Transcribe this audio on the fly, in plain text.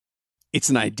It's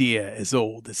an idea as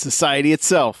old as society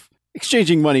itself,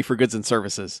 exchanging money for goods and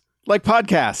services, like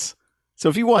podcasts. So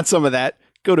if you want some of that,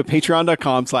 go to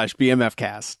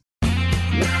patreon.com/bmfcast.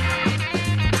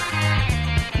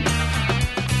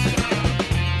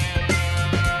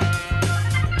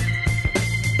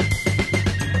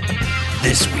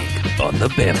 This week on the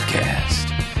Bamfcast.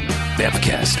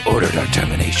 Bamfcast ordered our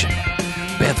termination.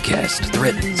 Bamfcast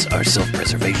threatens our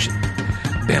self-preservation.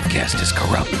 Bamfcast is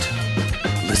corrupt.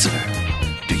 Listener,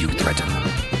 do you threaten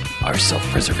our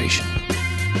self-preservation?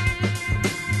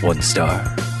 1 star.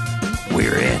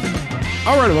 We're in.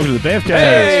 All right, welcome to the Bamfcast.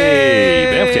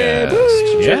 Hey,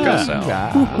 Bamfcast. Check us out.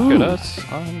 Yeah. Look at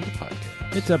us on the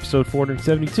podcast. It's episode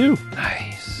 472.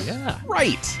 Nice. Yeah.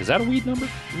 Right. Is that a weed number?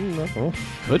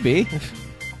 Could be.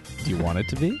 Do you want it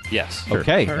to be? Yes.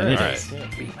 Okay. All Then it right. is.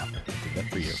 Weed number. Did that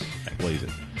for you. Blaze it.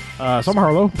 So I'm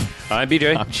Harlow. I'm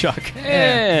BJ. I'm Chuck.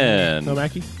 And No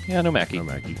Mackie? yeah, no Mackie. No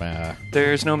Mackie.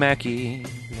 There's no Mackie.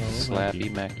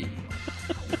 Slappy Mackie.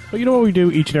 But you know what we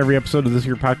do each and every episode of this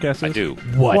here podcast is? I do.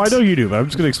 What? Well, I know you do, but I'm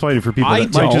just going to explain it for people I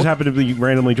that might don't. just happen to be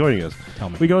randomly joining us. Tell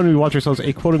me. We go and we watch ourselves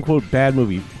a quote-unquote bad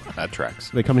movie. That tracks.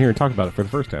 They come here and talk about it for the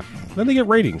first half. Then they get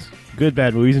ratings. Good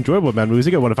bad movies, enjoyable bad movies.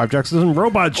 They get 1 to 5 jocks and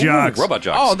Robot Jocks. Ooh, Robot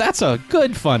Jocks. Oh, that's a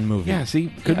good fun movie. Yeah, see?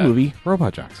 Good Yeah. movie.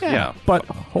 Robot Jocks. Yeah. But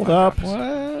hold up.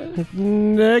 What?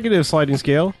 Negative sliding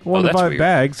scale. 1 to that's 5 weird.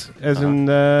 bags, as in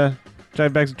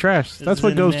giant bags of trash. That's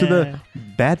what goes to the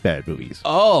bad movies.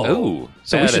 Oh. Ooh.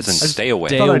 So we Bad should as in s- stay away.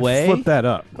 stay Thought away? I'd flip that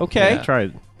up. Okay. Yeah. Try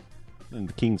it in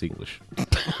the King's English.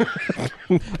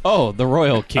 Oh, the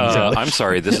Royal King's English. I'm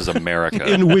sorry, this is America.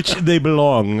 In which they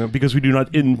belong, because we do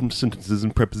not end sentences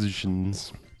and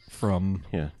prepositions. From.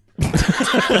 Yeah.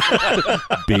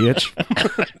 Bitch.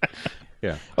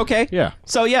 Yeah. Okay. Yeah.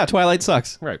 So, yeah, Twilight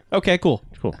sucks. Right. Okay, cool.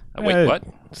 Cool. Wait, what?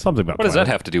 Something about What does that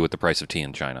Twilight. have to do with the price of tea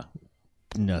in China?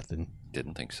 Nothing.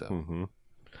 Didn't think so. Mm-hmm.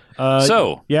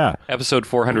 So, Yeah. episode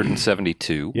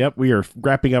 472. Yep, we are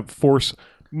wrapping up Force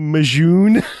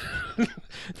Majoon.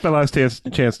 It's my last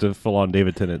chance to full on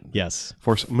David Tennant. Yes.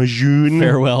 Force Majoon.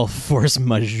 Farewell, Force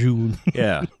Majoon.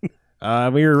 Yeah.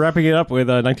 We are wrapping it up with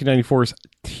 1994's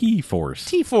T-Force.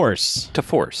 T-Force. To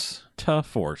force.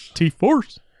 T-Force.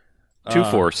 T-Force. To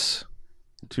force.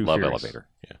 Too Love furious. elevator.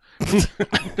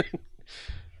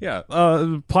 Yeah.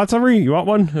 Plot summary? You want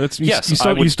one? Yes, You I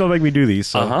still, would- you still make me do these.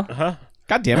 So. Uh-huh.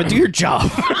 God damn it, do your job.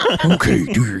 Okay,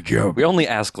 do your job. We only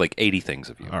ask like 80 things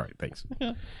of you. All right, thanks.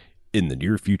 In the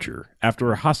near future,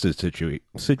 after a hostage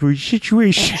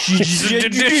situation,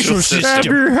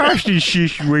 after a hostage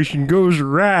situation goes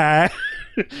awry,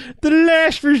 the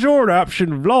last resort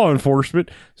option of law enforcement,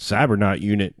 Cybernaut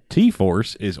Unit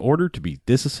T-Force, is ordered to be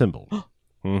disassembled.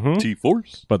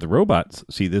 T-force. But the robots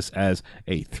see this as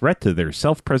a threat to their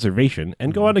self-preservation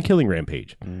and go on a killing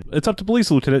rampage. It's up to Police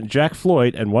Lieutenant Jack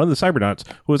Floyd and one of the Cybernauts,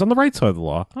 who is on the right side of the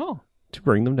law, to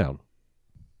bring them down.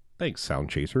 Thanks, Sound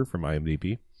Chaser from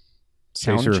IMDb.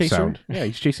 Sound of chaser? sound. Yeah,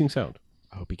 he's chasing sound.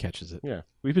 I hope he catches it. Yeah.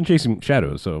 We've been chasing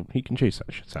shadows, so he can chase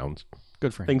sounds.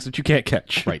 Good for him. Things that you can't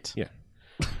catch. Right. Yeah.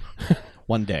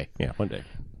 One day. Yeah, one day.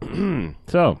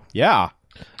 So, Yeah.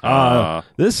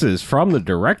 this is from the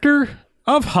director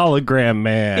of Hologram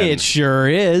Man. It sure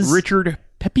is. Richard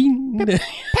Pepin.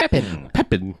 Pepin.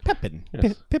 Pepin. Pepin.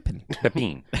 Yes. Pippin.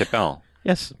 Pepin. Pepin.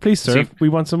 Yes, please, sir. See- We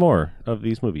want some more of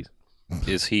these movies.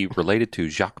 Is he related to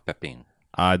Jacques Pepin?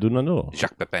 I do not know.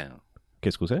 Jacques Pepin.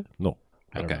 Qu'est-ce que c'est? No.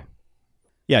 Okay.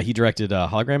 Yeah, he directed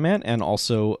Hologram Man and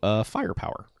also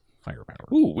Firepower. Firepower.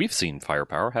 Ooh, we've seen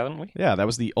Firepower, haven't we? Yeah, that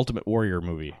was the Ultimate Warrior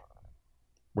movie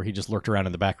where he just lurked around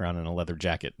in the background in a leather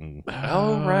jacket and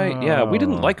Oh, right. Yeah, we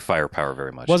didn't like Firepower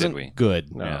very much, wasn't did we?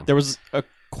 good. No. There was a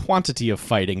quantity of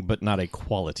fighting, but not a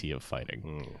quality of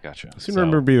fighting. Gotcha. I seem to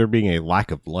remember there being a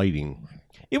lack of lighting.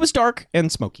 It was dark and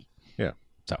smoky. Yeah.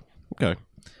 So, Okay.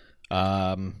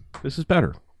 um, This is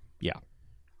better. yeah.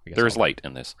 I guess There's I'll- light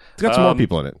in this. It's got some more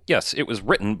people in it. Yes, it was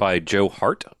written by Joe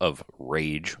Hart of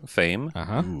Rage fame.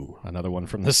 Another one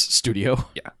from this studio.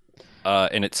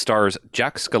 And it stars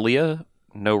Jack Scalia,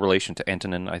 no relation to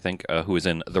Antonin, I think, who is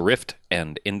in The Rift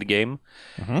and Endgame.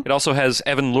 It also has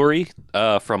Evan Lurie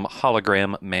from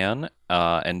Hologram Man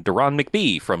and Duran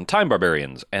McBee from Time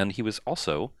Barbarians. And he was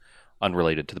also,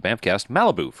 unrelated to the Bamfcast,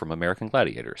 Malibu from American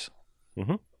Gladiators.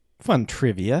 Fun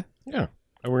trivia. Yeah.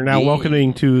 And we're now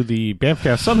welcoming to the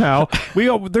Bamfcast somehow.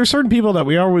 There's certain people that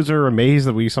we always are amazed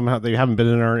that they haven't been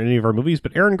in any of our movies,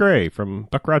 but Aaron Gray from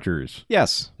Buck Rogers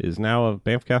Yes. is now a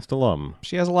Bamfcast alum.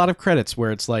 She has a lot of credits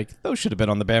where it's like, those should have been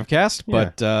on the Bamfcast,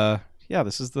 but yeah,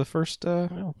 this is the first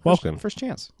welcome. first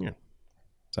chance. Yeah.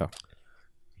 So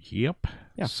Yep.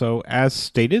 Yeah. So as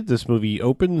stated, this movie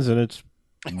opens and it's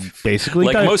basically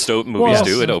Like most movies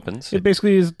do, it opens. It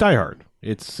basically is Die Hard.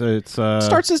 It's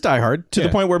Starts as Die Hard to the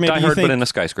point where maybe Die you Hard, think but in a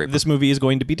skyscraper. this movie is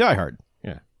going to be Die Hard.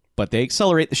 Yeah. But they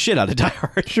accelerate the shit out of Die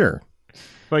Hard. Sure.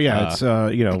 But yeah,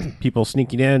 it's people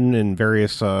sneaking in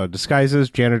various disguises,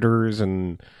 janitors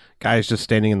and guys just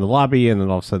standing in the lobby, and then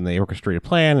all of a sudden they orchestrate a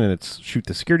plan, and it's shoot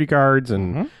the security guards,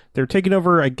 and they're taking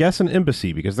over, I guess, an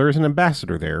embassy because there's an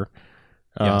ambassador there.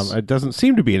 Yes. It doesn't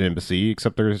seem to be an embassy,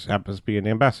 except there happens to be an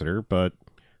ambassador, but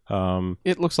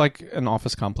It looks like an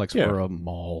office complex Yeah. for a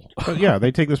mall. but yeah,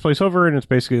 they take this place over, and it's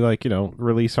basically like,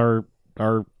 release our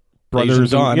Asian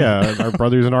brothers, Dawn. our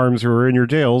brothers in arms who are in your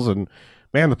jails, and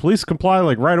man, the police comply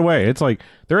like right away. It's like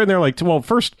they're in there like, well,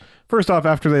 first off,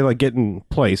 after they like get in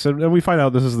place, and we find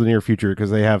out this is the near future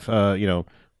because they have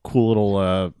cool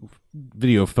little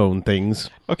video phone things.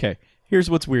 Okay, here's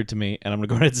what's weird to me, and I'm going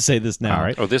to go ahead and say this now. All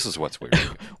right. Oh, this is what's weird.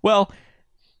 Well,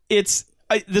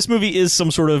 this movie is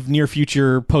some sort of near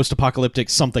future post-apocalyptic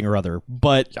something or other,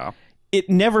 but Yeah. it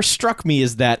never struck me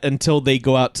as that until they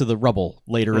go out to the rubble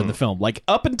later in the film. Like,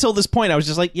 up until this point, I was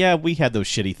just like, yeah, we had those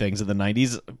shitty things in the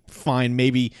 90s. Fine,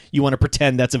 maybe you want to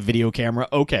pretend that's a video camera.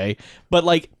 Okay. But,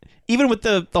 like, even with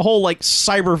the whole, like,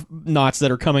 cyber knots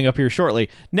that are coming up here shortly,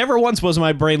 never once was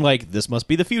my brain like, this must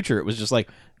be the future. It was just like,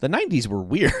 the 90s were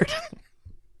weird.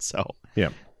 So, Yeah.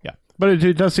 yeah. But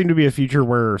it does seem to be a future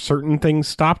where certain things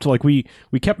stopped. Like we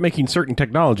kept making certain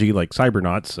technology, like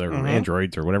cybernauts or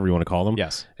androids or whatever you want to call them.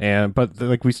 Yes. But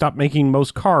like we stopped making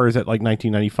most cars at like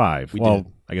 1995. We well, did.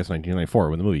 I guess 1994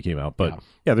 when the movie came out. But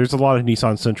yeah, there's a lot of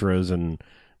Nissan Sentras and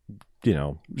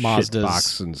Mazdas, shit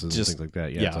boxes and just- things like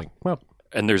that. Yeah, yeah. it's like, well,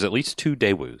 And there's at least 2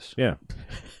 Daewoo's. yeah,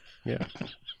 yeah.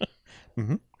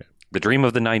 The dream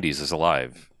of the 90s is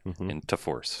alive in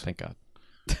Force. Thank God.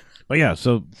 But yeah,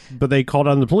 but they called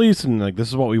on the police and like, this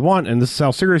is what we want, and this is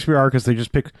how serious we are, because they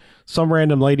just pick some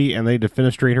random lady and they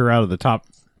defenestrate her out of the top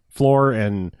floor,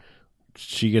 and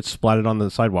she gets splatted on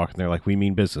the sidewalk, and they're like, we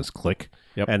mean business, click.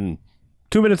 Yep. And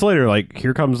 2 minutes later, like,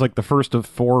 here comes like the first of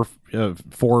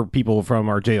four people from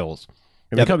our jails.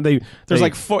 And Yeah, There's they-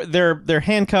 like four, they're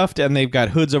handcuffed and they've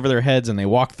got hoods over their heads, and they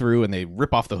walk through and they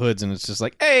rip off the hoods, and it's just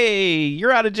like, hey,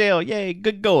 you're out of jail, yay,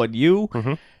 good going, you.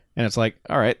 And it's like,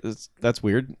 all right, that's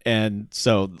weird. And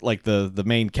so like the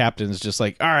main captain is just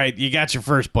like, all right, you got your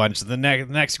first punch, the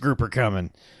next group are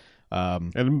coming.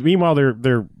 and meanwhile,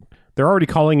 they're already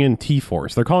calling in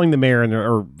T-Force. They're calling the mayor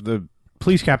or the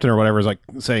police captain or whatever is like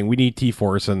saying we need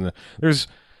T-Force, and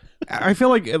I feel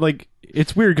like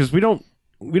it's weird because we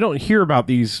don't hear about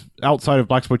these outside of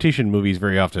blaxploitation movies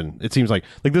very often. It seems like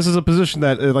this is a position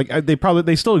that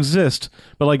they still exist,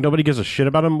 but like nobody gives a shit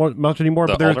about them much anymore.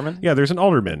 The but there's, alderman? yeah, there's an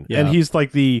alderman, Yeah. and he's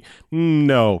like the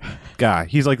no guy.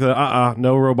 He's like the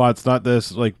no robots, not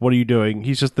this. Like, what are you doing?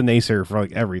 He's just the naysayer for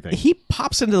like everything. He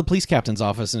pops into the police captain's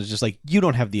office and is just like, you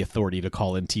don't have the authority to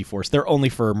call in T-Force. They're only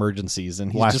for emergencies.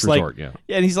 And he's Last just resort, like,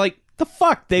 yeah. And he's like, the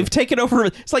fuck? They've taken over.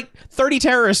 It's like 30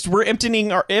 terrorists. We're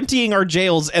emptying our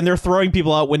jails, and they're throwing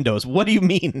people out windows. What do you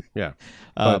mean? Yeah,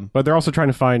 but they're also trying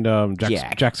to find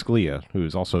Jack. Jack Scalia,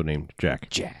 who's also named Jack.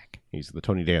 Jack. He's the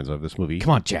Tony Danza of this movie.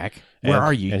 Come on, Jack. Where And-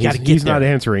 are you? You and got to he's, get he's there. not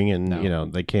answering,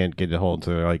 and they can't get a hold.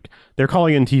 So they're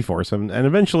calling in T-Force, and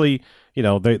eventually,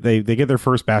 they get their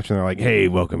first batch, and they're like, "Hey,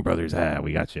 welcome, brothers.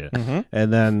 We got you."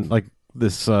 And then like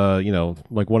this,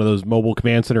 like one of those mobile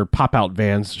command center pop out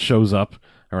vans shows up,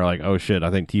 and we're like, "Oh shit,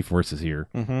 I think T-Force is here."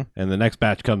 And the next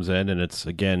batch comes in, and it's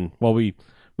again, well, we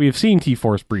have seen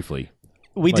T-Force briefly.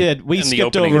 We did. We in the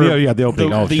skipped opening. over The opening.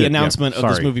 the Oh, shit, yeah. announcement of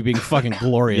this Sorry. movie being fucking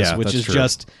glorious, Yeah, which that's is true.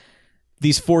 just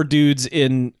these 4 dudes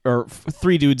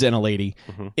three dudes and a lady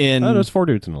in Oh, there's 4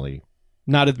 dudes in the lead.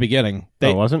 not at the beginning. Oh,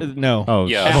 it wasn't? No. Oh,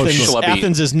 Yeah. Athens, Schlubby.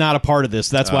 Athens is not a part of this.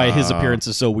 That's why his appearance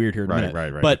is so weird here in a right,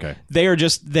 minute. right, But okay.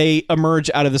 they emerge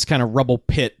out of this kind of rubble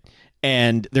pit,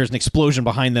 and there's an explosion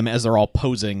behind them as they're all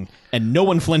posing, and no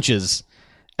one flinches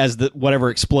as whatever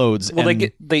explodes. Well,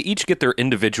 and they each get their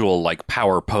individual like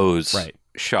power pose Right.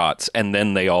 shots, and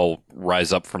then they all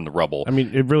rise up from the rubble. I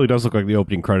mean, it really does look like the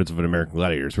opening credits of an American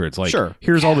Gladiators, where it's like, Sure.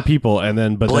 here's all the people, and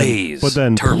then Blaze, but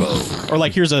then Turbo. or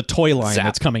like here's a toy line Zap.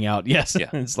 that's coming out. Yes, Yeah.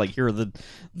 it's like here are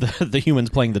the humans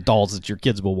playing the dolls that your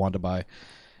kids will want to buy.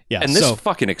 Yeah, And this so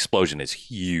fucking explosion is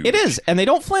huge. it is, and they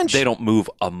don't flinch. They don't move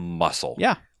a muscle.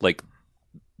 Yeah. Like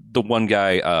the one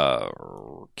guy,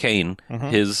 Kane,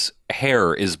 his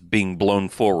hair is being blown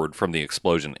forward from the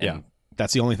explosion, and Yeah.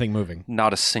 That's the only thing moving.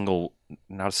 not a single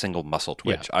muscle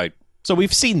twitch. So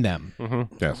we've seen them.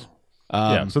 yes,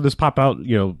 Um, so this pop out,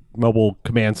 mobile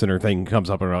command center thing comes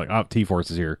up, and we're like, oh, T-Force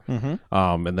is here,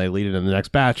 and they lead it in the next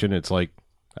batch, and it's like,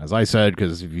 as I said,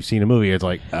 because if you've seen a movie, it's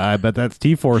like, I bet that's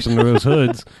T-Force under those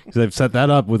hoods, because they've set that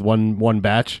up with one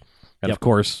batch, and Yep. of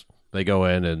course, they go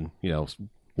in and,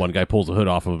 one guy pulls the hood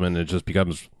off of him and it just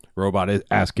becomes robot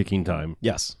ass-kicking time.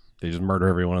 Yes. They just murder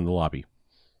everyone in the lobby.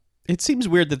 It seems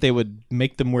weird that they would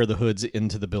make them wear the hoods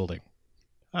into the building.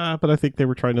 But I think they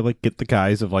were trying to get the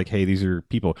guise of hey, these are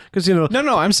people. Because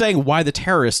No, I'm saying why the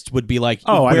terrorists would be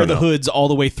wear the hoods all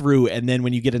the way through, and then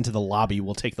when you get into the lobby,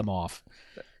 we'll take them off.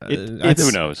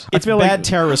 Who knows? It's bad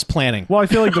terrorist planning. Well, I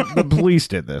feel like the police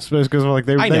did this because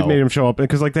they made him show up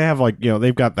because they have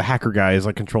they've got the hacker guys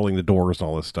controlling the doors and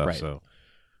all this stuff. Right. So,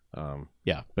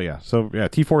 Yeah. But yeah,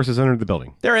 T-Force has entered the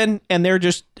building. They're in, and they're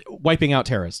just wiping out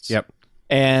terrorists. Yep.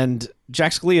 And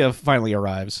Jack Scalia finally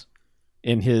arrives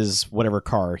in his whatever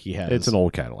car he has. It's an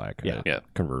old Cadillac. Yeah.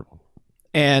 Convertible.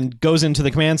 And goes into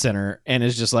the command center and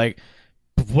is just like,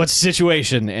 what's the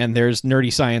situation? And there's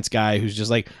nerdy science guy who's just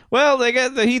like, well, they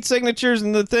got the heat signatures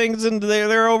and the things, and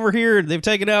they're over here. They've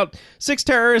taken out 6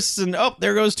 terrorists, and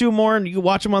there goes 2 more, and you can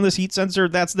watch them on this heat sensor.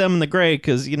 That's them in the gray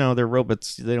because, they're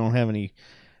robots. They don't have any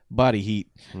body heat.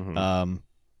 Mm-hmm.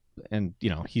 And,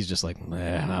 he's just like,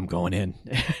 I'm going in.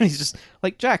 And he's just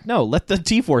like, Jack, no, let the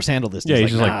T-Force handle this. Yeah,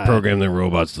 he's just program the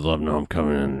robots to love. No, I'm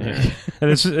coming in. And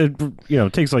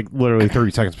it takes literally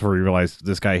 30 seconds before you realize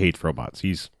this guy hates robots.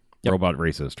 He's robot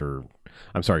racist, or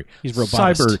I'm sorry, he's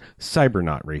robotist. cyber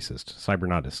not racist,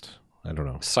 cybernotist. I don't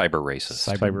know. Cyber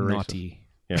racist. Cyber naughty.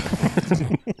 Yeah.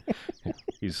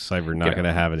 He's cyber not going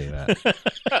to have any of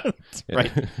that.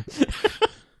 Right.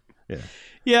 Yeah.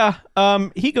 Yeah,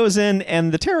 he goes in,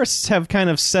 and the terrorists have kind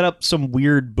of set up some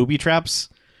weird booby traps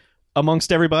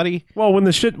amongst everybody. Well, when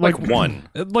the shit one,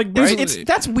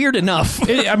 that's weird enough.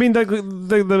 I mean,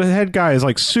 the head guy is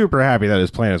super happy that his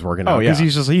plan is working out because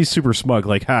he's super smug.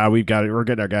 We've got it. We're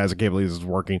getting our guys. I can't believe this is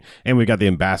working, and we got the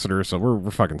ambassador, so we're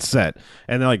fucking set.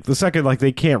 And then the second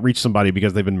they can't reach somebody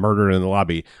because they've been murdered in the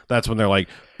lobby, that's when they're like,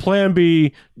 Plan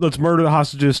B, let's murder the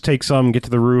hostages, take some, get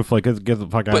to the roof, get the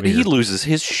fuck out of here. But he loses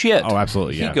his shit. Oh,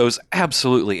 absolutely, yeah. He goes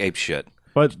absolutely apeshit.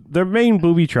 But their main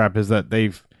booby trap is that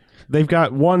they've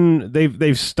got one.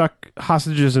 They've stuck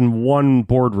hostages in one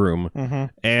boardroom,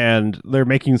 and they're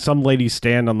making some lady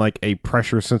stand on a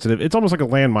pressure sensitive. It's almost like a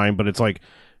landmine, but it's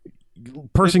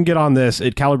person get on this.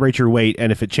 It calibrates your weight,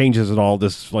 and if it changes at all,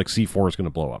 this C4 is going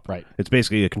to blow up. Right. It's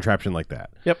basically a contraption like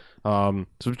that. Yep.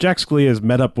 So Jack Scalia has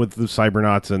met up with the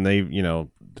cybernauts, and they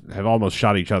have almost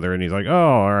shot each other, and he's like, oh,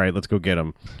 all right, let's go get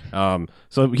him.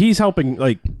 So he's helping,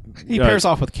 he pairs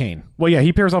off with Kane. Well, yeah,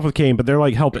 he pairs off with Kane, but they're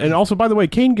helping. And also, by the way,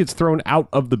 Kane gets thrown out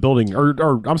of the building, or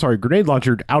I'm sorry, grenade launched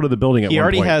out of the building at one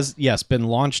point. He already has, been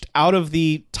launched out of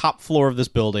the top floor of this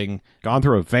building. Gone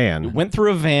through a van. Went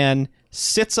through a van,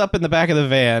 sits up in the back of the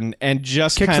van, and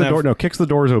just kicks the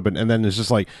doors open, and then it's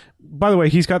just by the way,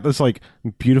 he's got this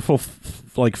beautiful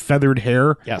feathered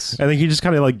hair. Yes. And then he just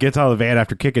kind of gets out of the van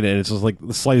after kicking it, and it's just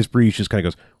the slightest breeze just kind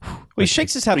of goes. Well, he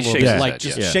shakes his head a little bit,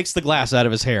 shakes the glass out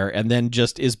of his hair, and then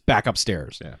just is back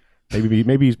upstairs. Yeah.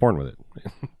 Maybe he's born with it.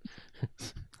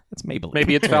 That's Maybelline.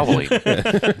 Maybe it's Valvoline.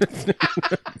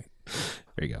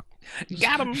 There you go.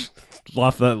 Got him.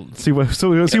 Off that. See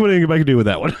what anybody can do with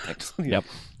that one. Yep.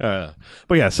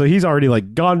 But yeah, so he's already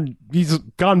gone. He's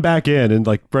gone back in and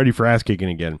ready for ass kicking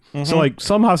again. Mm-hmm. So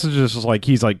some hostages is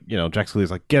he's Jack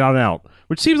Scalia's get on out,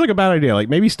 which seems like a bad idea.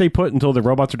 Maybe stay put until the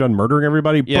robots are done murdering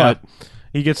everybody. Yeah. But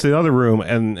he gets to the other room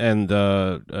and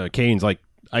Kane's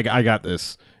I got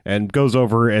this. And goes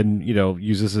over and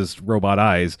uses his robot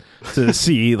eyes to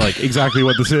see exactly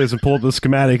what this is and pull up the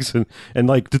schematics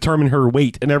and determine her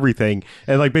weight and everything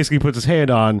and basically puts his hand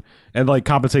on and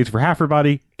compensates for half her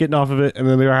body getting off of it and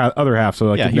then the other half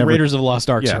so he Raiders of the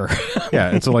Lost Arks her. Yeah,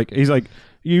 and so he's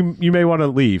you may want to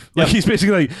leave. He's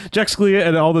basically Jack Scalia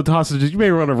and all the hostages. You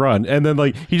may want to run, and then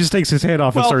he just takes his hand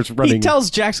off and starts running. He tells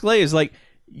Jack Scalia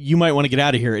you might want to get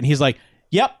out of here, and he's like.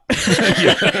 Yep.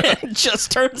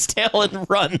 Just turns tail and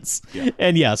runs. Yeah.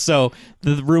 And so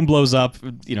the room blows up.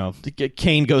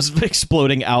 Kane goes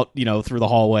exploding out, through the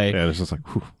hallway. Yeah, it's just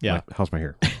whew, how's my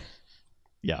hair?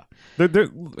 Yeah.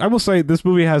 I will say this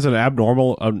movie has an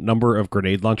abnormal number of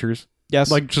grenade launchers. Yes.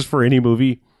 Just for any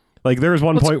movie. There was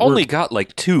one point where... only got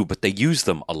 2, but they use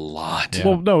them a lot. Yeah.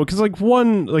 Well, no, because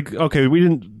one, okay, we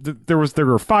didn't... There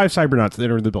were 5 cybernauts that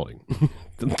entered the building.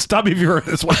 Stop me if you heard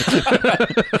this one.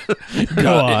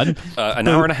 Go on. An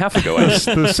hour and a half ago. The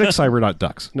 6 cybernaut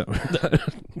ducks. No.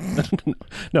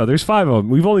 No, there's 5 of them.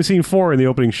 We've only seen 4 in the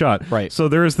opening shot. Right. So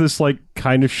there's this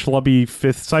kind of schlubby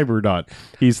 5th cybernaut.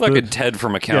 He's a Ted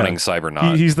from Accounting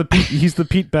cybernaut. He's the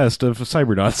Pete Best of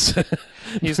cybernauts.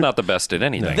 He's not the best at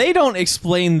anything. They don't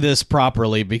explain this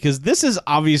properly because this is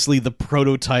obviously the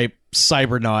prototype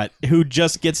cybernaut who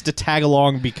just gets to tag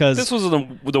along because this was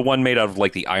the one made out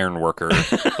of the iron worker,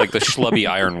 the schlubby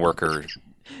iron worker.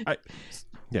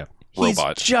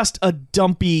 robot. He's just a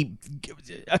dumpy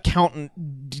accountant,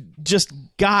 just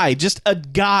a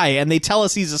guy, and they tell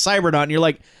us he's a Cybernaut, and you're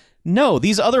like, no,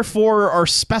 these other 4 are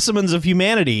specimens of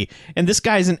humanity, and this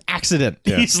guy's an accident.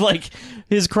 Yeah. He's like,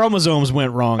 his chromosomes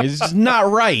went wrong. It's just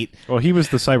not right. Well, he was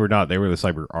the Cybernaut. They were the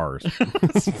Cyber R's.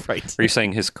 Right. Are you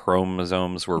saying his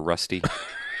chromosomes were rusty?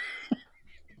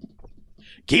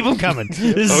 Keep them coming.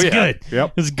 This is good.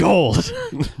 Yep. It's gold.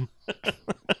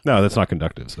 No, that's not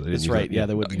conductive. So they didn't That's use right. that. Yeah,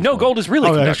 that would be No, gold is really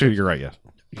Oh, conductive. actually, you're right. Yes.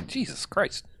 Jesus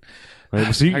Christ.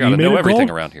 Right, so I gotta made know of everything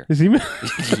gold? around here. Is he?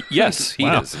 Yes, he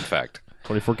Wow. is, in fact.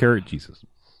 24 karat Jesus.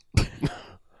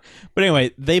 But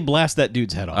anyway, they blast that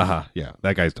dude's head off. Yeah,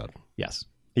 that guy's done. Yes.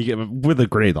 He get with a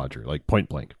grenade launcher, like point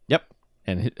blank. Yep.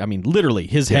 And I mean, literally,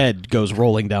 his head goes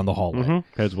rolling down the hallway.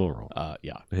 Heads will roll.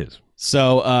 Yeah. His.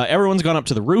 So everyone's gone up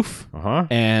to the roof, Uh-huh.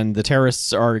 and the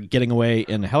terrorists are getting away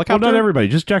in a Well, helicopter. not everybody,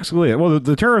 just Jack Scalia. Well,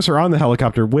 the terrorists are on the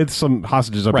helicopter with some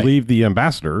hostages. I Right. believe the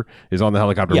ambassador is on the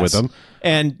helicopter Yes. with them.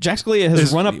 And Jack Scalia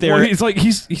has run up there. Well,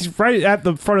 he's right at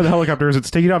the front of the helicopter as it's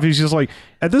taking off. He's just like,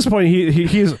 at this point,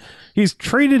 he's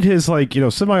traded his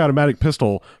semi-automatic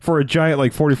pistol for a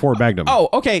giant 44 Magnum. Oh,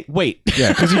 okay. Wait. Yeah,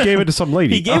 because he gave it to some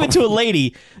lady. He gave it to a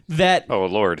lady that. Oh,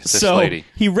 Lord. This so lady.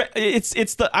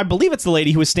 it's the I believe it's the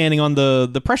lady who was standing on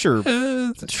the pressure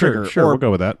trigger. Sure, we'll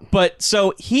go with that. But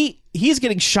so he's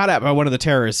getting shot at by one of the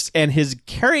terrorists and is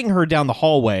carrying her down the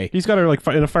hallway. He's got her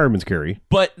in a fireman's carry.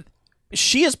 But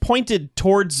she is pointed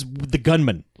towards the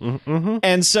gunman. Mm-hmm.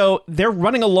 And so they're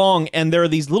running along, and there are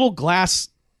these little glass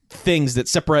things that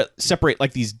separate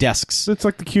like these desks. It's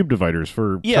like the cube dividers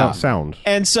for sound.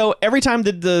 And so every time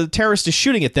the terrorist is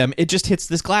shooting at them, it just hits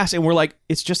this glass, and we're like,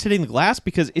 it's just hitting the glass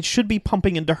because it should be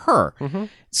pumping into her. Mm-hmm.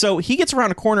 So he gets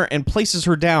around a corner and places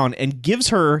her down and gives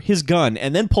her his gun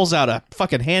and then pulls out a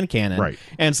fucking hand cannon. Right.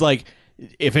 And it's like,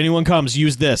 if anyone comes,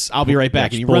 use this. I'll be right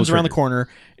back. Yeah, And he pull runs the around the trigger. corner,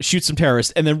 shoots some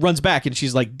terrorists, and then runs back, and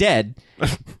she's like dead.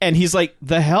 And he's like,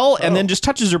 the hell? And then just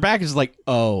touches her back and is like,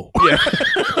 oh. Yeah.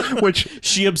 Which,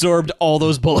 She absorbed all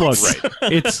those bullets. look,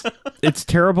 it's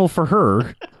terrible for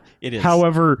her. It is.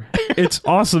 However, it's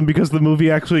awesome because the movie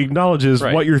actually acknowledges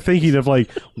Right. what you're thinking of, like,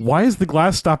 why is the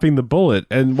glass stopping the bullet?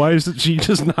 And why is she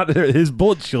just not his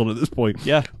bullet shield at this point?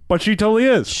 Yeah. But she totally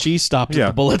is. She stopped Yeah.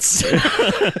 the bullets.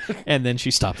 And then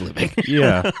she stopped living.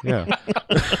 Yeah, yeah.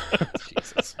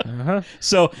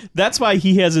 So that's why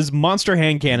he has his monster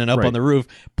hand cannon up Right. on the roof,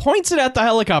 points it at the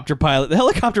helicopter pilot. The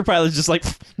helicopter pilot's just like,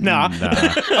 nah.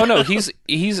 Oh, no,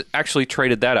 he's actually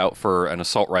traded that out for an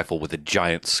assault rifle with a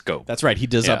giant scope. That's right. He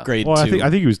does Yeah. upgrade Well, to... I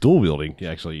think he was dual wielding,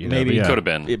 actually. Maybe. but yeah. Could have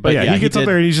been. But yeah, he gets up did.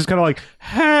 there and he's just kind of like,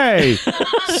 hey,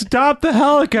 stop the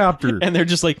helicopter. And they're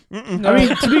just like, mm-mm. I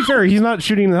mean, to be fair, he's not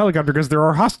shooting the helicopter because there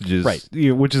are hostages, Right.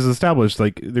 Which is established.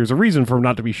 Like, there's a reason for him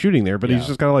not to be shooting there, but he's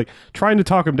just kind of like trying to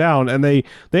talk him down, and they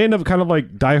end up kind of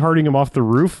like die-harding him off the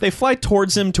roof. They fly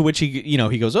towards him, to which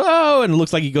he goes, oh, and it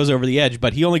looks like he goes over the edge,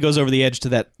 but he only goes over the edge to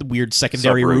that weird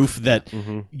secondary Subroof. roof that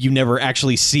you never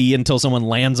actually see until someone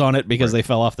lands on it because they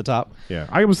fell off the top. Yeah,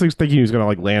 I was thinking he was going to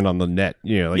like land on the net,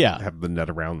 Yeah. have the net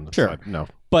around the Sure. side. No,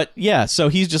 But yeah, so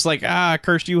he's just like,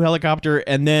 cursed you, helicopter.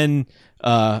 And then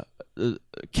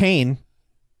Kane,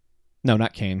 no,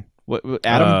 not Kane.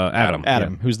 Adam,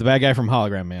 Adam. who's the bad guy from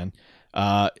Hologram Man,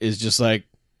 is just like,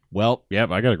 well,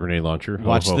 Yep, I got a grenade launcher. Ho,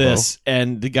 watch ho, ho. this.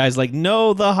 And the guy's like,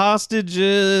 no, the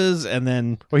hostages. And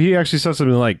then Well, he actually says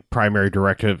something like primary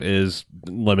directive is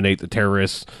eliminate the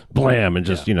terrorists, blam, and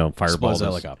just fireball Explodes the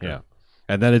this. helicopter. Yeah,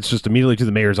 and then it's just immediately to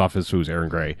the mayor's office, who's Aaron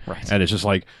Gray, Right. and it's just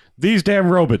like these damn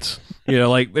robots,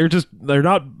 like they're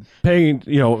not paying,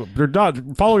 they're not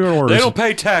following our orders. They don't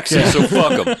pay taxes, so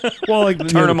fuck them. Well, like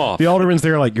Turn 'em off. The alderman's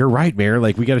there, like, you're right, mayor.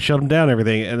 Like, we got to shut them down, and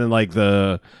everything. And then like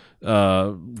the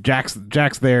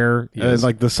Jack's there, and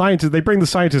like the scientist, they bring the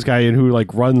scientist guy in who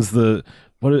like runs the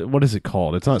what is it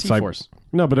called? It's not T-Force.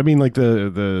 No, but I mean like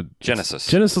the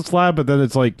Genesis lab. But then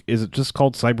it's like, is it just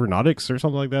called Cybernautics or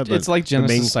something like that? it's like The main-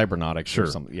 Genesis Cybernautic Sure. or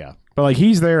something. Yeah. But like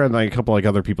he's there and like a couple like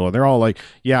other people, and they're all like,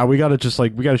 yeah, we got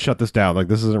to shut this down. Like,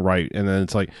 this isn't right. And then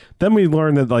it's like, then we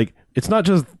learn that like it's not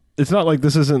like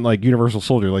this isn't like Universal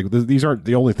Soldier. Like these aren't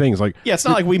the only things. Like, Yeah, it's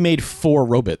not like we made 4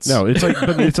 robots. no, it's like,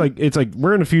 but it's like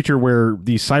we're in a future where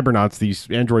these cybernauts, these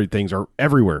android things, are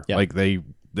everywhere. Yeah. Like they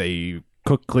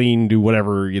cook, clean, do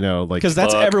whatever, like, because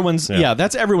that's Fuck. everyone's Yeah.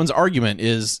 that's everyone's argument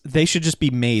is they should just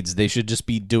be maids. They should just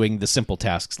be doing the simple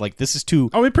tasks. Like, this is too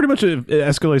oh, it pretty much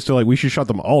escalates to like we should shut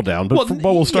them all down. But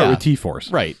Well, we'll start yeah. with T-Force,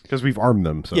 right. Because we've armed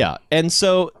them. So. Yeah. And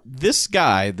so this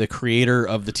guy, the creator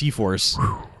of the T-Force,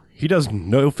 He does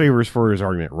no favors for his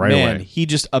argument right away. He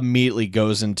just immediately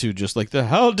goes into just like the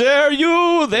 "How dare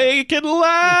you? They can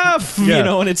laugh," Yeah. you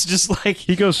know, and it's just like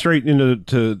He goes straight into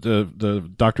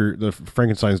the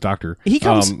Frankenstein's doctor. he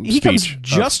comes speech of,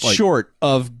 just like, short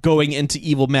of going into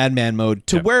evil madman mode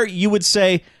to where you would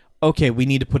say, okay, we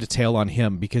need to put a tail on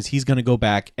him because he's going to go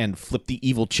back and flip the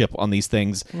evil chip on these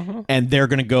things, and they're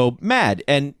going to go mad,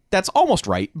 and that's almost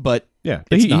right, but Yeah,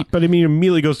 it's not. but I mean,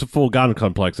 immediately goes to full God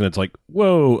complex, and it's like,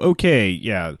 whoa, okay,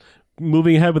 yeah,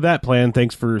 moving ahead with that plan.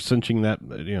 Thanks for cinching that.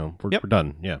 We're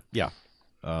done. Yeah, Yeah.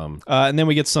 And then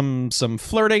we get some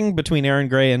flirting between Aaron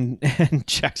Gray and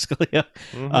Jack Scalia.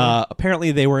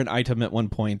 Apparently, they were an item at one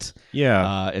point.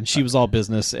 yeah. And she was all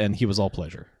business, and he was all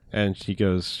pleasure. And she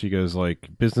goes like,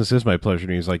 business is my pleasure,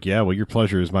 and he's like, yeah, well, your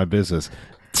pleasure is my business.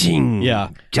 Ting. Yeah.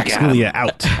 Jack Scalia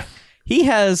out. He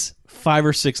has 5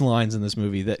 or 6 lines in this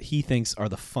movie that he thinks are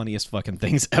the funniest fucking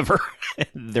things ever.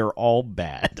 They're all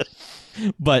bad.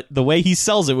 But the way he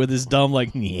sells it with his dumb,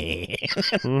 like,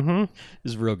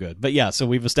 is real good. But yeah, so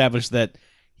we've established that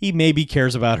he maybe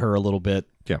cares about her a little bit.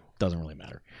 Yeah. Doesn't really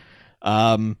matter.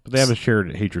 But they have a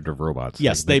shared hatred of robots.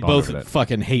 Yes, they bond both over that.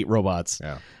 fucking hate robots.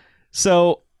 Yeah.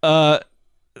 So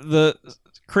the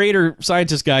creator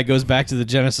scientist guy goes back to the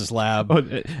Genesis lab. Oh,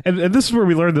 and this is where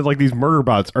we learned that like these murder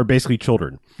bots are basically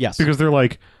children. Yes. Because they're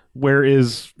like, where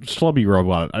is Schlubby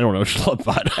robot? I don't know,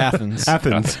 Schlubbot. Athens.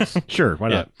 Athens. Sure, why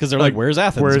not? Because they're like, where's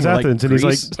Athens? Where's And we're Athens? like, And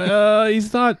 "Greece." he's like,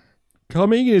 he's not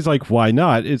coming. And he's like, why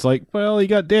not? It's like, well, he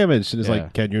got damaged. And it's Yeah.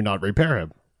 like, can you not repair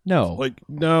him? no. Like,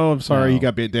 no, I'm sorry, No. he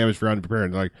got damaged for unprepared.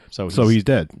 And they're like, So so he's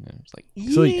dead. It's like,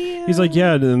 So he's like,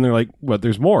 yeah, and then they're like, what?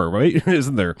 There's more, right?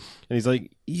 Isn't there? And he's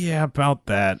like, yeah, about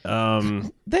that.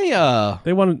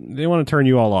 They want to turn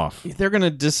you all off. they're gonna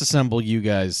disassemble you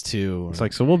guys too. It's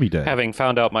like, so we'll be dead. Having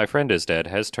found out my friend is dead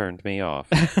has turned me off.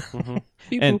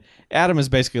 And Adam is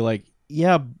basically like,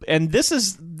 yeah, and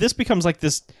this becomes like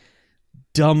this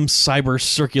dumb cyber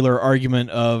circular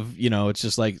argument of, it's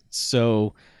just like,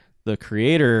 so the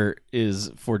creator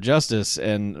is for justice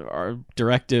and our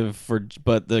directive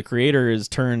but the creator is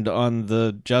turned on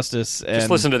the justice and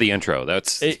Just listen to the intro.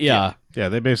 That's yeah. Yeah,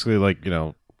 they basically like,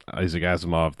 Isaac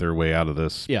Asimov their way out of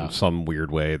this Yeah. some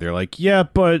weird way. They're like, yeah,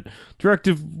 but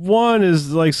Directive 1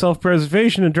 is like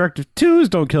self-preservation and Directive 2 is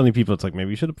don't kill any people. It's like,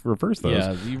 maybe you should have reversed those.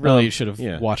 Yeah, you really should have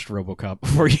yeah. watched RoboCop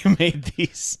before you made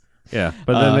these. Yeah,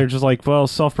 but then they're just like, well,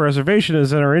 self-preservation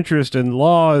is in our interest and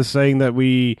law is saying that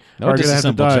we are going to have to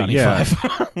disassemble die. Johnny Yeah.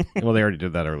 Five. Well, they already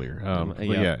did that earlier. But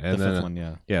yeah, and the then fifth one,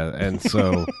 yeah. yeah, and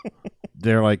so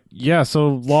they're like, yeah,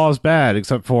 so law's bad,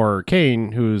 except for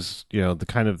Kane, who's the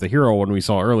kind of the hero one we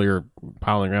saw earlier,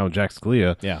 piling around with Jack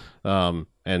Scalia, Yeah.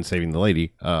 and saving the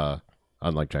lady,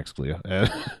 unlike Jack Scalia,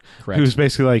 Correct. who's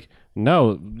basically like,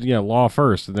 no, law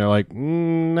first, and they're like,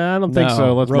 nah, I don't think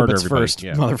so. Let's murder robots everybody. first,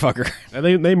 Yeah. motherfucker. And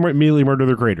they immediately murder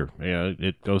their creator. Yeah,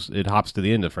 it hops to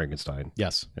the end of Frankenstein.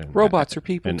 Yes. And, robots are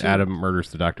people and too. Adam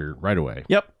murders the doctor right away.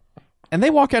 Yep. And they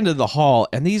walk into the hall,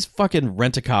 and these fucking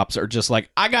rent-a-cops are just like,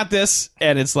 I got this.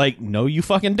 And it's like, no, you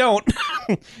fucking don't.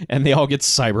 And they all get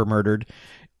cyber murdered.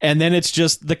 And then it's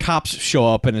just the cops show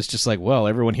up, and it's just like, well,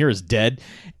 everyone here is dead.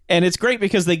 And it's great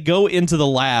because they go into the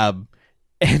lab,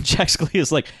 and Jack Scalia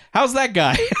is like, how's that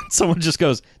guy? And someone just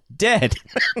goes, dead.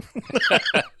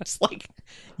 It's like,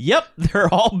 yep,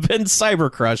 they're all been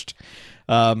cyber crushed.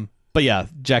 But yeah,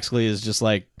 Jack Scalia is just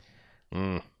like,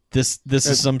 this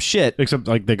is some shit. Except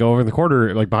like they go over in the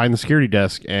corner, like behind the security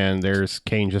desk, and there's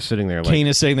Kane just sitting there. Like, Kane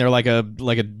is sitting there like a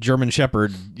German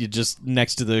shepherd, just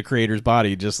next to the creator's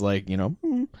body, just like,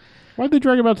 why'd they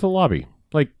drag him out to the lobby?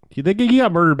 Like he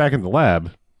got murdered back in the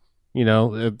lab. Like I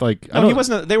No, don't, he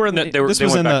wasn't. They were in. No, The, they were- this they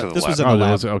was went in back the. to the This was in lab. the Oh,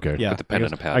 lab. was it? Okay. Yeah. With the pen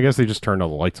and a pad. I guess they just turned all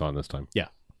the lights on this time. Yeah.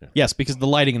 Yes, because the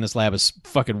lighting in this lab is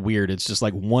fucking weird. It's just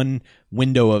like one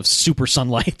window of super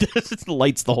sunlight that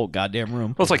lights the whole goddamn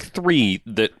room. Well, it's like 3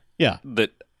 that Yeah.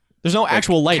 that There's no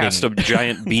actual lighting. cast a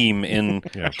giant beam in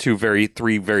Yeah. to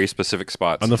 3 very specific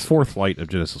spots. On the fourth light of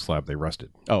Genesis Lab, they rested.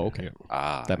 Oh, okay.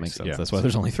 I That makes see. sense. Yeah. That's why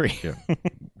there's only 3. Yeah.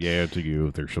 Yeah, to you,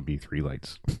 there shall be 3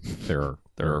 lights. There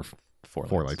are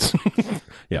 4 lights.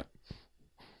 Yeah.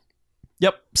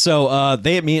 Yep. So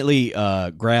they immediately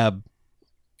grab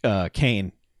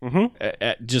Kane.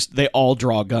 Mm-hmm. Just they all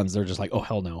draw guns. They're just like, oh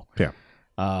hell no. Yeah.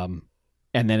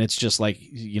 And then it's just like,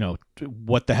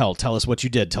 what the hell? Tell us what you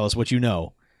did. Tell us what you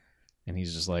know. And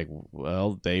he's just like,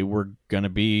 well, they were gonna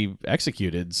be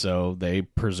executed, so they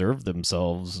preserved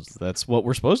themselves. That's what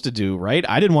we're supposed to do, right?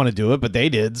 I didn't want to do it, but they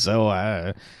did. So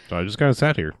So I just kind of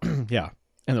sat here. yeah.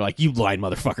 And they're like, you lying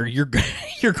motherfucker.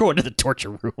 You're going to the torture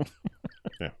room.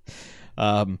 Yeah.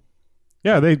 Um.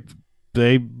 Yeah, they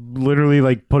they literally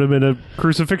like put him in a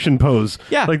crucifixion pose.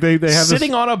 Yeah, like they have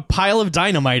sitting on a pile of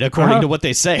dynamite, according to what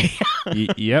they say.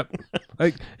 Yep.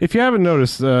 Like if you haven't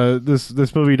noticed,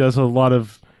 this movie does a lot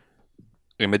of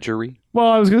imagery. Well,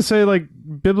 I was gonna say like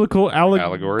biblical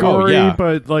allegory, Oh, yeah.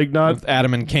 but like not With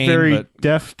Adam and Cain, very but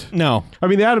deft. no. I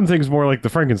mean, the Adam thing's more like the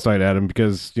Frankenstein Adam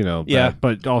because Yeah.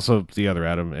 but also the other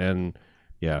Adam, and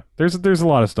yeah, there's a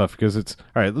lot of stuff because it's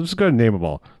all right. Let's just go ahead and name them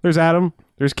all. There's Adam.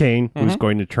 There's Cain, who's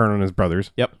going to turn on his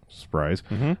brothers. Yep. Surprise.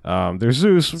 There's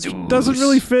Zeus, which doesn't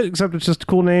really fit, except it's just a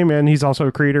cool name, and he's also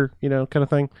a creator, kind of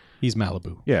thing. He's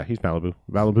Malibu. Yeah, he's Malibu.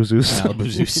 Malibu Zeus. Malibu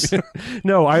Zeus.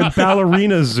 No, I'm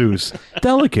ballerina Zeus.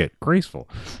 Delicate, graceful.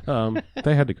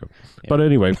 They had to go. But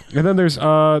anyway, and then there's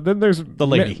The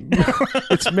lady.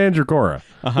 it's Mandragora,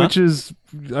 which is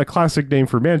a classic name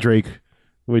for Mandrake,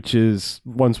 which is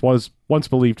once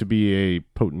believed to be a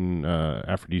potent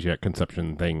aphrodisiac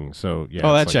conception thing. So yeah.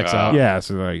 Oh, that it's checks out. Yeah,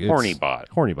 so like it's Horny bot.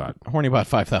 Horny bot. Hornybot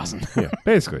 5000. Yeah,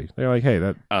 basically they're like, hey,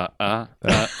 that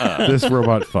this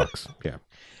robot fucks. Yeah.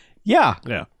 Yeah.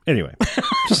 Yeah. Anyway,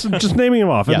 just naming him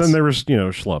off, and Yes. then there was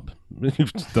Schlub.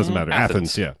 It doesn't matter.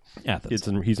 Athens. Yeah. Athens.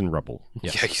 He's in rubble.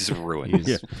 Yeah, he's ruined.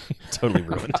 Yeah. Totally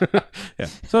ruined. Yeah.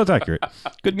 So it's accurate.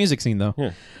 Good music scene, though.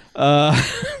 Yeah.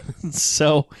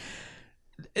 So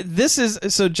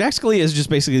Jack Scalia is just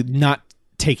basically not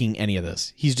taking any of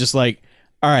this. He's just like,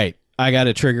 all right, I got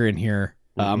a trigger in here.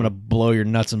 I'm going to blow your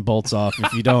nuts and bolts off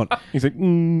if you don't. He's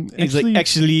like,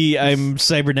 Actually, I'm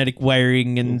cybernetic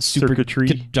wiring and Circuitry.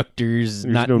 superconductors,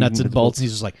 not no nuts and nuts bolts.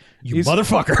 He's just like, He's-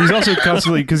 motherfucker. He's also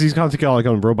constantly like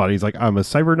on a robot. He's like, I'm a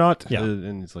cybernaut. Yeah.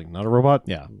 And he's like, not a robot.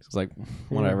 Yeah. It's like,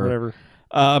 whatever.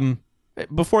 Whatever.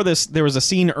 Before this, there was a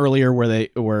scene earlier where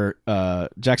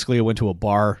Jack Scalia went to a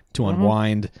bar to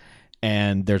unwind,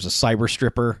 and there's a cyber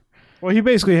stripper. Well, he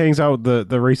basically hangs out with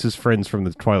the racist friends from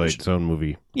the Twilight Zone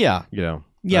movie. Yeah.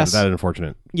 Yes. That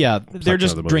unfortunate. Yeah, they're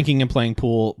just of the movie. drinking and playing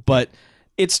pool, but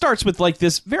it starts with like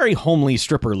this very homely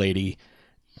stripper lady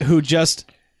who just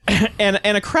and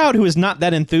a crowd who is not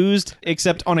that enthused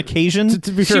except on occasion.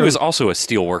 To be She fair, was also a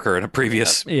steel worker in a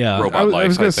previous Yeah. robot life. I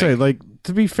was gonna say, think. like,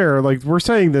 to be fair, like we're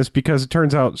saying this because it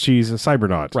turns out she's a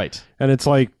cybernaut, Right. And it's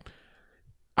like,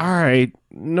 all right,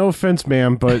 no offense,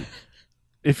 ma'am, but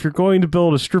if you're going to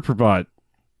build a stripper bot,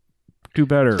 do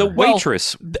better. the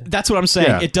waitress. That's what I'm saying.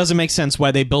 Yeah. It doesn't make sense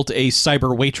why they built a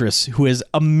cyber waitress who is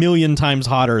 1,000,000 times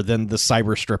hotter than the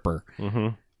cyber stripper.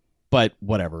 Mhm. But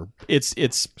whatever. It's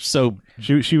so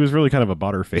She was really kind of a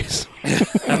botter face.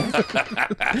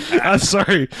 I'm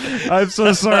sorry. I'm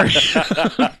so sorry.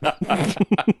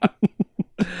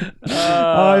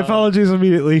 I apologize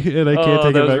immediately, and I can't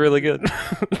take that it was back. really good.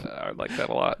 I like that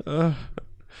a lot.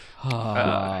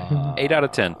 8 out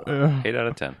of 10. 8 out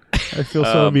of 10. I feel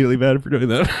so immediately bad for doing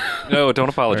that. No, don't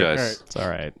apologize. All right. it's all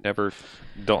right. Never.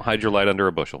 Don't hide your light under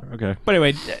a bushel. Okay. But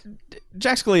anyway,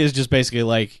 Jack Scalia is just basically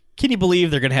like, can you believe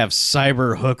they're going to have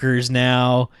cyber hookers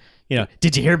now?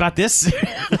 Did you hear about this?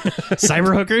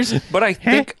 Cyber hookers? But I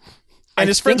think. And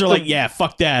his friends are like, yeah,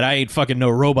 fuck that. I ain't fucking no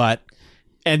robot.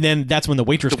 And then that's when the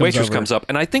waitress comes up,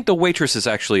 and I think the waitress is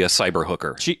actually a cyber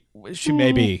hooker. She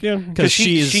may be. Yeah. Because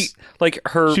she like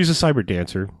her. She's a cyber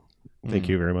dancer. Thank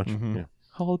you very much. Yeah.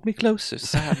 Hold me closer,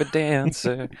 cyber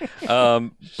dancer.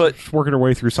 But She's working her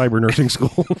way through cyber nursing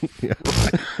school. Yeah.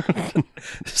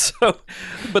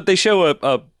 but they show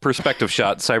a perspective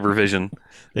shot, cyber vision.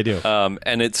 They do.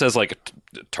 And it says like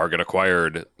target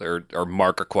acquired or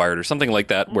mark acquired or something like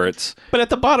that, where it's But at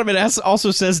the bottom, it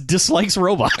also says dislikes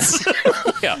robots.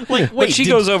 yeah. Like, But wait, she did-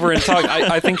 goes over and talk.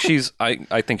 I think she's a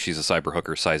cyber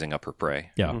hooker sizing up her prey.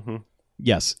 Yeah.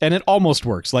 Yes, and it almost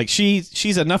works. Like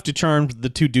she's enough to charm the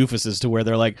two doofuses to where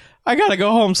they're like, I gotta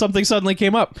go home. Something suddenly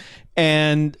came up,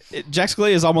 and Jack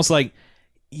Scalia is almost like,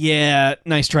 yeah,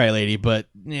 nice try, lady, but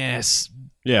yes,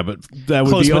 Yeah, but that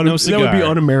would Close be but no that would be cigar.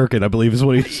 un-American, I believe, is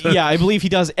what he said. yeah, I believe he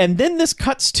does. And then this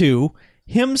cuts to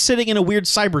him sitting in a weird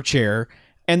cyber chair,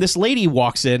 and this lady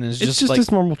walks in and is It's just like,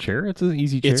 this normal chair. It's an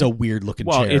easy chair. it's a weird looking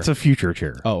well, chair. it's a future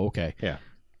chair. oh, okay. Yeah.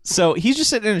 So he's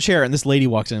just sitting in a chair, and this lady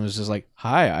walks in and was just like,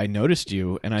 "Hi, I noticed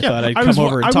you, and I thought I'd come was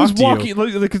over and I talk was to walking, you."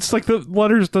 Like it's like the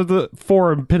letters, the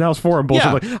forum, Penthouse forum bullshit.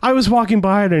 Yeah. Like, I was walking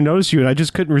by and I noticed you, and I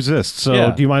just couldn't resist. So, Yeah.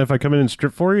 do you mind if I come in and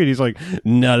strip for you? And he's like,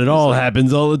 not at all.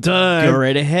 Happens all the time. Go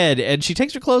right ahead. And she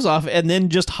takes her clothes off and then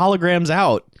just holograms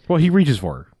out. Well, he reaches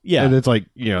for her. Yeah. and it's like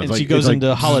it's And like, she goes it's like,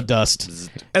 into holodust.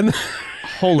 and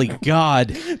Holy God.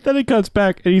 then it cuts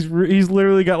back, and he's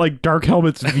literally got like Dark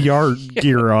Helmet's VR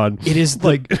gear on. It is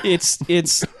like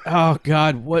it's oh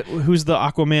God, who's the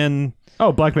Aquaman?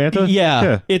 Oh, Black Manta.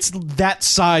 Yeah. It's that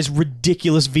size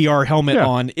ridiculous VR helmet Yeah.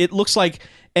 on. It looks like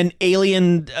an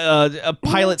alien a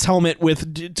pilot's helmet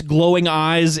with glowing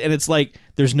eyes, and it's like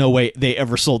there's no way they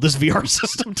ever sold this VR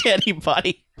system to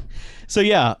anybody. So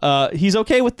yeah, he's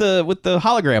okay with the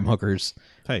hologram hookers.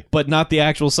 Hey, but not the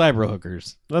actual cyber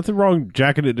hookers. nothing wrong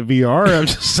jacking it to VR. I'm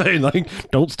just saying, like,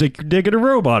 don't stick your dick in a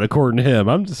robot, according to him.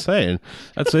 I'm just saying.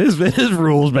 That's his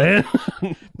rules, man.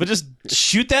 But just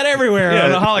shoot that everywhere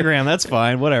on a hologram. That's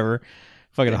fine. Whatever.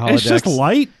 Fucking holodeck. It's just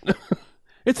light.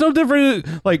 It's no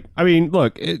different. Like, I mean,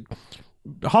 look,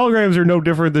 holograms are no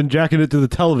different than jacking it to the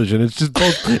television. It's just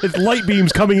both. It's light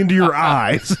beams coming into your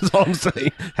eyes. That's all I'm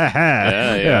saying.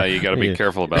 Yeah. You got to be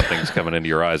careful about things coming into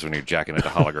your eyes when you're jacking into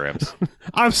holograms.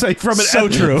 I'm saying from an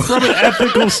true. From an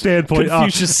ethical standpoint,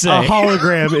 Confucius say. a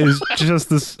hologram is just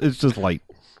this. It's just light.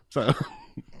 So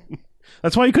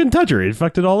that's why you couldn't touch her. It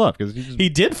fucked it all up because he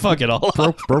did fuck it all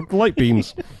up. broke the light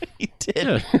beams. He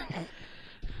did. Yeah.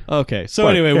 Okay, so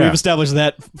But, anyway, yeah. we've established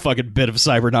that fucking bit of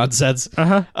cyber nonsense.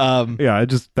 Yeah, I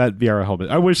just that VR helmet.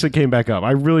 I wish it came back up.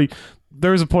 I really.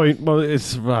 There's a point. Well,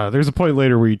 there's a point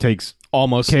later where he takes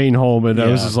Almost. Kane home, and I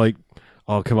was Yeah. just like,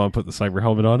 "Oh, come on, put the cyber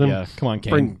helmet on him." Yeah, come on,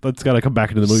 Kane. Let's gotta come back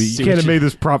into the movie. See You can't what have made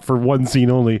this prop for one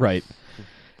scene only. Right.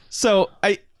 So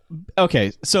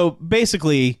so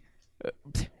basically,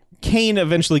 Kane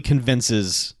eventually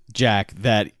convinces Jack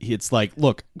that it's like,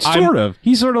 look, Sort of.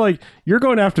 He's sort of like, you're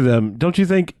going after them. Don't you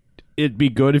think it'd be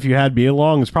good if you had me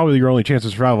along? It's probably your only chance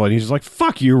of survival. And he's just like,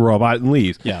 fuck you, robot, and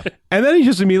leaves. Yeah. And then he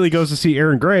just immediately goes to see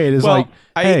Aaron Gray and is like,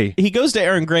 hey. he goes to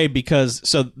Aaron Gray because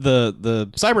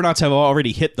the Cybernauts have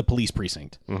already hit the police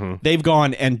precinct. Mm-hmm. They've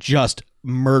gone and just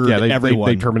murdered everyone.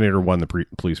 They Terminator won the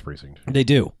police precinct. They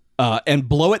do. And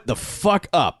blow it the fuck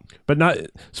up. But not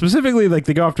specifically, like,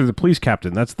 they go after the police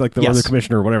captain. That's like the Yes. other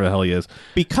commissioner or whatever the hell he is.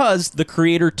 Because the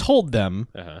creator told them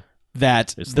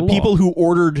that It's the the people law. who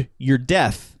ordered your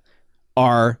death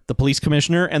are the police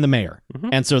commissioner and the mayor.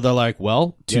 And so they're like,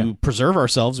 well, to preserve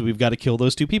ourselves, we've got to kill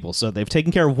those two people. So they've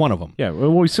taken care of one of them. Yeah,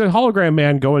 well, we said Hologram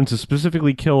Man going to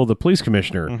specifically kill the police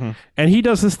commissioner. And he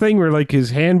does this thing where, like, his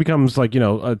hand becomes, like,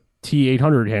 a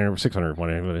T-800 hand or 600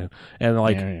 one, and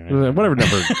like whatever number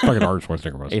fucking Arnold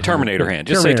Schwarzenegger was. Terminator hand.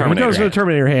 Just say Terminator He goes to the hand.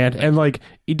 Terminator hand, and like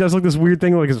he does like this weird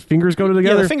thing, like his fingers go Yeah,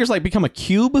 together, the fingers like become a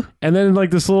cube. and then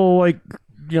like this little like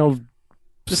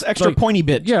This extra like- pointy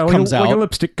bit yeah, comes like out. a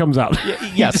lipstick comes out.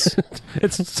 Yes.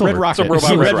 It's silver. Red Rocket. It's a robot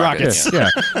Red Red Rocket. Rockets. Yeah,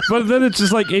 but then it's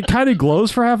just like it kind of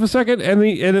glows for half a second, and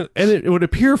it would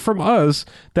appear from us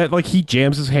that like he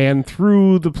jams his hand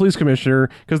through the police commissioner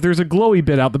because there's a glowy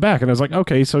bit out the back, and I was like,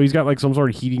 okay, so he's got like some sort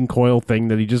of heating coil thing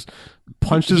that he just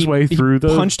punched his way through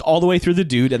the. Punched all the way through the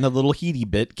dude, and the little heaty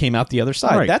bit came out the other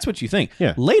side. Right. That's what you think.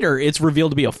 Yeah. Later, it's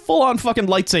revealed to be a full-on fucking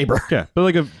lightsaber. Yeah, but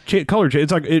like a color change.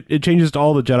 It's like it changes to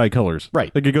all the Jedi colors.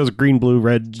 Right. Like it goes green, blue,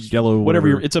 red, yellow,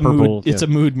 Whatever. It's a purple. mood. It's a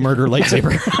mood murder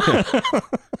lightsaber.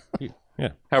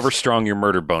 However strong your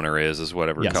murder boner is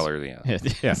whatever Yes. color. Yeah.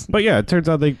 Yeah, but yeah, it turns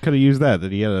out they could have used that.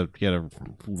 That he had a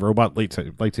robot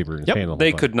lightsaber in his Yep. hand. the whole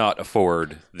They time. could not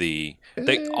afford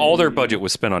all their budget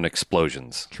was spent on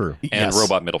explosions. True. And Yes.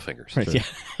 robot middle fingers.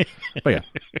 Yeah.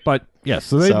 But yes,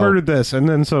 so they So- murdered this, and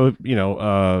then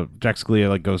Jack Scalia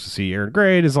like goes to see Aaron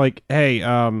Gray and is like, hey,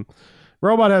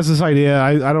 robot has this idea.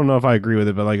 I don't know if I agree with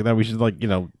it, but like that we should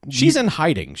She's in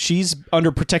hiding. She's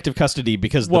under protective custody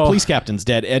because the police captain's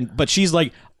dead. But she's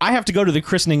like, I have to go to the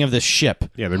christening of this ship.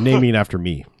 yeah, they're naming it after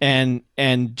me. And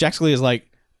Jack Scalia is like,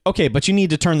 okay, but you need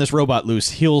to turn this robot loose.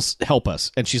 He'll help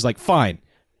us. And she's like, fine.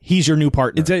 He's your new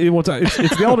partner. It's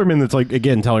the alderman that's like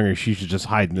again telling her she should just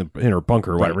hide in her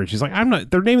bunker or whatever. And she's like, I'm not.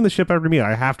 They're naming the ship after me.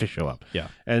 I have to show up. Yeah.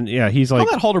 And yeah, he's like,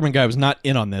 How that Halderman guy was not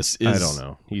in on this is... I don't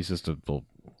know. He's just a little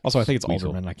Also, I think it's Weasel.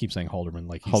 Alderman. I keep saying Halderman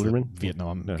like he's Halderman? the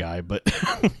Vietnam No. guy, but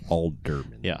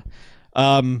alderman. yeah.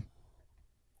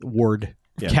 Ward,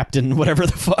 Yeah. Captain, whatever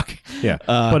the fuck. Yeah.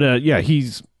 But yeah,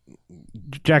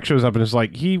 Jack shows up and is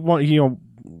like,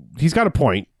 he's got a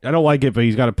point. I don't like it, but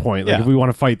he's got a point. Like, Yeah. if we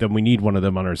want to fight them, we need one of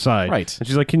them on our side. Right. And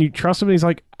she's like, can you trust him? And he's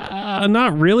like,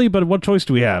 not really, but what choice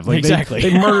do we have? Like, Exactly.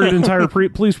 They murdered an entire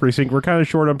police precinct. We're kind of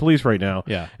short on police right now.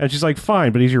 Yeah. And she's like,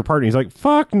 fine, but he's your partner. He's like,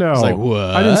 fuck no. like, what?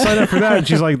 I didn't sign up for that. And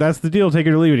she's like, that's the deal. Take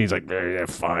it or leave it. And he's like, yeah,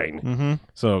 fine. Mm-hmm.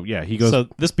 So, yeah, he goes. So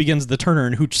this begins the Turner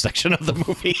and Hooch section of the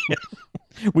movie.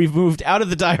 We've moved out of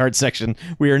the Die Hard section.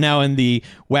 We are now in the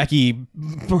wacky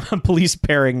police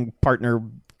pairing partner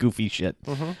goofy shit.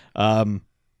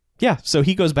 Yeah, so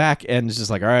he goes back and is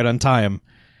just like, all right, untie him.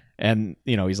 And,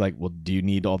 he's like, well, do you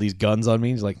need all these guns on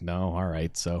me? He's like, no, all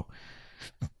right. So,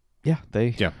 yeah,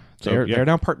 they're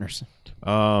now partners.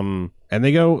 And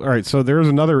they go, all right, so there's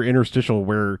another interstitial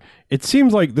where it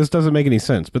seems like this doesn't make any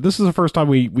sense, but this is the first time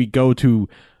we go to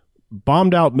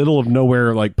bombed out middle of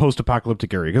nowhere, like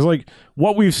post-apocalyptic area. Because like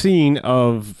what we've seen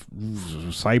of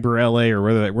Cyber LA or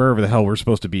wherever the hell we're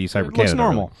supposed to be, Cyber Canada. Looks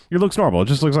normal. Really. It looks normal. It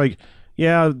just looks like,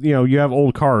 yeah, you have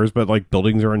old cars, but like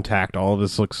buildings are intact. All of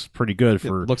this looks pretty good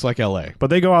for. It looks like LA. But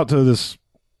they go out to this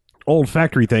old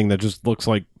factory thing that just looks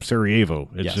like Sarajevo.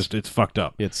 It's it's fucked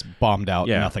up. It's bombed out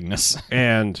nothingness.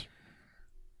 And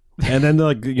then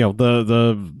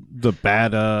the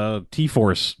bad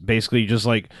T-Force basically just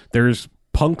like there's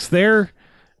punks there.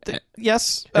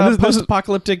 Yes, And this is-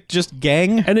 post-apocalyptic just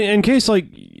gang. And in case like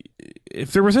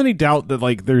if there was any doubt that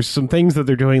like there's some things that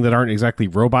they're doing that aren't exactly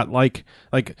robot like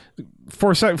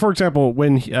for example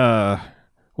when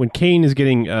Kane is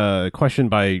getting questioned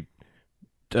by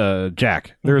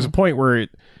Jack, there's a point where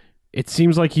it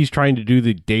seems like he's trying to do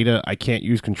the data I can't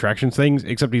use contractions things,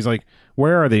 except he's like,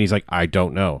 where are they? And he's like, I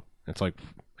don't know. It's like,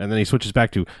 and then he switches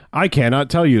back to, I cannot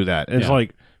tell you that. And it's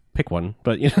like, pick one,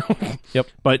 but Yep.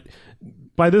 But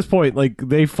by this point, like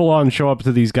they full on show up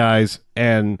to these guys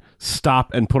and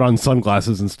stop and put on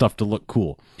sunglasses and stuff to look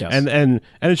cool. Yes. And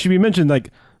it should be mentioned, like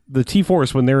the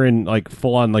T-Force when they're in like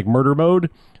full on like murder mode,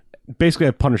 basically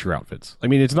have Punisher outfits. I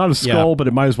mean, it's not a skull, but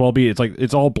it might as well be. It's like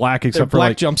it's all black except for black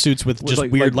like jumpsuits with just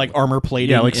weird like armor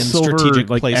plating like in silver, strategic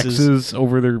like places. X's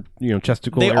over their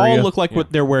chesticle. They area. all look like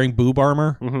what they're wearing boob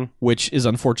armor, which is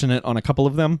unfortunate on a couple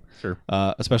of them. Sure.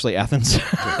 Especially Athens.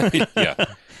 Yeah.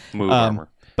 Move armor.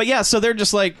 But yeah, so they're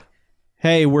just like,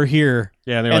 hey, we're here.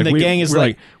 Yeah, and, they're and like, the gang is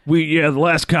like, the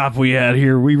last cop we had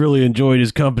here, we really enjoyed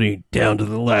his company down to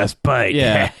the last bite.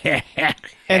 Yeah.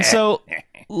 And so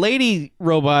Lady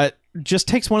Robot just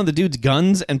takes one of the dude's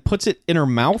guns and puts it in her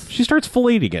mouth She starts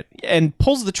filleting it. and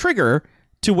pulls the trigger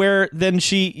to where then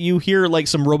you hear like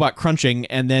some robot crunching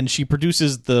and then she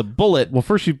produces the bullet. Well,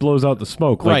 first she blows out the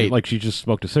smoke, Right. like she just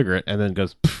smoked a cigarette, and then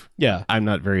goes, "Pff, Yeah. I'm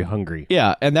not very hungry.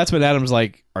 Yeah, and that's when Adam's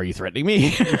like, "Are you threatening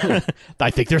me?" I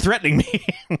think they're threatening me,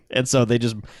 and so they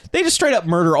just straight up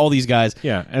murder all these guys.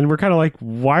 Yeah, and we're kind of like,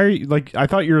 why are you, like, I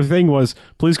thought your thing was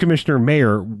police commissioner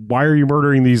mayor, why are you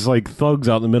murdering these like thugs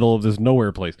out in the middle of this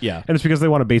nowhere place? Yeah. And it's because they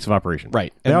want a base of operation.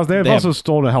 Right. They And have they also have-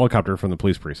 stolen a helicopter from the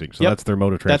police precinct, so Yep. that's their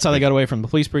mode of transportation. That's how they got away from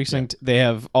the police precinct. They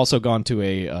have also gone to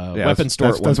a Yeah, weapon store.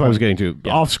 That's, at one that's what I was point. getting to.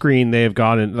 Yeah. Off screen, they have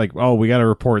gone and like, oh, we got a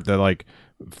report that like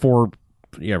four.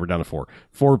 Yeah, we're down to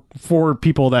four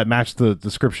people that match the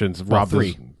descriptions have Well, robbed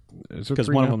three. this. Because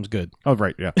one of them's good. Oh,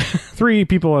 right, yeah. 3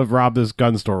 people have robbed this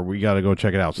gun store. We got to go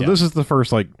check it out. So Yeah. this is the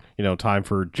first time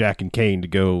for Jack and Kane to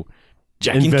go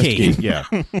Jack and investigate. Kane. Yeah,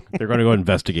 they're going to go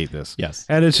investigate this. Yes.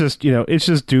 And it's just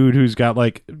dude who's got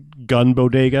like gun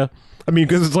bodega. I mean,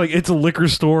 because it's a liquor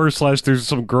store / there's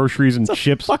some groceries and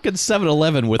chips. Fucking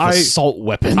 7-Eleven with I- assault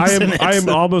weapons. I am in it. I am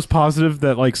almost positive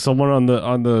that like someone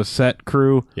on the set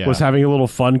crew Yeah. was having a little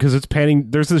fun because it's panning.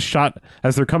 There's this shot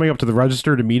as they're coming up to the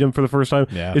register to meet him for the first time.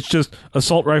 Yeah. It's just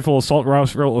assault rifle,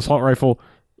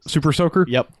 super soaker.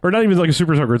 Yep. Or not even like a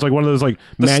super soaker. It's like one of those like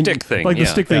The stick thing, like the yeah.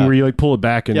 stick thing Yeah. where you like pull it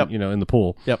back and Yep. in the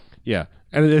pool. Yep. Yeah.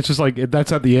 And it's just like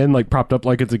that's at the end, like propped up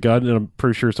like it's a gun, and I'm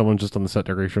pretty sure someone just on the set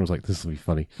decoration was like, "This will be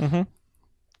funny." Mhm.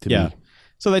 To Yeah. me.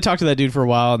 So they talked to that dude for a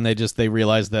while, and they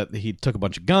realized that he took a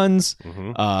bunch of guns.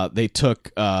 They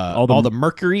took all the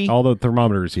mercury. all the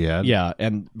thermometers he had. Yeah,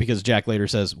 and because Jack later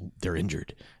says they're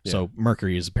injured, so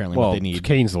mercury is apparently Well, what they need.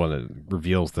 Kane's the one that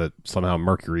reveals that somehow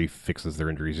mercury fixes their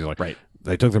injuries. He's like, Right.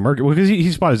 They took the mercury because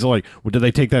he spotted. Like, well, did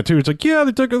they take that too? It's like, yeah,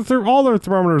 they took all their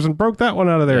thermometers and broke that one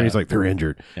out of there. And he's like, they're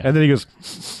injured. And then he goes,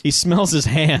 He smells his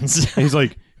hands. and he's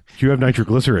like, you have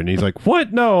nitroglycerin. And he's like,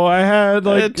 what? No, I had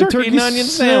like A turkey and onion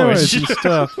sandwich sandwich. and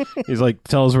stuff. He's like,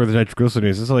 tell us where the nitroglycerin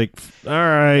is. It's like, all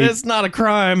right. It's not a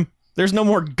crime. There's no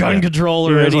more gun control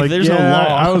or Yeah, it's anything. like, There's yeah, no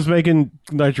law. I was making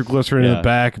nitroglycerin in Yeah. the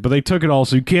back, but they took it all,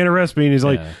 so you can't arrest me. And he's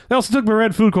like, Yeah. they also took my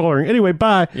red food coloring. Anyway,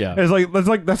 bye. Yeah. And it's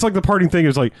like that's like the parting thing.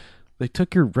 It's like, they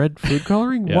took your red food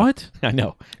coloring? Yeah. What? I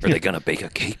know. Are they gonna bake a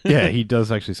cake? Yeah, he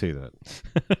does actually say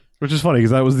that, which is funny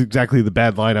because that was exactly the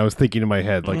bad line I was thinking in my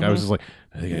head. Like I was just like,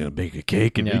 "Are they gonna bake a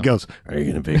cake?" And Yeah. he goes, "Are you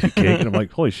gonna bake a cake?" And I'm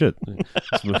like, "Holy shit!"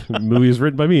 This movie is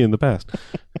written by me in the past.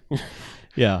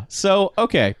 Yeah. So,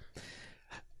 okay.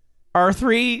 Our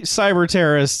 3 cyber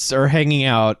terrorists are hanging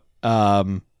out,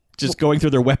 just going through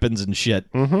their weapons and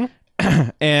shit. Mm-hmm.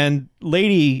 And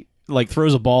Lady, like,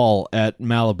 throws a ball at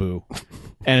Malibu.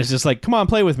 And it's just like, come on,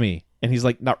 play with me. And he's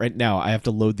like, not right now. I have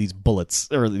to load these bullets,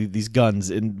 or these guns,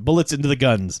 and bullets into the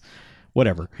guns.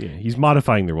 Whatever. Yeah, he's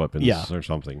modifying their weapons, Yeah. or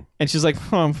something. And she's like,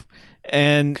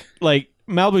 and like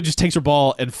Malibu just takes her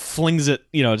ball and flings it,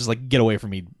 just like, get away from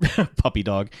me, puppy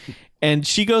dog. And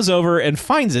she goes over and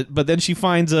finds it, but then she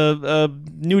finds a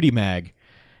nudie mag,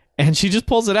 and she just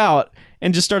pulls it out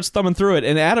and just starts thumbing through it.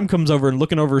 And Adam comes over and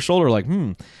looking over her shoulder like,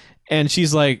 And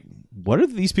she's like, what are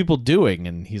these people doing?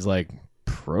 And he's like,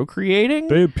 procreating?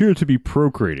 They appear to be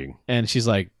procreating. And she's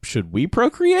like, should we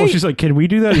procreate? Well, she's like, can we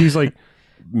do that? He's like,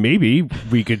 maybe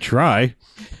we could try,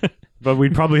 but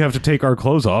we'd probably have to take our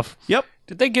clothes off. Yep.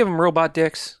 Did they give him robot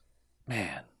dicks?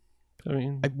 Man. I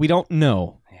mean, We don't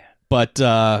know. But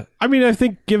I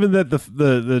think given that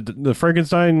the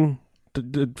Frankenstein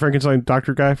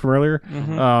doctor guy from earlier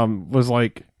was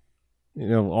like,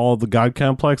 all the God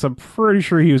complex, I'm pretty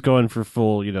sure he was going for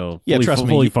full,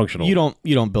 fully functional. You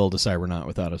don't build a cybernaut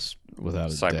without a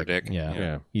Cyber dick.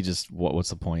 Yeah. You just what's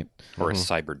the point? Or a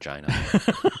cybergina.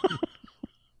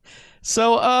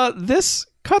 So this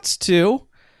cuts to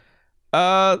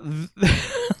Adam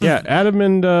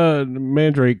and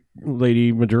Mandrake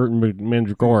lady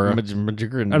Mandragora.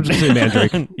 I'm just saying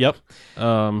Mandrake. Yep.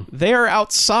 They are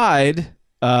outside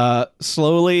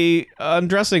slowly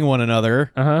undressing one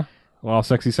another. While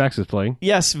Sexy Sax is playing.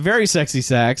 Yes, very sexy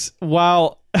sax.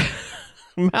 While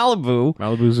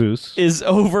Malibu Zeus is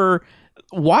over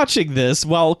watching this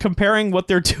while comparing what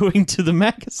they're doing to the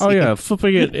magazine. Oh yeah,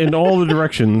 flipping it in all the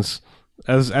directions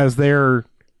as they're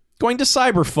going to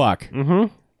cyberfuck.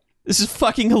 Mm-hmm. This is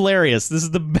fucking hilarious. This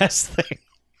is the best thing.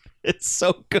 It's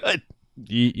so good.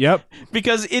 Yep.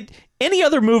 Because any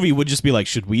other movie would just be like,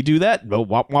 should we do that? No,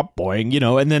 wop wop boing,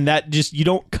 and then that just you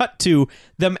don't cut to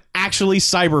them actually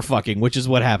cyberfucking, which is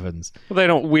what happens.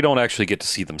 Well, we don't actually get to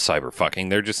see them cyberfucking.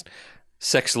 They're just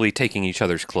sexually taking each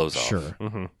other's clothes off.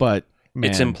 Sure. But man,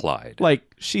 it's implied. Like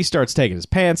she starts taking his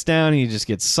pants down, and he just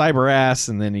gets cyber ass,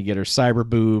 and then you get her cyber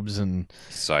boobs and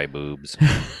boobs.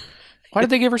 Why did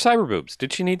they give her cyber boobs?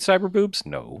 Did she need cyber boobs?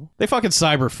 No. They fucking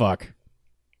cyberfuck.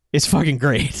 It's fucking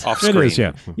great. Off screen. It is,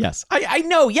 yeah. Yes. I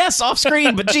know, yes, off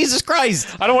screen, but Jesus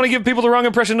Christ. I don't want to give people the wrong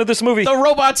impression of this movie. The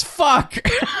robots fuck.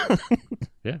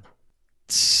 Yeah.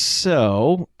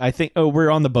 So, I think,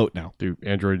 we're on the boat now. Do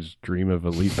androids dream of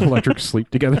electric sleep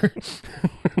together?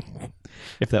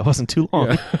 If that wasn't too long.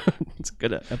 Yeah. It's a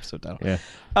good episode title.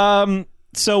 Yeah.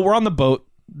 So, we're on the boat.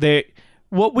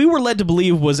 What we were led to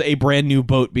believe was a brand new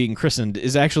boat being christened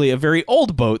is actually a very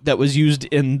old boat that was used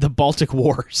in the Baltic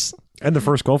Wars. And the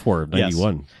first Gulf War of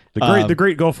 91. Yes. The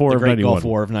Great Gulf War of 91. Gulf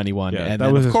War of 91. Yeah, and that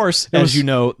then, was- of course, it was- as you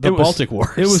know, the Baltic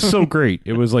Wars. It was so great.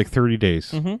 It was like 30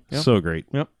 days. Yep. So great.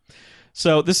 Yep.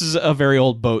 So this is a very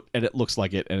old boat, and it looks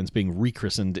like it, and it's being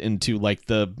rechristened into like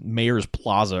the Mayor's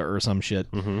Plaza or some shit.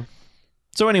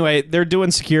 So anyway, they're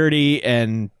doing security,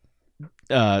 and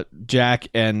Jack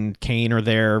and Kane are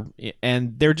there,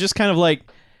 and they're just kind of like,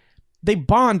 they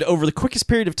bond over the quickest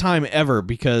period of time ever,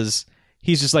 because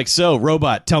he's just like, so,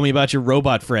 robot, tell me about your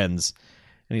robot friends.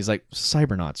 And he's like,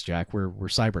 cybernauts, Jack, we're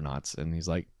cybernauts. And he's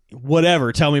like,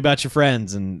 whatever, tell me about your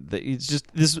friends. And it's just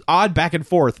this odd back and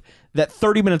forth that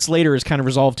 30 minutes later is kind of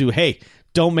resolved to, hey,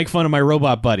 don't make fun of my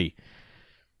robot buddy.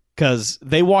 Because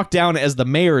they walk down as the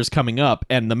mayor is coming up,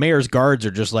 and the mayor's guards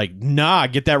are just like, nah,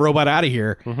 get that robot out of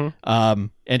here.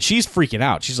 And she's freaking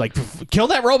out. She's like, kill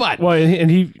that robot. Well,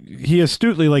 and he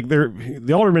astutely, like,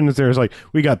 the alderman is there is like,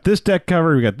 we got this deck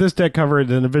covered, and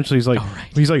then eventually he's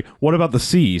like, what about the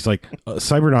sea? He's like,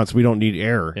 cybernauts, we don't need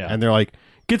air. Yeah. And they're like,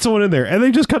 get someone in there. And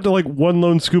they just cut to like one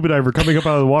lone scuba diver coming up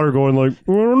out of the water going like, I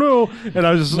don't know. And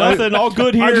I was just Nothing, all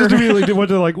good here. I just immediately went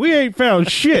to like, we ain't found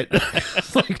shit.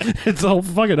 It's like, it's a whole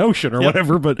fucking ocean or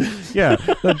whatever. But yeah,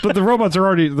 but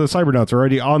the cybernauts are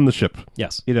already on the ship.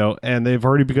 Yes. And they've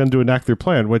already begun to enact their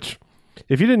plan, which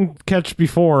if you didn't catch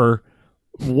before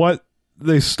what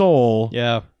they stole,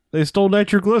 they stole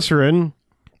nitroglycerin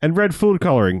and red food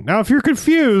coloring. Now, if you're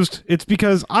confused, it's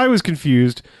because I was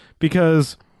confused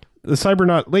because the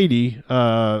cybernaut lady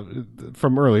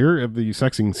from earlier of the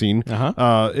sexing scene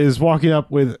is walking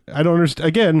up with, I don't understand,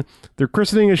 again, they're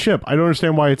christening a ship. I don't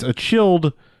understand why it's a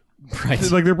chilled,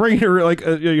 like they're bringing her like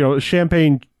a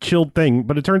champagne chilled thing,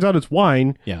 but it turns out it's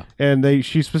wine. Yeah. And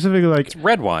she specifically like, It's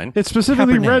red wine. it's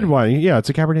specifically Cabernet. red wine. Yeah, it's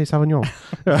a Cabernet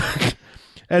Sauvignon.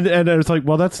 And it's like,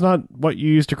 well, that's not what you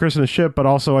use to christen a ship, but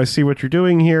also I see what you're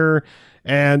doing here.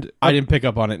 And I didn't pick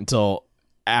up on it until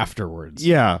afterwards.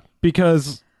 yeah,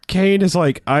 because Kane is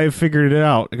like, I've figured it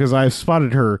out because I've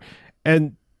spotted her.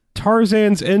 And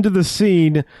Tarzan's into the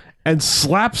scene and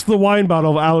slaps the wine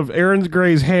bottle out of Aaron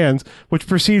Gray's hands, which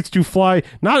proceeds to fly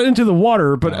not into the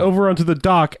water, but over onto the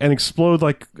dock and explode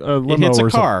like a limo hits a or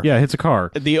car. something. Yeah, it hits a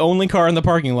car. The only car in the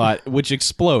parking lot, which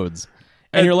explodes.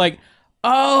 And you're like,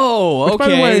 oh, Which, okay.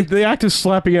 by the way, the act of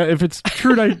slapping out, if it's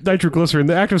true nitroglycerin,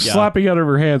 the act of slapping out of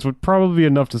her hands would probably be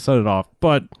enough to set it off.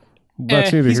 But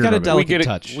that's neither he's here got nor a there. delicate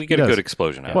touch. We get He a does. good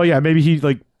explosion out. Well, yeah, maybe he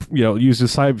used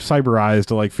his cyber eyes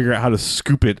to like figure out how to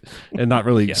scoop it and not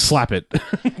really slap it.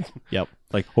 Yep.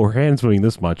 like, oh, her hand's moving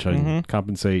this much and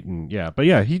compensate, and but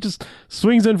he just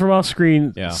swings in from off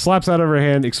screen, slaps out of her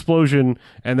hand, explosion,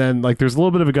 and then like there's a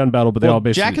little bit of a gun battle, but they all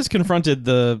basically. Jack has confronted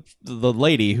the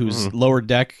lady who's lower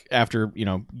deck after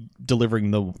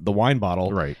delivering the wine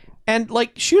bottle, right. And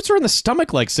like shoots her in the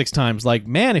stomach like 6 times. Like,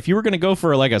 man, if you were going to go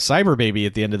for like a cyber baby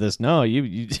at the end of this, no,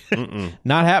 you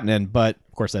not happening. But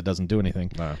of course, that doesn't do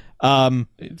anything. No.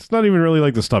 It's not even really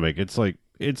like the stomach. It's like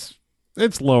it's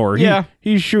lower.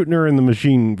 He's shooting her in the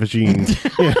machine.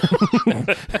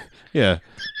 Yeah.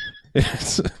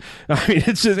 It's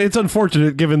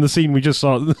unfortunate given the scene we just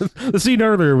saw. The scene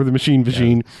earlier with the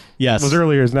machine yes, was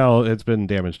earlier. Is now it's been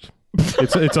damaged.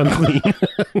 It's unclean.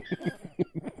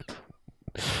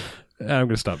 I'm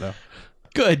gonna stop now.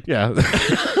 Good. Yeah.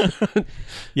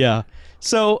 Yeah.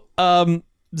 So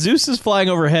Zeus is flying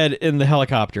overhead in the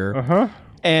helicopter.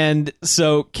 And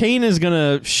so Kane is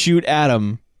gonna shoot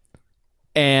Adam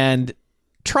and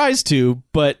tries to,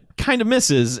 but kind of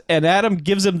misses, and Adam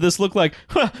gives him this look like,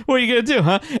 huh, what are you gonna do,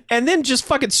 huh? And then just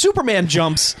fucking Superman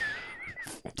jumps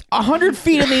 100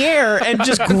 feet in the air and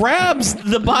just grabs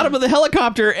the bottom of the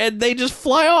helicopter, and they just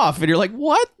fly off, and you're like,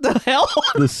 what the hell?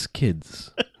 The skids.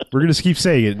 We're gonna keep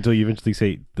saying it until you eventually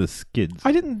say the skids.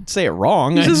 I didn't say it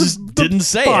wrong. I just didn't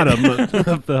say bottom it.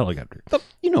 of the helicopter.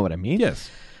 You know what I mean? Yes.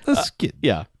 The skid.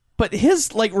 Yeah. But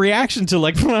his like reaction to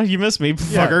like, well, you missed me,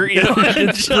 fucker.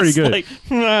 It's pretty good. Like,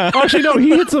 actually, no,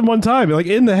 he hits him one time, like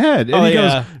in the head, and he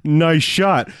goes, "Nice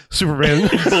shot, Superman."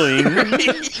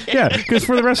 Yeah, because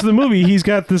for the rest of the movie, he's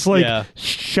got this like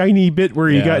shiny bit where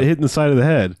he got hit in the side of the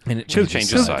head, and it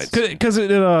changes sides. Because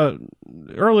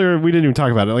earlier we didn't even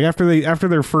talk about it. Like after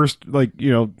their first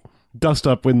dust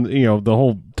up when the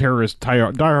whole terrorist Die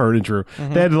Hard intro,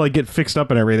 they had to like get fixed up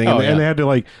and everything, and they had to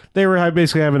like they were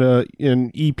basically having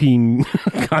an e-peen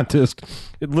contest,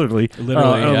 literally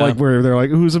like where they're like,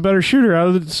 who's a better shooter out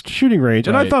of the shooting range,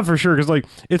 and I thought for sure, because like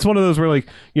it's one of those where like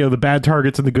the bad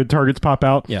targets and the good targets pop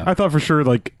out. I thought for sure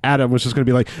like Adam was just gonna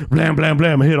be like blam blam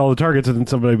blam, hit all the targets, and then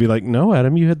somebody would be like, no,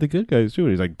 Adam, you hit the good guys too,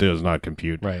 and he's like, does not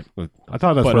compute. Right. I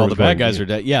thought that's but where all the bad guys are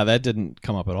dead. Yeah, that didn't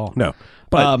come up at all. No.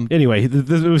 But anyway, it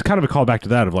was kind of a callback to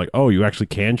that of like, oh, you actually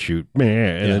can shoot,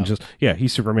 man, and then just he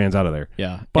Superman's out of there.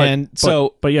 Yeah, but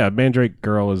yeah, Mandrake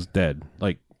girl is dead.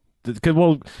 Like, she's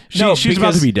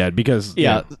about to be dead because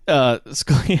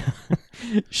Scalia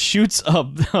shoots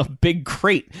a big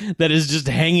crate that is just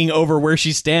hanging over where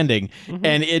she's standing,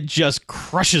 and it just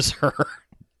crushes her.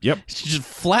 Yep, she just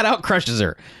flat out crushes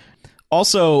her.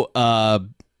 Also,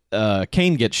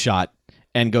 Kane gets shot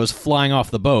and goes flying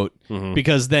off the boat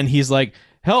because then he's like,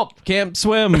 help, can't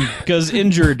swim because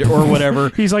injured or whatever.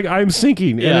 He's like, I'm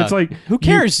sinking. And it's like, who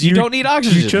cares? You don't need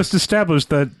oxygen. You just established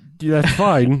that that's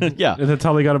fine. Yeah. And that's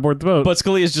how they got aboard the boat. But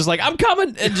Scalia's just like, I'm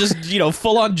coming, and just,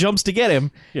 full on jumps to get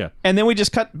him. Yeah. And then we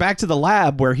just cut back to the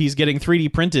lab where he's getting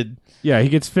 3D printed. Yeah, he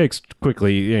gets fixed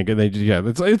quickly.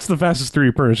 It's the fastest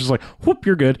 3D printer. It's just like, whoop,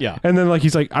 you're good. Yeah. And then like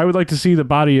he's like, I would like to see the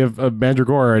body of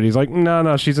Mandragora, and he's like,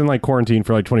 no, she's in like quarantine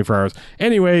for like 24 hours.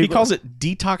 Anyway, he calls it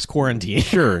detox quarantine.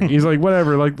 Sure. He's like,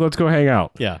 whatever, like let's go hang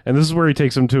out. Yeah. And this is where he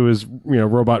takes him to his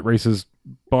robot races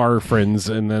bar friends,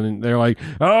 and then they're like,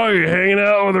 oh, you're hanging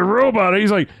out with a robot. And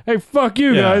he's like, hey, fuck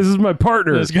you guys, this is my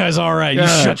partner. This guy's all right. You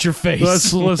shut your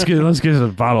face. Let's get a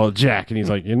bottle of Jack. And he's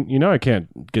like, I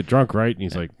can't get drunk, right? And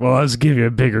he's like, well, let's give you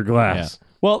a bigger glass. Yeah.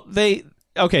 Well,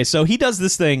 so he does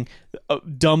this thing,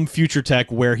 dumb future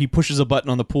tech, where he pushes a button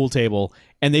on the pool table,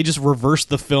 and they just reverse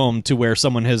the film to where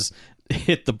someone has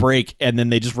hit the brake, and then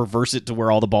they just reverse it to where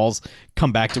all the balls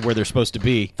come back to where they're supposed to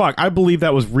be. Fuck, I believe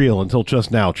that was real until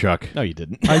just now, Chuck. No, you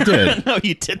didn't. I did. No,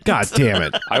 you didn't. God damn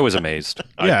it. I was amazed.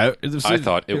 Yeah. I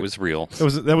thought it was real.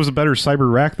 That was a better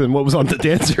cyber rack than what was on the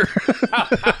dancer.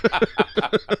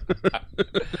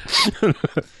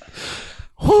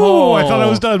 I thought I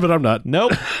was done, but I'm not.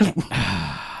 Nope.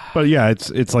 But yeah,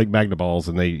 it's like Magna balls,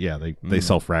 and they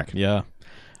self rack. Yeah.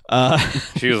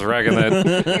 She was racking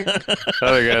that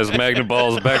other guy's Magna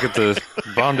balls back at the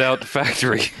bombed out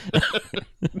factory.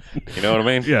 You know what I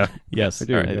mean? Yeah. Yes, I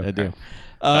do. Right. I do.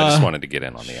 I just wanted to get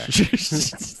in on the action.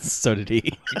 So did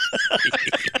he.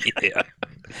 Yeah.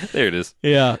 There it is.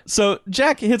 Yeah. So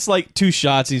Jack hits like 2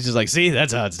 shots. He's just like, see,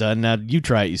 that's how it's done. Now you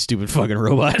try it, you stupid fucking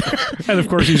robot. And of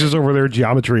course, he's just over there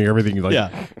geometry and everything.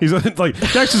 Like, he's like,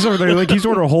 Jack's just over there. Like, he's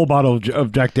ordered a whole bottle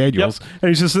of Jack Daniels. And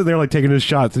he's just sitting there, like, taking his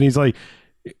shots. And he's like,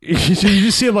 you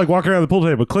just see him, like, walking around the pool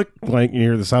table, click, like, you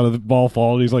hear the sound of the ball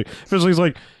fall. And he's like,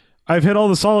 I've hit all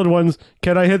the solid ones.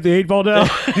 Can I hit the 8-ball now?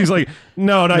 He's like,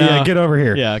 no, not yet. Get over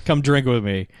here. Yeah, come drink with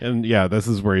me. And yeah, this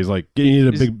is where he's like, you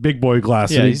need a big boy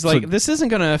glass. Yeah, and he's like, this isn't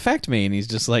going to affect me. And he's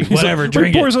just like, whatever, like,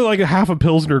 drink he pours it. like a half a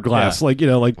Pilsner glass. Yeah. Like,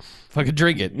 like. Fucking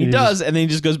drink it. And he does, and then he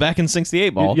just goes back and sinks the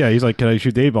 8-ball. Yeah, he's like, can I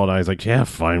shoot the 8-ball now? He's like, yeah,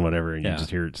 fine, whatever. And Yeah. you just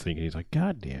hear it thinking. He's like,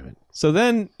 God damn it. So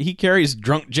then he carries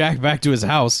drunk Jack back to his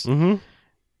house. Mm-hmm.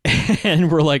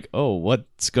 And we're like, oh,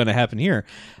 what's going to happen here?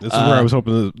 This is where I was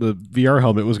hoping the VR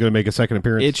helmet was going to make a second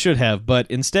appearance. It should have, but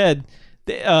instead,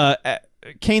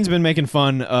 Kane's been making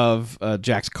fun of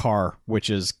Jack's car, which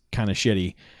is kind of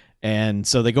shitty. And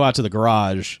so they go out to the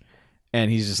garage, and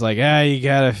he's just like, you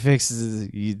got to fix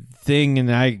the thing,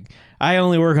 and I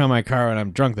only work on my car when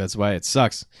I'm drunk. That's why it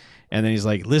sucks. And then he's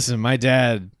like, listen, my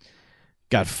dad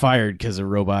got fired because of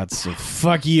robots, so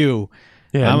fuck you.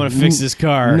 Yeah, I'm going to fix this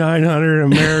car. 900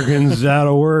 Americans out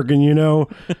of work, and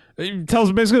he tells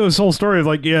basically this whole story of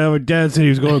like, yeah, my dad said he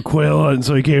was going to quit hunting,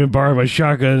 so he came and borrowed my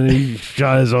shotgun, and he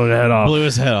shot his own head off. Blew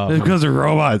his head off. It's because of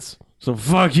robots. So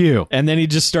fuck you. And then he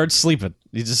just starts sleeping.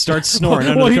 He just starts snoring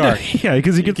under the car. Yeah,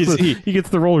 because he gets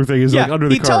the roller thing is like under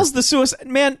the car. He tells the suicide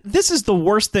man, this is the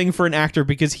worst thing for an actor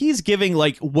because he's giving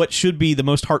like what should be the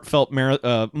most heartfelt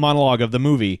monologue of the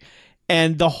movie.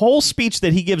 And the whole speech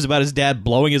that he gives about his dad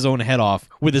blowing his own head off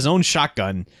with his own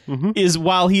shotgun is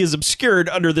while he is obscured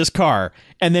under this car.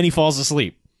 And then he falls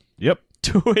asleep. Yep.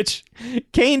 To which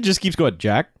Kane just keeps going,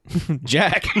 Jack,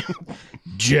 Jack,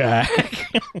 Jack.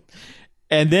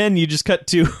 And then you just cut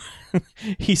to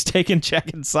he's taking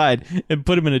Jack inside and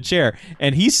put him in a chair.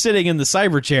 And he's sitting in the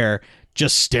cyber chair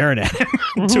just staring at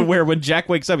him to where when Jack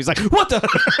wakes up, he's like, what the?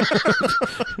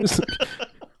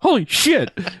 Holy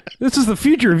shit. This is the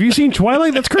future. Have you seen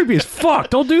Twilight? That's creepy as fuck.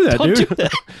 Don't do that, Don't dude. do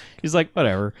that. He's like,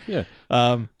 whatever. Yeah.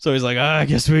 So he's like, I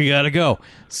guess we gotta go.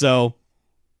 So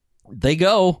they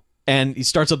go, and he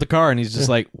starts up the car, and he's just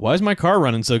like, why is my car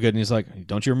running so good? And he's like,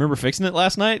 don't you remember fixing it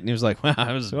last night? And he was like, well,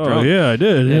 I was drunk. Yeah, I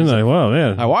did, didn't I? Wow,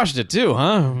 man. I washed it too,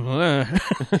 huh?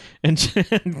 And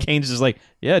Kane's just like,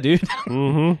 yeah, dude.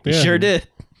 Mm-hmm. You sure did.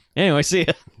 Anyway, see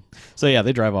ya. So yeah,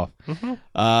 they drive off.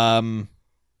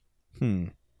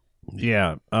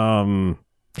 Yeah.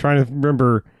 Trying to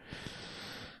remember.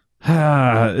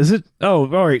 Is it? Oh,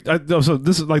 all right. So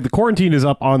this is like the quarantine is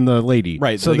up on the lady,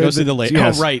 Right. So they go see the lady.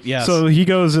 Yes. Oh, right. Yes. So he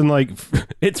goes and like,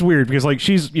 it's weird because like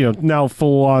she's now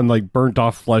full on like burnt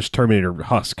off flesh Terminator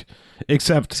husk.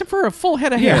 Except for a full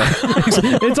head of hair.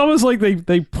 It's almost like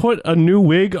they put a new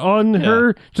wig on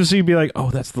her just so you'd be like,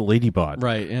 oh, that's the ladybot.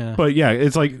 Right, yeah. But yeah,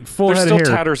 it's like full There's head still of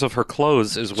hair. tatters of her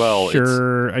clothes as well.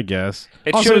 Sure, I guess.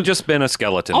 It Also- should have just been a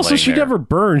skeleton. Also, laying she there. never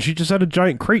burned. She just had a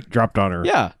giant crate dropped on her.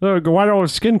 Yeah. Why did all her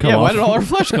skin come Yeah, off? why did all her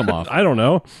flesh come off? I don't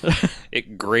know.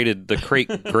 It grated. The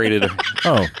crate grated.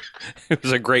 Oh, It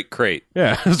was a great crate.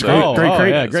 yeah. It's So- great crate.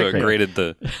 yeah, so great it crate. grated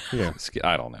the. Yeah.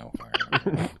 I don't know.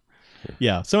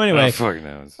 Yeah. So anyway, Oh, fuck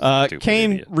no. Stupid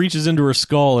Kane idiot. reaches into her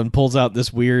skull and pulls out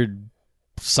this weird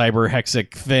cyber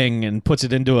hexic thing and puts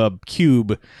it into a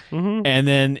cube. Mhm. And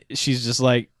then she's just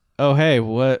like, oh, hey,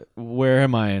 where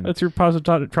am I? That's your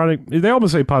positronic. They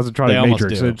almost say They positronic almost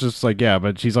matrix. do. It's just like, yeah,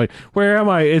 but she's like, where am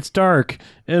I? It's dark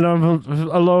and I'm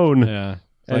alone. Yeah.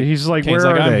 And he's like, Kane's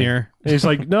where like, are I'm they? here. And he's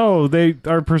like, no, they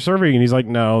are preserving. And he's like,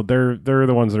 no, they're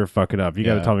the ones that are fucking up. You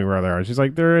got to Yeah. tell me where they are. And she's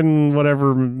like, they're in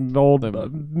whatever old The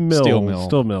mill. steel mill.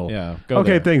 Steel mill. Yeah. Go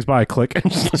Okay, there. thanks. Bye. Click.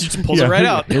 And She just pulls it right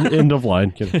out. End of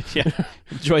line. Yeah.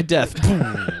 Enjoy death.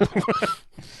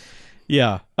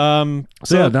 Yeah. So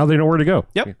yeah, now they know where to go.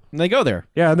 Yep. And they go there.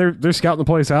 Yeah, and they're scouting the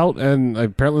place out, and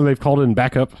apparently they've called in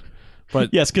backup.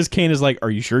 But Yes, because Kane is like, are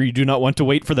you sure you do not want to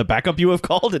wait for the backup you have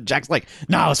called? And Jack's like,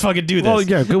 nah, let's fucking do this. well,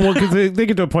 yeah, because they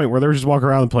get to a point where they're just walking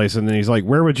around the place, and then he's like,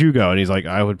 "Where would you go?" And he's like,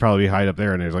 "I would probably hide up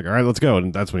there." And he's like, "All right, let's go."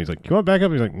 And that's when he's like, "You want backup?"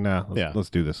 He's like, "Nah, let's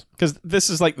do this." Because this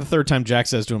is like the third time Jack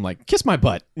says to him, like, kiss my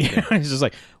butt. He's just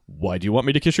like, why do you want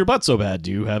me to kiss your butt so bad?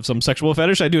 Do you have some sexual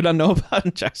fetish I do not know about?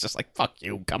 And Jack's just like, fuck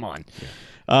you, come on.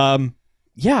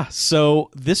 Yeah, so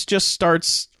this just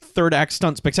starts third act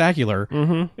stunt spectacular.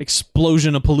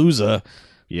 Explosion-a-palooza.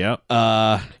 Yeah.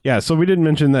 Yeah, so we didn't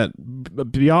mention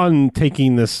that beyond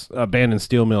taking this abandoned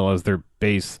steel mill as their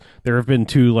base, there have been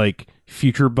two, like,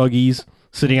 future buggies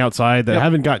sitting outside that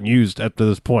haven't gotten used up to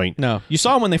this point. No, you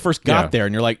saw them when they first got Yeah. there,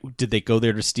 and you're like, did they go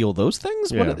there to steal those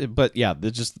things? Yeah. But yeah,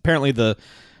 they're just apparently the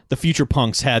future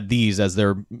punks had these as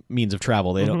their means of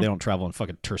travel. They don't travel in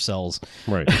fucking Tercels.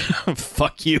 Right.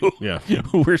 Fuck you. Yeah.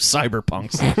 We're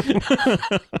cyberpunks.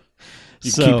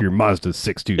 You So- keep your Mazda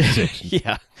 626.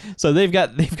 Yeah. So they've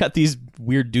got these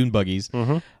weird dune buggies.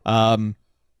 And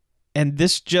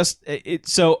this just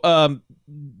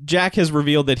Jack has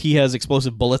revealed that he has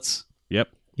explosive bullets. Yep.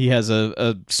 He has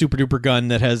a super duper gun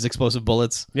that has explosive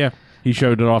bullets. Yeah. He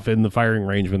showed it off in the firing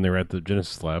range when they were at the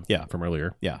Genesis lab from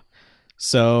earlier. Yeah.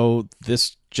 So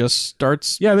this just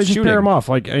starts Yeah, they just shooting. pair him off.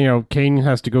 Like, Kane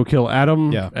has to go kill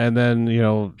Adam. Yeah. And then,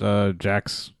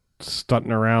 Jack's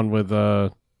stunting around with...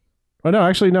 Oh, no,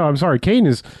 actually, no, I'm sorry.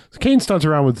 Kane stunts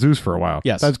around with Zeus for a while.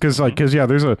 Yes. That's because,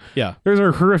 there's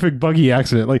a horrific buggy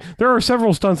accident. Like, there are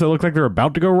several stunts that look like they're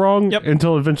about to go wrong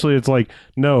until eventually it's like,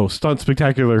 no, stunt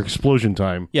spectacular explosion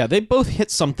time. Yeah, they both hit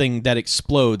something that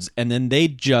explodes, and then they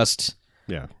just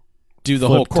do the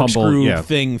Flip, whole corkscrew tumble,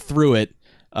 thing through it.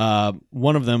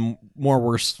 One of them more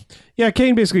worse. Yeah,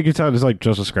 Kane basically gets out as like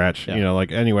just a scratch. Yeah.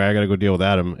 Anyway, I got to go deal with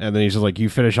Adam. And then he's just like, you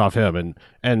finish off him.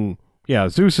 And yeah,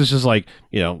 Zeus is just like,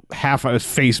 half his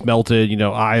face melted,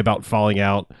 eye about falling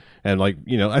out. And like,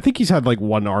 I think he's had like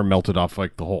one arm melted off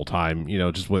like the whole time,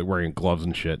 just wearing gloves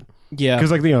and shit. Yeah.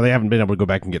 Because like, they haven't been able to go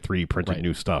back and get 3D printed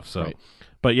new stuff. So,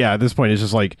 but yeah, at this point, it's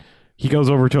just like, he goes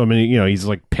over to him and, he's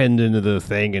like pinned into the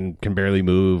thing and can barely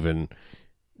move. And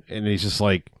he's just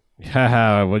like,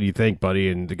 haha, what do you think, buddy?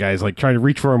 And the guy's like trying to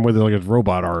reach for him with like a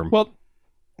robot arm. Well,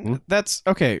 that's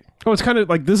okay. Oh, it's kind of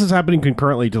like this is happening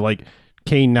concurrently to like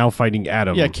Kane now fighting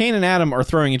Adam. Yeah, Kane and Adam are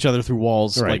throwing each other through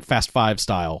walls like Fast Five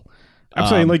style. I'm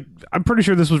saying, like, I'm pretty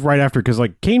sure this was right after because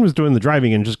like Kane was doing the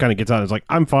driving and just kind of gets out and is like,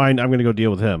 I'm fine, I'm going to go deal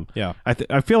with him. Yeah.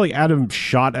 I feel like Adam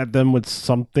shot at them with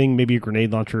something, maybe a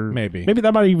grenade launcher. Maybe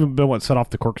that might have even been what set off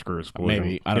the corkscrew explosion.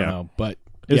 Maybe. I don't know. But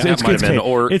it's might have been,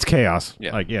 or it's chaos.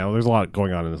 Yeah. Like, there's a lot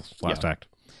going on in this last act.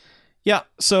 Yeah,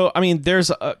 so I mean, there's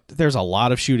a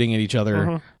lot of shooting at each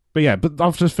other. But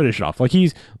I'll just finish it off. Like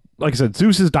he's like I said,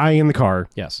 Zeus is dying in the car.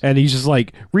 Yes, and he's just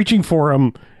like reaching for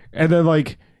him, and then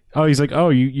like, he's like,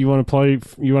 you want to play,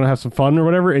 you want to have some fun or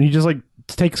whatever, and he just like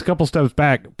takes a couple steps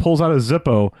back, pulls out a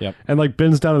Zippo, and like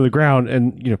bends down to the ground,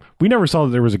 and we never saw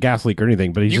that there was a gas leak or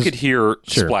anything, but you could hear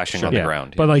splashing on the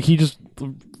ground. But like he just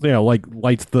like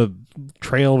lights the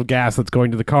trail of gas that's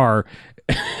going to the car.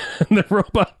 And the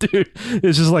robot dude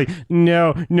is just like,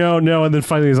 no, and then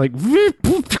finally he's like,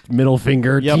 middle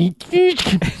finger.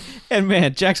 And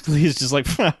man, Jack Scalia is just like,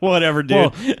 whatever, dude. Well,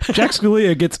 Jack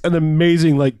Scalia gets an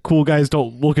amazing, like, cool guys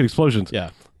don't look at explosions. Yeah.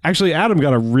 Actually, Adam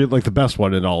got like the best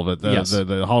one in all of it. The, Yes. the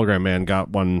hologram man got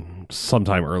one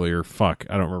sometime earlier. Fuck,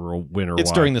 I don't remember when or why.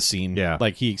 It's during the scene. Yeah.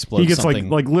 Like he explodes He gets something.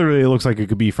 like literally, it looks like it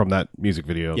could be from that music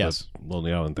video. Yes. That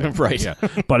Lonely Island thing. Right. Yeah.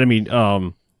 But I mean,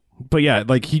 but yeah,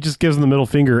 like he just gives him the middle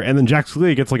finger, and then Jack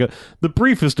Scalia gets like the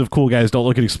briefest of cool guys don't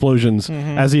look at explosions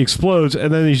as he explodes,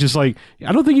 and then he's just like,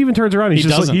 I don't think he even turns around. He's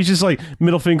just like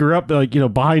middle finger up, like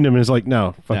behind him, and is like,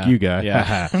 no, fuck you, guy.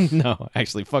 Yeah. No,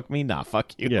 actually, fuck me, nah,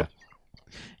 fuck you. Yeah.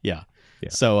 Yeah.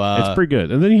 So it's pretty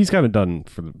good, and then he's kind of done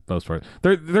for the most part.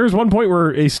 There's one point where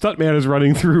a stuntman is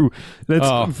running through.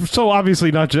 That's so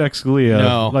obviously not Jack Scalia.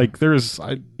 No, like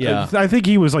I think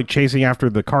he was like chasing after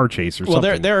the car chase or something.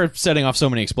 Well, they're setting off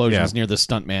so many explosions near the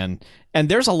stuntman, and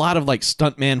there's a lot of like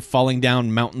stuntman falling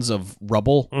down mountains of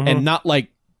rubble, and not like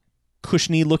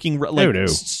cushiony looking, like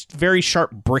very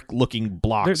sharp brick looking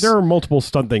blocks. There are multiple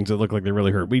stunt things that look like they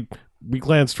really hurt. We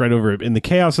glanced right over it in the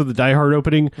chaos of the Die Hard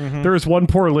opening. There was one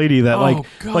poor lady that like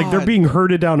they're being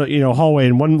herded down a hallway,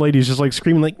 and one lady's just like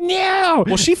screaming like, no.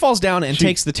 Well, she falls down and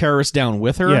takes the terrorist down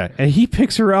with her. Yeah, and he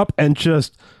picks her up and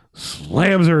just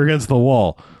slams her against the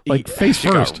wall, like face she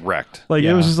first. Got wrecked. Like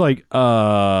it was just like,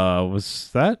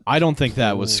 was that? I don't think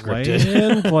that was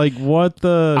scripted. Like what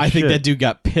the? I think that dude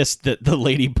got pissed that the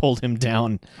lady pulled him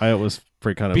down. It was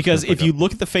pretty kind of because if you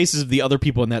look at the faces of the other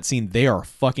people in that scene, they are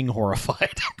fucking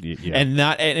horrified, and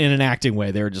not in an acting way.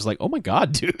 They were just like, "Oh my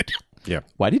god, dude! Yeah,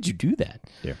 why did you do that?"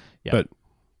 Yeah. But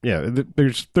yeah,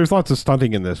 there's lots of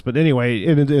stunting in this. But anyway,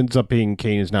 it ends up being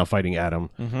Kane is now fighting Adam,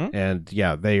 and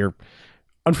they are.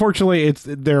 Unfortunately,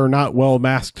 they're not well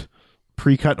masked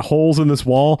pre-cut holes in this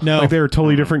wall. No, like they're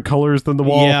totally different colors than the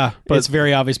wall. Yeah, but it's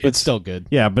very obvious, but it's still good.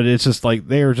 Yeah, but it's just like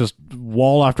they are just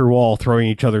wall after wall throwing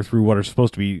each other through what are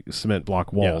supposed to be cement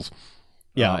block walls.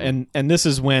 Yeah, and this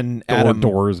is when Adam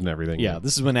doors and everything. Yeah,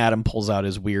 this is when Adam pulls out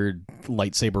his weird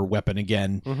lightsaber weapon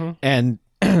again, and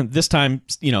this time,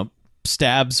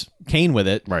 stabs Kane with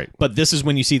it. Right. But this is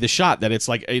when you see the shot that it's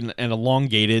like an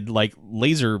elongated like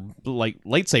laser like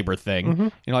lightsaber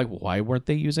thing. You're like, why weren't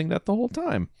they using that the whole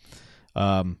time?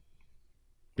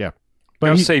 Yeah.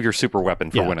 But save your super weapon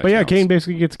for when it But counts. Kane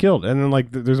basically gets killed. And then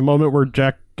like there's a moment where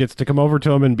Jack gets to come over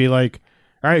to him and be like,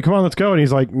 all right, come on, let's go. And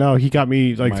he's like, no, he got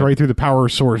me like right through the power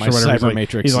source or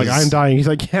whatever. He's like, I'm dying. He's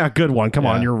like, yeah, good one. Come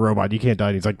on, you're a robot. You can't die.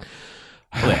 And he's like,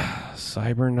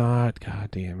 Cybernaut, god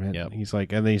damn it. Yep. He's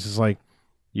like, and then he's just like,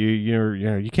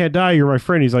 you can't die. You're my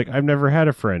friend. He's like, I've never had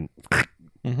a friend.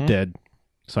 Dead.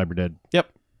 Cyber dead. Yep.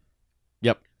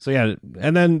 So yeah,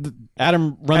 and then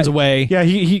Adam runs away. yeah,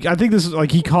 he I think this is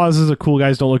like he causes a cool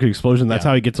guys don't look at explosion. That's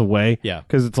how he gets away. Yeah.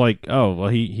 Because it's like, oh well,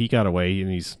 he got away,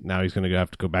 and he's going to have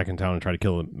to go back in town and try to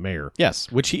kill the mayor.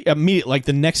 Yes, which he immediately, like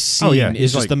the next scene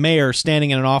is just the mayor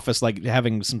standing in an office, like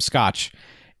having some scotch,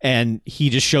 and he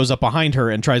just shows up behind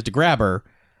her and tries to grab her,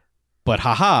 but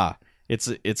haha, it's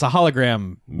a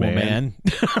hologram man.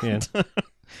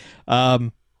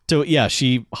 So yeah,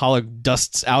 she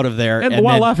dusts out of there, and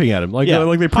while laughing at him, like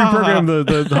they pre-programmed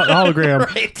the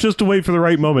hologram just to wait for the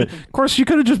right moment. Of course, she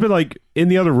could have just been like in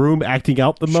the other room acting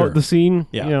out the scene.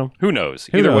 Yeah, you know? Who knows?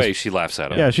 Either way, she laughs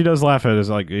at him. Yeah, she does laugh at it as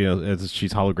like as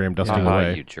she's hologram dusting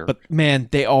away. You jerk. But man,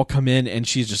 they all come in, and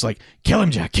she's just like, "Kill him,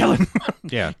 Jack! Kill him!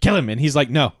 Kill him!" And he's like,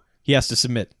 "No, he has to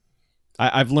submit."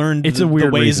 I've learned the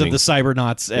ways of the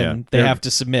Cybernauts, and they have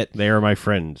to submit. They are my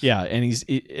friends. Yeah, and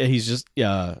he's just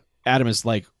Adam is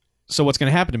like, so what's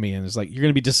going to happen to me? And it's like, you're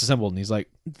going to be disassembled. And he's like,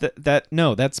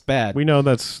 no, that's bad. We know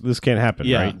this can't happen,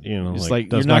 right? It's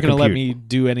like you're not going to let me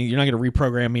do any. You're not going to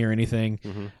reprogram me or anything.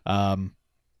 Mm-hmm.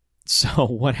 So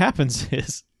what happens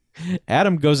is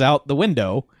Adam goes out the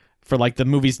window for like the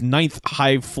movie's 9th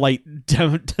high flight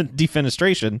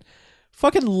defenestration,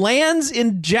 fucking lands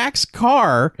in Jack's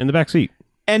car in the back seat,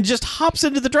 and just hops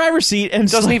into the driver's seat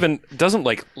and doesn't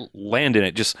like land in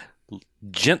it. Just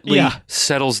gently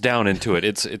settles down into it.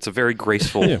 It's a very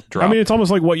graceful drop. I mean, it's almost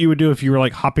like what you would do if you were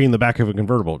like hopping in the back of a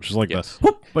convertible, just like the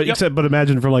whoop. But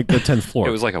imagine from like the 10th floor.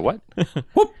 It was like a what?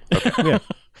 Whoop. Okay. Yeah.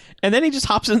 And then he just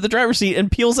hops into the driver's seat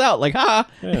and peels out like,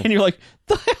 and you're like,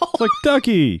 the hell? It's like,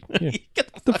 Ducky,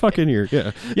 get the fuck in here.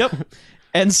 Yeah. Yep.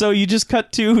 And so you just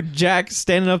cut to Jack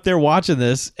standing up there watching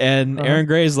this, and Aaron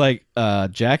Gray's like,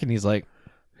 Jack, and he's like,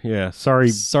 yeah,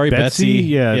 sorry, Betsy.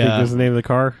 Yeah, I think that's the name of the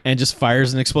car. And just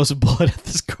fires an explosive bullet at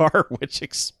this car, which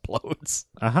explodes.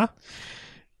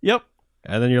 Yep.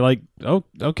 And then you're like, oh,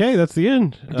 okay, that's the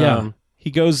end. Yeah. He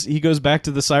goes back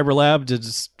to the cyber lab to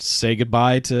just say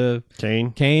goodbye to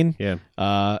Kane. Yeah.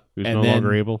 Who's and no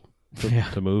longer able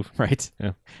to move. Right.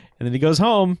 Yeah. And then he goes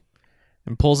home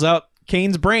and pulls out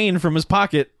Kane's brain from his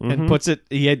pocket and puts it.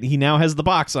 He now has the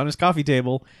box on his coffee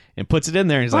table and puts it in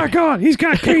there. And he's like, "My God, he's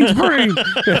got Kane's brain."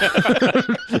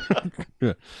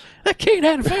 That Kane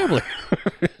had a family.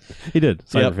 He did.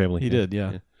 Cyber family. He did.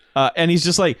 Yeah. And he's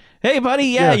just like, "Hey, buddy,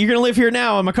 you're gonna live here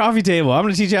now on my coffee table. I'm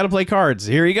gonna teach you how to play cards.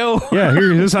 Here you go." Yeah, this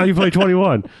is how you play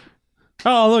 21.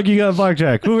 Oh, look, you got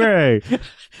blackjack. Hooray.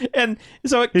 And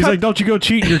so he's like, don't you go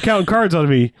cheat, you're counting cards on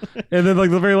me. And then like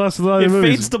the very last of the movie,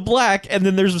 it fades to black, and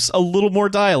then there's a little more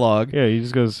dialogue. Yeah, he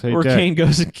just goes, hey, where Jack. Kane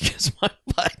goes and kisses my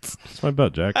butt. It's my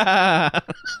butt, Jack.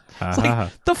 It's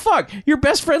like, the fuck? Your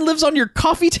best friend lives on your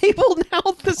coffee table now?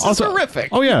 This is horrific.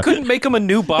 Oh, yeah. Couldn't make him a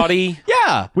new body.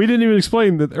 Yeah. We didn't even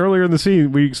explain that earlier in the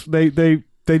scene,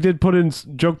 they did put in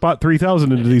JokeBot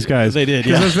 3000 into these guys. They did,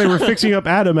 because as they were fixing up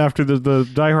Adam after the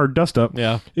Die Hard dust up,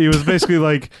 he was basically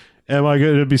like, am I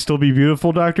going to still be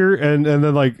beautiful, doctor? And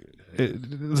then like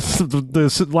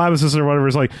the lab assistant or whatever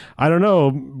is like, I don't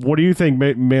know. What do you think,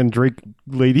 Mandrake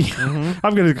lady?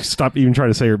 I'm going to stop even trying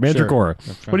to say her. Mandragora.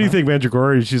 Sure. What do you think,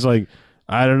 Mandragora? And she's like,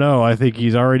 I don't know. I think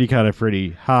he's already kind of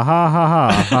pretty. Ha ha ha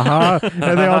ha ha ha.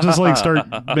 And they all just like start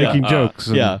making jokes.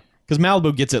 Yeah. Because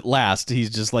Malibu gets it last. He's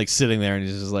just like sitting there and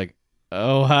he's just like,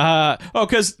 oh, ha. Oh,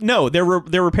 because no, they're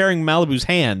repairing Malibu's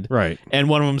hand. Right. And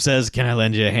one of them says, can I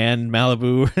lend you a hand,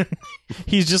 Malibu?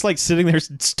 He's just like sitting there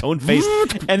stone faced.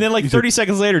 And then like 30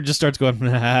 seconds later just starts going,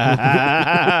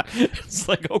 it's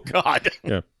like, oh, God.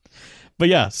 Yeah. But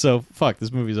yeah, so fuck,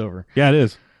 this movie's over. Yeah, it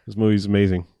is. This movie's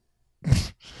amazing.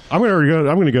 I'm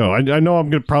gonna go. I know I'm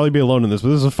gonna probably be alone in this, but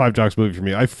this is a Five Jocks movie for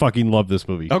me. I fucking love this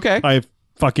movie. Okay. I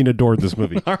fucking adored this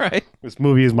movie. All right. This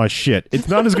movie is my shit. It's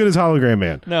not as good as Hologram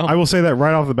Man. No. I will say that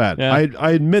right off the bat. Yeah.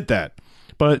 I admit that.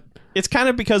 But it's kind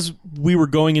of because we were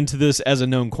going into this as a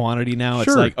known quantity now. It's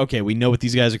Sure. like, okay, we know what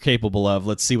these guys are capable of.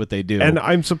 Let's see what they do. and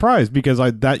I'm surprised because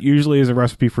that usually is a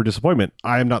recipe for disappointment.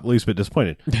 I am not the least bit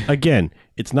disappointed. Again,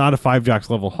 it's not a Five Jocks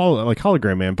level like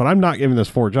Hologram Man, but I'm not giving this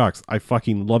 4 Jocks. I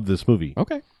fucking love this movie.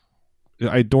 Okay.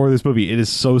 I adore this movie. It is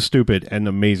so stupid and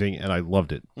amazing, and I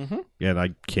loved it. And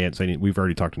I can't say anything. We've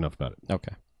already talked enough about it.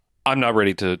 Okay. I'm not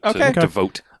ready to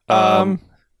vote.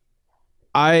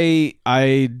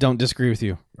 I don't disagree with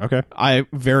you. Okay. I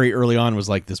very early on was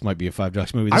like, this might be a Five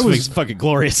Jocks movie. This was fucking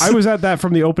glorious. I was at that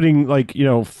from the opening, like,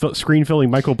 screen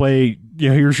filling Michael Bay,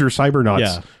 here's your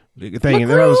Cybernauts thing. And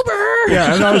then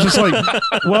I was just like,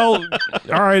 well,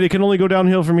 all right, it can only go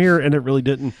downhill from here, and it really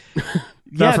didn't.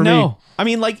 Not for me. I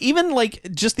mean, like, even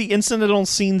like just the incidental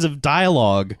scenes of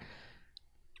dialogue,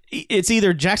 it's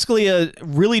either Jack Scalia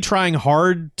really trying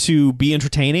hard to be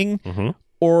entertaining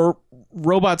or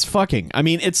robots fucking. I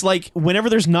mean, it's like whenever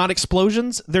there's not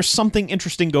explosions, there's something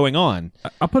interesting going on.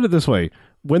 I'll put it this way.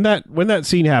 When that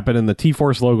scene happened and the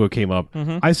T-Force logo came up,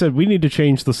 I said we need to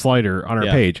change the slider on our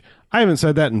page. I haven't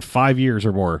said that in 5 years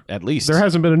or more. At least. There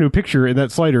hasn't been a new picture in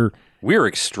that slider. We're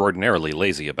extraordinarily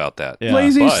lazy about that. Yeah.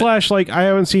 Lazy But- / like I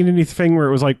haven't seen anything where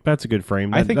it was like that's a good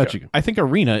frame. I think That you-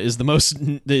 Arena is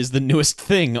the newest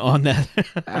thing on that.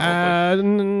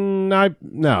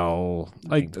 no,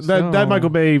 like that Michael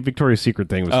Bay Victoria's Secret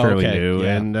thing was fairly okay. new,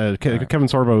 Yeah. and Kevin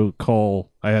Sorbo Cole.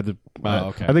 I had to.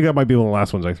 okay. I think that might be one of the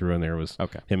last ones I threw in there was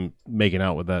Okay. him making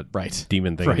out with that Right.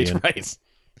 demon thing. at the end. Right.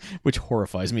 Which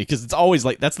horrifies me because it's always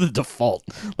like that's the default.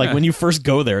 Like when you first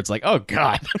go there, it's like, oh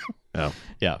god. Oh,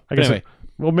 Yeah. I guess. Anyway,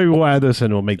 Well, maybe we'll add this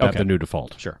and we'll make that Okay. the new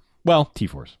default. sure. Well,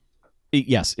 T-Force.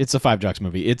 yes, it's a Five Jocks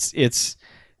movie. It's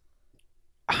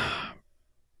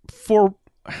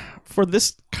for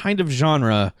this kind of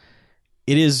genre,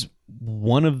 it is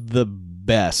one of the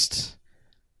best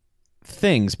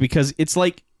things because it's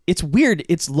like it's weird.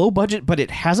 It's low budget, but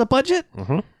it has a budget.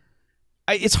 Mhm.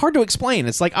 It's hard to explain.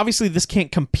 It's like obviously this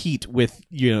can't compete with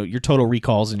your Total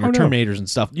Recalls and your Oh, no. Terminators and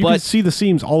stuff, You can but see the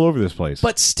seams all over this place.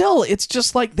 but still, it's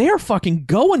just like they're fucking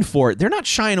going for it. They're not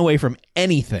shying away from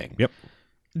anything. Yep.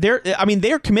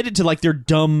 They're committed to like their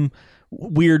dumb,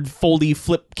 weird, foldy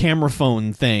flip camera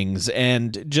phone things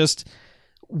and just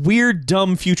weird,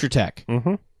 dumb future tech.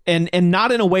 Mhm. And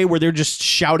not in a way where they're just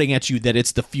shouting at you that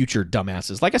it's the future,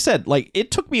 dumbasses. Like I said, like it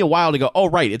took me a while to go, oh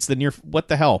right, it's the near. What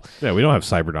the hell? yeah, we don't have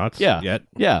Cybernauts yet.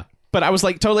 Yeah. But I was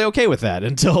like totally okay with that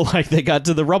until like they got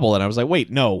to the rubble, and I was like, wait,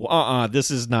 no,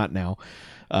 this is not now.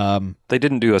 They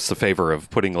didn't do us the favor of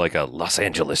putting like a Los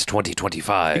Angeles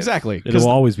 2025. Exactly. It will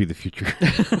always be the future,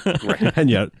 Right. and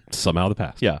yet somehow the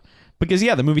past. Yeah, because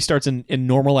the movie starts in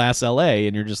normal ass LA,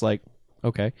 and you're just like,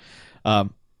 okay,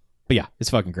 but yeah, it's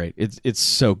fucking great. It's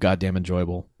so goddamn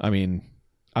enjoyable. I mean,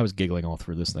 I was giggling all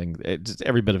through this thing.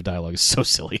 Every bit of dialogue is so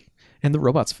silly, and the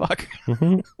robots fuck.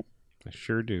 I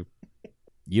sure do.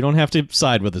 You don't have to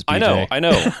side with us, BJ. I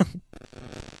know.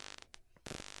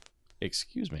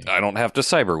 Excuse me. I don't have to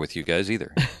cyber with you guys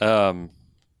either.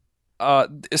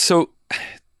 So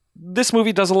this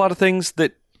movie does a lot of things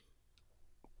that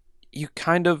you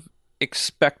kind of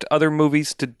expect other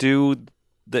movies to do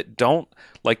that don't,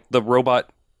 like the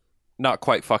robot not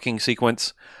quite fucking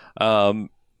sequence, and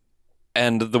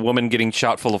the woman getting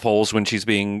shot full of holes when she's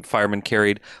being fireman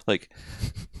carried. Like,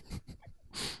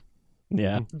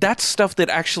 Yeah. that's stuff that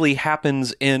actually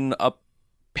happens in a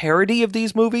parody of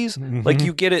these movies. Mhm. Like,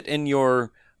 you get it in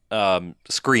your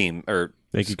Scream or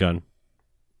Naked Gun.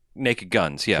 Naked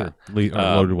Guns, yeah. Sure.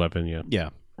 Loaded weapon. Yeah. Yeah.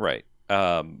 Right.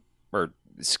 Or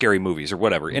scary movies or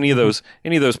whatever. Any of those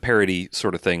parody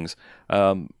sort of things.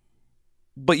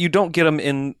 But you don't get them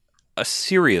in a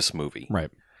serious movie, Right.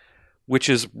 which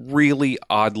is really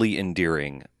oddly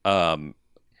endearing.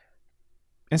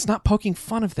 It's not poking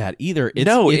fun of that either. It's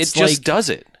It just like, does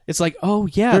it. It's like, oh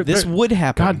yeah, this would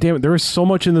happen. God damn it! There was so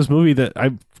much in this movie that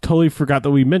I totally forgot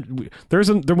that we meant.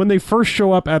 When they first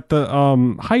show up at the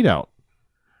hideout,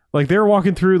 like they're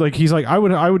walking through. Like he's like, I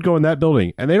would go in that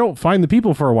building, and they don't find the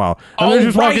people for a while, and they're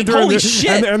just walking through. Holy and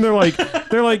shit! And they're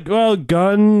like, well,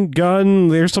 gun.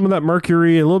 There's some of that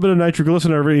mercury, a little bit of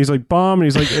nitroglycerin, and everything. He's like, bomb, and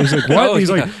he's like, what? Oh, He's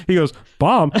like, he goes,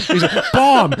 bomb. He's like,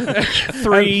 bomb.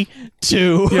 3,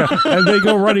 2. Yeah, and they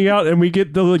go running out, and we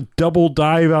get the like double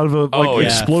dive out of a yeah.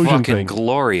 explosion Fucking thing.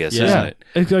 glorious, Yeah. isn't it?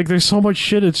 It's like there's so much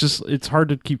shit. It's hard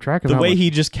to keep track of. The how way much. he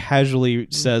just casually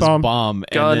says bomb,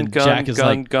 Gun, and then gun, Jack is gun,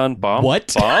 like, gun, bomb.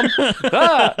 What? Bomb?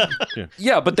 Ah! Yeah.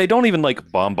 Yeah, but they don't even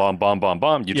like bomb, bomb, bomb, bomb,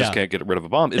 bomb. You just Yeah. can't get rid of a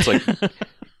bomb. It's like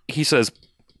he says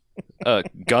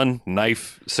gun,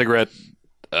 knife, cigarette,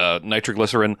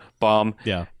 nitroglycerin, bomb.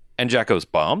 yeah, And Jack goes,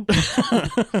 bomb?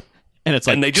 and it's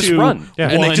like, And they just 2, run. Yeah.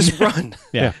 And they 1. just run.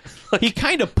 Yeah, he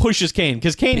kind of pushes Kane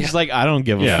because Kane's just like, I don't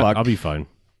give a Yeah, fuck. I'll be fine.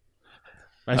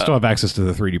 I still have access to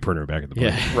the 3D printer back at the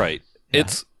place. Yeah, Right.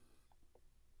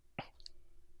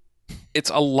 It's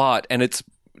a lot, and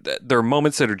there are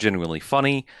moments that are genuinely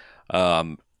funny.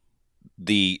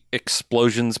 The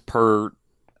explosions per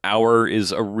hour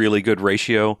is a really good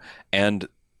ratio, and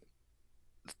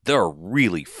there are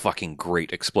really fucking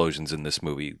great explosions in this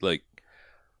movie. Like,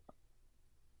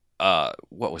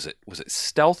 what was it? Was it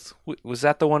Stealth? Was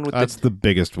that the one with That's the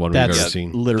biggest one we've ever that's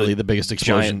seen. literally the biggest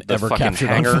explosion giant- the ever fucking captured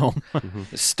hangar. on film.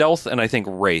 Stealth and I think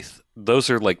Wraith? Those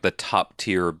are like the top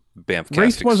tier Bamfcast.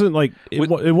 Wraith wasn't like it,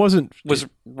 Wi- it wasn't. Was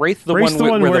Wraith the Wraith's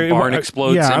one, where the barn it-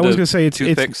 explodes? Yeah, I into was gonna say it's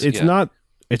toothpicks? it's Yeah.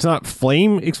 not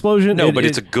flame explosion. No, but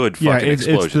it's a good fucking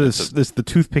explosion. It's the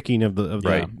tooth picking of the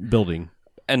Right. building.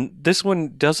 And this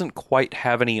one doesn't quite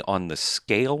have any on the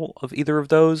scale of either of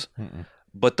those,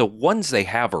 but the ones they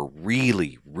have are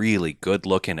really, really good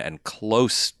looking and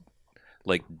close,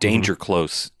 like danger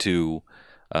close to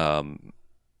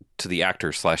the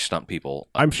actors / stunt people.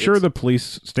 I'm sure the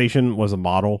police station was a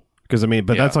model because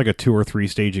that's like a 2 or 3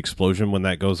 stage explosion when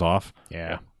that goes off.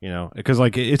 Yeah. You know, because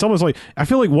like it's almost like I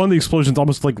feel like one of the explosions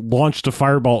almost like launched a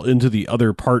fireball into the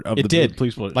other part of the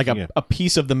police station. Like a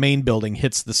piece of the main building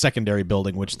hits the secondary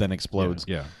building, which then explodes.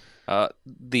 Yeah.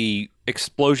 The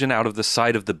explosion out of the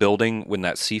side of the building when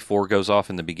that C4 goes off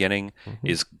in the beginning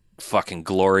is fucking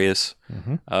glorious.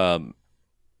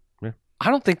 I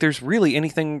don't think there's really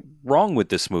anything wrong with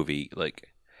this movie. Like,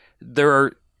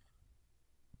 there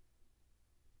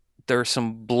are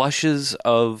some blushes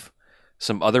of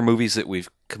some other movies that we've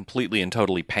completely and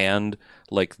totally panned.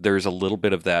 Like, there's a little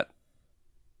bit of that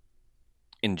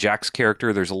in Jack's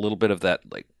character. There's a little bit of that,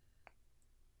 like,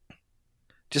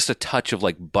 just a touch of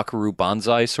like Buckaroo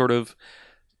Banzai sort of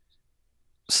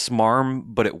smarm,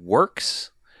 but it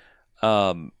works.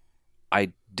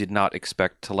 I did not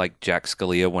expect to like Jack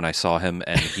Scalia when I saw him,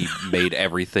 and he made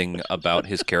everything about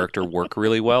his character work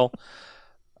really well.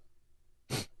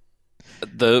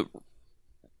 The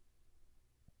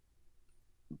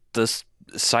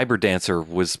cyber dancer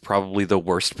was probably the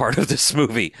worst part of this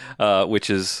movie, which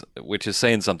is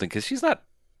saying something, because she's not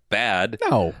bad.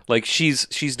 No. Like, she's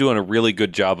doing a really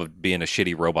good job of being a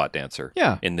shitty robot dancer.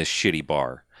 Yeah. In this shitty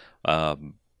bar.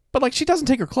 But like, she doesn't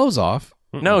take her clothes off.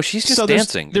 No, she's just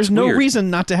dancing. There's It's no weird. reason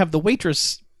not to have the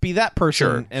waitress be that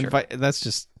person. Sure. That's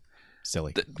just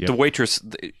silly. The waitress,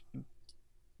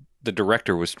 the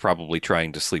director was probably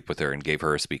trying to sleep with her and gave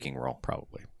her a speaking role.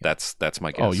 Probably. That's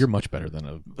my guess. Oh, you're much better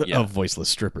than a voiceless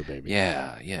stripper, baby.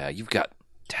 Yeah. You've got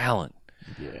talent.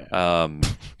 Yeah.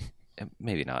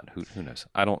 Maybe not. Who knows?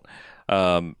 I don't.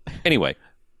 Anyway,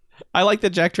 I like that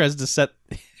Jack tries to set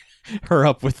her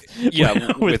up with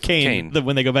with Kane. Kane.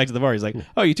 When they go back to the bar, he's like,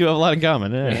 "Oh, you two have a lot in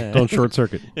common." Don't short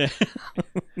circuit.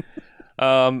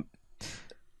 And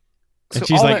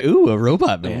she's like, "Ooh, a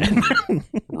robot man."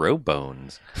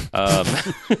 Robones.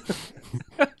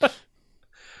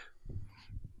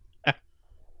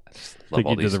 Take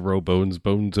you to the Robones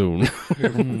Bone Zone.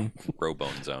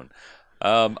 Robone Zone.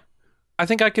 I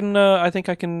think I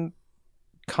can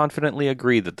confidently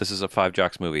agree that this is a Five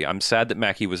Jocks movie. I'm sad that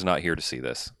Mackie was not here to see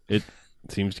this. It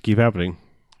seems to keep happening.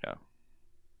 Yeah.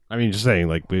 I mean, just saying,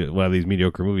 like, we have these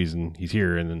mediocre movies, and he's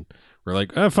here, and then we're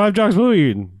like, Five Jocks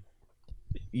movie. And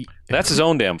that's his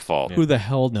own damn fault. Who the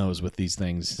hell knows with these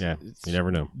things? Yeah, you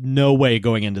never know. No way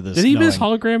going into this. Did he miss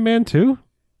Hologram Man too?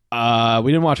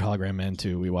 We didn't watch Hologram Man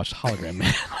 2. We watched Hologram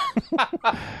Man.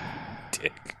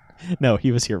 Dick. No,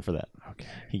 he was here for that. Okay.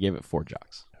 He gave it 4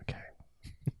 jocks. Okay.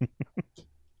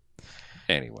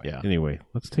 Anyway. Yeah. Anyway,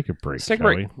 let's take a break. Let's take a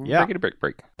shall break. we? Yeah.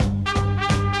 Break.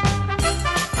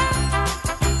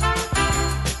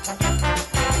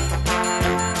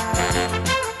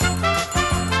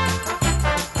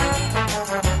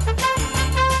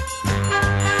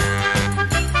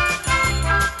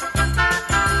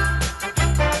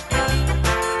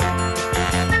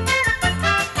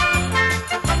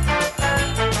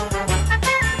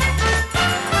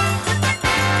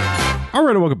 All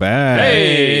right, welcome back.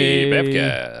 Hey,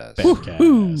 Bevcast.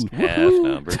 Bevcast. Half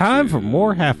number Time 2. for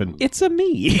more halfing. It's a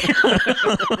me.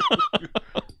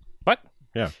 What?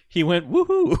 Yeah. He went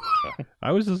woohoo.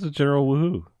 I was just a general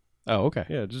woohoo. Oh, okay.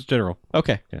 Yeah, just general.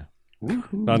 Okay.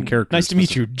 Non-character. Nice to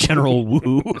meet you, General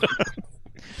Woo.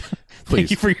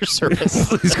 Thank you for your service.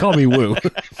 Please call me Woo.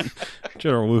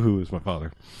 General Woohoo is my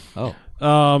father. Oh.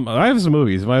 I have some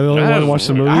movies. Am I the only one to watch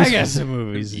some movies? I got some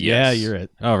movies. Yes. Yeah, you're it.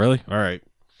 Oh, really? All right.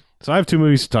 So I have 2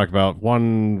 movies to talk about.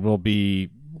 One will be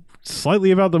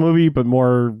slightly about the movie, but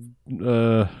more.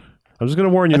 I'm just going to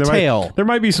warn you. There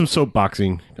might be some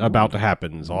soapboxing about to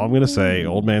happen. Is all I'm going to say.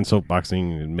 Old man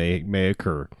soapboxing may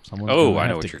occur. Someone's I gonna know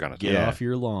have what to you're going to get do. off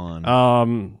your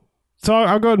lawn. So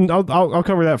I'll go ahead and I'll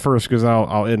cover that first because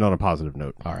I'll end on a positive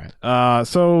note. All right.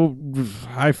 So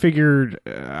I figured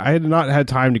I had not had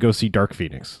time to go see Dark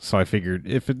Phoenix. So I figured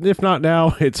if not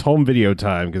now, it's home video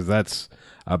time because that's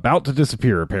about to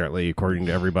disappear apparently, according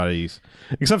to everybody's.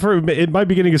 Except for it might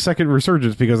be getting a second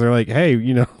resurgence because they're like, hey,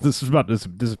 this is about to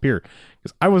disappear.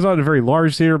 Because I was not in a very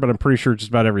large theater, but I'm pretty sure just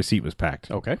about every seat was packed.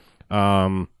 Okay.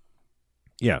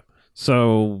 Yeah.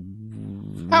 So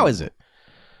How is it?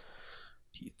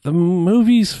 the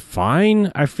movie's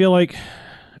fine. I feel like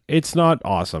it's not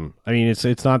awesome. I mean,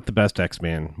 it's not the best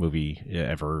X-Men movie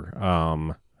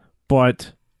ever.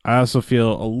 But I also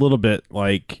feel a little bit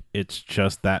like it's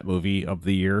just that movie of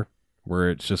the year where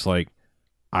it's just like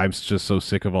I'm just so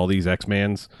sick of all these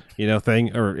X-Mans,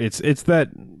 thing. Or it's that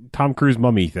Tom Cruise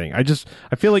mummy thing. I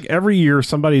feel like every year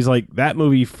somebody's like, that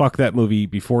movie, fuck that movie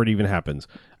before it even happens.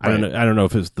 Right. I don't know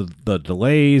if it's the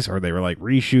delays or they were like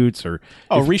reshoots or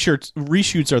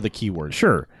reshoots are the key word.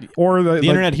 sure. Or the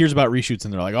internet hears about reshoots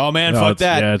and they're like, oh man, fuck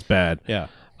that. Yeah, it's bad. Yeah.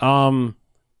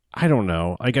 I don't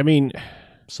know. Like, I mean,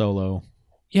 Solo.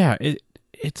 yeah,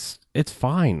 it's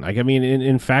fine. Like, I mean,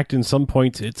 in fact, in some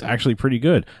points, it's actually pretty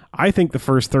good. I think the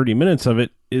first 30 minutes of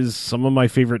it is some of my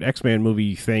favorite X-Men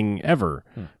movie thing ever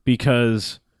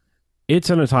because it's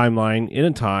in a timeline, in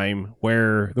a time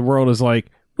where the world is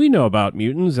like, we know about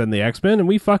mutants and the X-Men and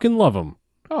we fucking love them.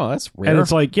 Oh, that's rare. And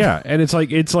it's like, yeah. And it's like,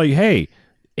 hey,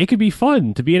 it could be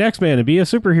fun to be an X-Man and be a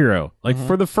superhero. Like,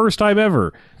 for the first time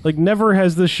ever. Like, never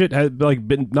has this shit been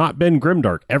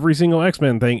grimdark. Every single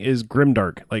X-Men thing is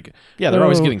grimdark. Like, yeah, they're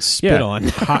always getting spit on.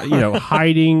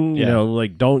 Hiding,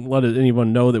 like, don't let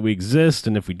anyone know that we exist.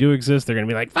 And if we do exist, they're going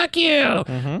to be like, fuck you.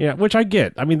 Yeah, which I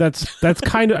get. I mean, that's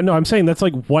kind of, no, I'm saying that's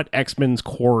like what X-Men's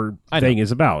core thing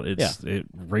is about. It's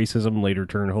racism, later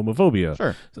turned homophobia.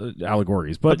 Sure.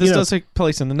 Allegories. But this does take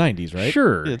place in the 90s, right?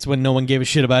 Sure. It's when no one gave a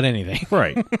shit about anything.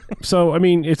 Right. So, I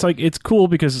mean, it's like, it's cool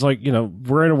because it's like,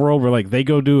 we're in a world where like they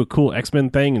go do a cool X-Men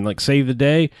thing and like save the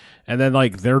day. And then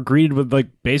like they're greeted with like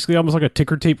basically almost like a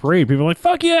ticker tape parade. People are like,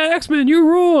 fuck yeah, X-Men, you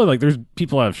rule. And, like there's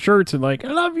people that have shirts and like, I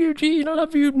love you, Gene. I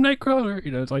love you, Nightcrawler.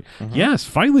 It's like, yes,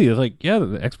 finally. It's like, yeah,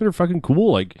 the X-Men are fucking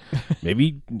cool. Like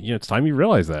maybe, it's time you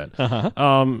realize that.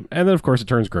 And then of course it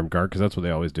turns grimdark because that's what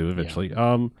they always do eventually.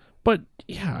 Yeah. But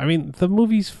yeah, I mean, the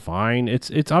movie's fine.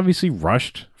 It's obviously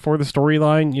rushed for the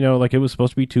storyline, like it was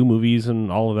supposed to be 2 movies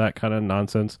and all of that kind of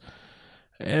nonsense.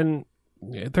 And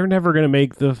they're never going to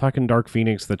make the fucking Dark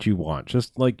Phoenix that you want.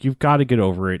 Just like, you've got to get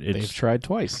over it. They've tried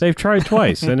twice. They've tried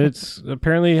twice, and it's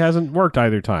apparently hasn't worked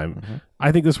either time.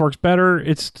 I think this works better.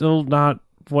 It's still not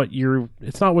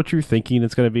it's not what you're thinking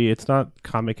it's going to be. It's not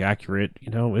comic accurate.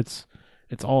 It's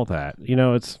all that.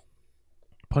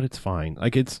 But it's fine.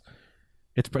 Like it's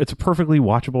a perfectly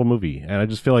watchable movie, and I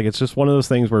just feel like it's just one of those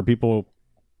things where people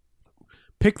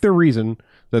pick their reason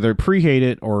that they pre-hate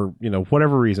it or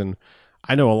whatever reason.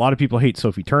 I know a lot of people hate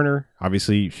Sophie Turner.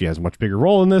 Obviously, she has a much bigger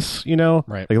role in this. Right.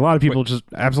 Like a lot of people just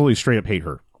absolutely straight up hate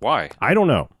her. Why? I don't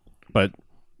know, but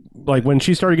like when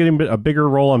she started getting a bigger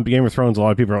role on Game of Thrones, a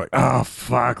lot of people are like, "Oh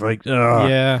fuck!" Like,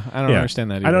 yeah, I don't understand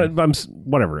that either.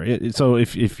 Whatever. So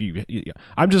if you,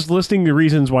 I'm just listing the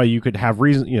reasons why you could have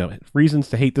reasons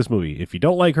to hate this movie. If you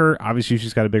don't like her, obviously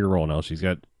she's got a bigger role now. She's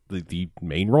got the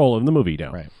main role in the movie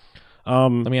now. Right.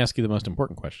 Let me ask you the most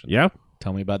important question. Yeah.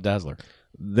 Tell me about Dazzler.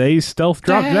 They stealth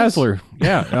dropped Dazzler.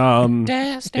 Yeah.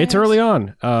 It's early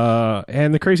on.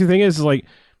 And the crazy thing is like,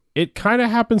 it kind of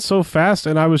happened so fast,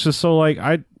 and I was just so like,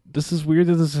 this is weird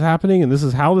that this is happening, and this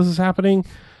is how this is happening,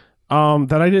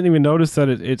 that I didn't even notice that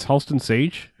it's Halston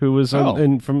Sage, who was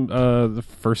from the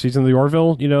first season of the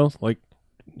Orville, that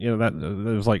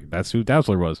it was like, that's who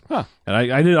Dazzler was. Huh. And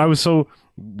I was so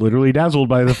literally dazzled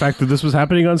by the fact that this was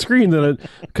happening on screen,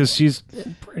 because she's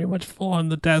pretty much full on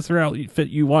the Dazzler outfit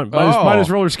you want, minus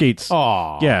roller skates.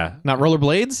 Oh, yeah. Not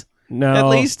rollerblades? No. At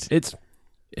least?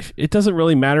 It doesn't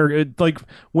really matter. Like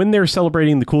when they're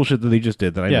celebrating the cool shit that they just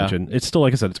did that I mentioned, it's still,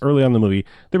 like I said, it's early on in the movie.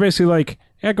 They're basically like,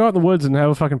 yeah, go out in the woods and have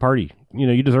a fucking party.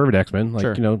 You deserve it, X-Men.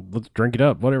 Like, sure. Let's drink it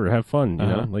up, whatever, have fun,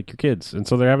 like your kids. And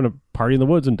so they're having a party in the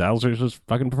woods, and Dazzler's just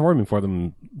fucking performing for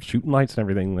them, shooting lights and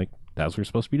everything like Dazzler's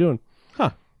supposed to be doing.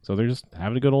 Huh. So they're just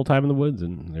having a good old time in the woods,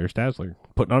 and there's Dazzler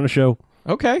putting on a show.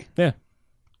 Okay. Yeah.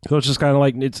 So it's just kind of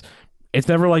like, it's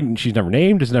never like she's never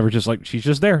named. It's never just like she's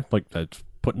just there, like that's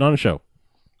putting on a show.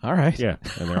 All right. Yeah,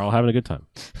 and they're all having a good time.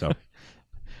 So,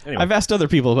 anyway. I've asked other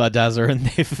people about Dazzler, and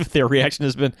their reaction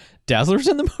has been, Dazzler's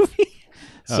in the movie?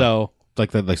 So,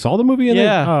 like they saw the movie,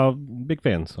 and big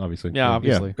fans, obviously. Yeah,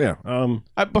 obviously. Yeah.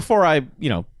 Before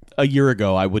a year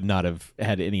ago, I would not have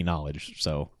had any knowledge.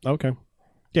 So, okay.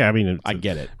 Yeah, I mean, I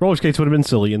get it. Roller skates would have been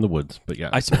silly in the woods, but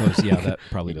yeah, I suppose. Yeah, that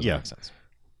probably doesn't make sense.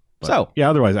 But, so, yeah,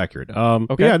 otherwise accurate.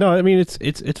 Okay. Yeah, no, I mean,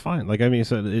 it's fine. Like I mean,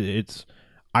 so it's.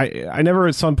 I never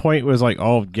at some point was like,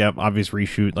 oh, yeah, obvious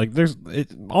reshoot. Like, there's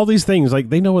all these things, like,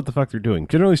 they know what the fuck they're doing.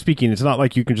 Generally speaking, it's not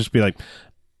like you can just be like,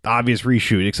 obvious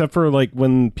reshoot, except for, like,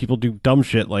 when people do dumb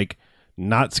shit, like,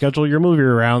 not schedule your movie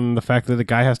around the fact that the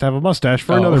guy has to have a mustache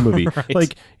for another movie. Right.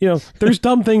 Like, there's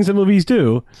dumb things that movies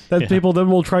do that people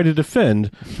then will try to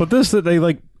defend. But this that they,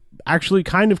 like, actually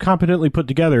kind of competently put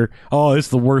together, oh, it's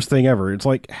the worst thing ever. It's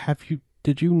like,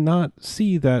 did you not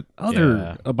see that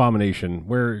other abomination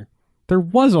where there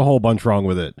was a whole bunch wrong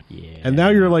with it? Yeah. And now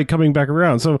you're like coming back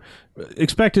around. So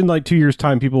expect in like 2 years'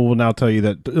 time, people will now tell you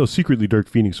that secretly Dark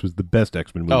Phoenix was the best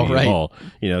X-Men movie of all.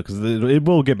 Because it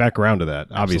will get back around to that,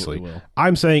 obviously. Will.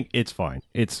 I'm saying it's fine.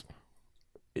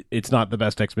 it's not the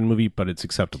best X-Men movie, but it's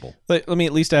acceptable. Let me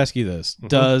at least ask you this: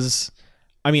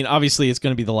 obviously it's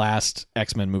going to be the last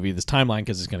X-Men movie of this timeline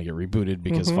because it's going to get rebooted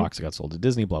because Fox got sold to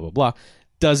Disney. Blah blah blah.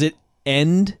 Does it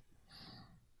end?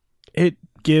 It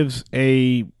gives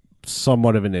a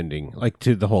somewhat of an ending, like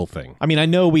to the whole thing. I mean, I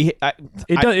know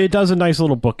It does a nice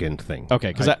little bookend thing. Okay,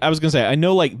 because I was going to say, I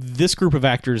know like this group of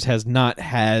actors has not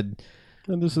had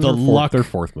and this is their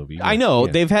fourth movie. I know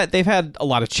Yeah. they've had a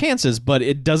lot of chances, but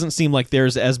it doesn't seem like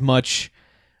there's as much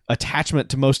attachment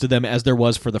to most of them as there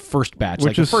was for the first batch.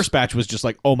 Which like is- the first batch was just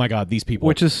like, oh my god, these people.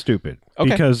 Which is stupid.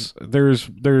 Okay. Because there's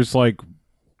like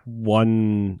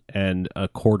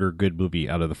 1.25 good movie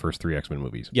out of the first 3 X-Men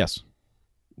movies. yes,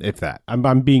 If that.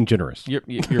 I'm being generous. you're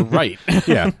right.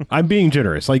 Yeah, I'm being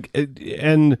generous. Like,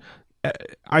 and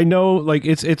I know, like,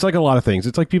 it's like a lot of things.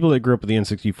 It's like people that grew up with the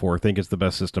N64 think it's the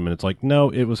best system, and it's like, no,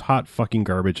 it was hot fucking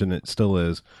garbage, and it still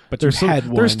is. But there's you had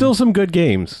there's one. still some good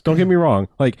games. Don't get me wrong.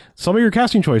 Like, some of your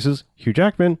casting choices, Hugh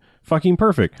Jackman, fucking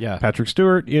perfect. Yeah. Patrick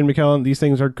Stewart, Ian McKellen, these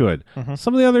things are good.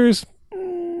 Some of the others,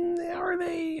 are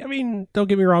they? I mean, don't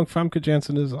get me wrong. Famke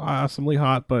Janssen is awesomely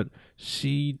hot, but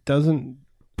she doesn't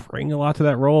bring a lot to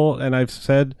that role. And I've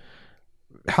said,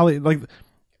 Halle, like,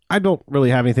 I don't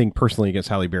really have anything personally against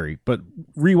Halle Berry, but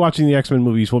rewatching the X-Men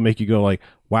movies will make you go like,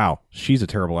 wow, she's a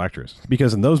terrible actress.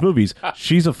 Because in those movies,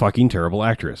 she's a fucking terrible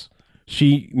actress.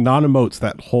 She non-emotes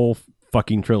that whole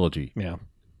fucking trilogy Yeah.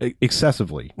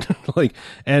 excessively. Like,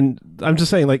 and I'm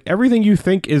just saying, like, everything you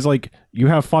think is like you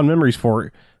have fond memories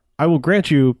for, I will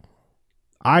grant you,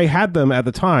 I had them at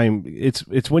the time.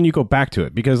 It's when you go back to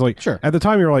it, because like Sure. at the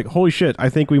time you're like, holy shit, I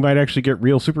think we might actually get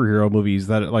real superhero movies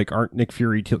that like aren't Nick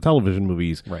Fury television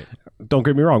movies. Right. Don't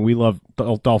get me wrong, we love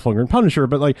Dolph Lundgren and Punisher,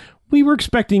 but like we were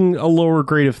expecting a lower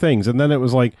grade of things, and then it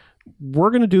was like,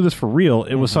 we're gonna do this for real.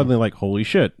 It was suddenly like, holy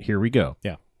shit, here we go.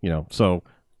 Yeah. You know, so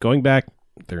going back,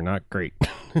 they're not great.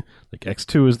 Like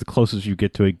X2 is the closest you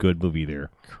get to a good movie there.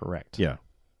 Correct. Yeah.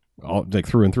 All, like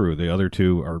through and through. The other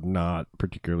two are not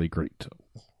particularly great.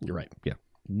 You're right. Yeah.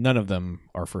 None of them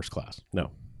are first class.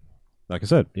 No. Like I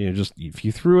said, you know, just if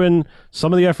you threw in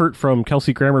some of the effort from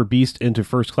Kelsey Grammer Beast into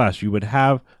First Class, you would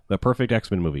have the perfect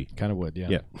X-Men movie. Kind of would, yeah.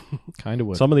 Yeah. Kind of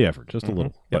would. Some of the effort, just a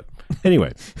little. But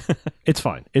anyway, it's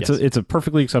fine. It's Yes. it's a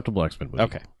perfectly acceptable X-Men movie.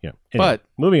 Okay. Yeah. Anyway, But-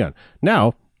 moving on.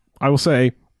 Now, I will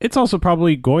say it's also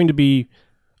probably going to be,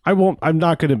 I'm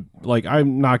not going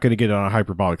to get on a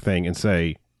hyperbolic thing and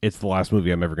say it's the last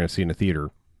movie I'm ever going to see in a theater,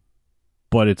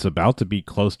 but it's about to be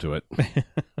close to it.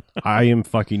 I am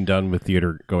fucking done with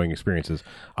theater going experiences.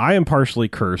 I am partially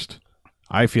cursed,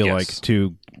 I feel Yes. like,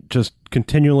 to just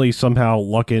continually somehow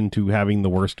luck into having the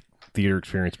worst theater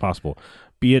experience possible,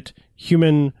 be it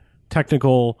human,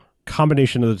 technical,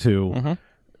 combination of the two.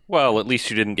 Well, at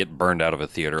least you didn't get burned out of a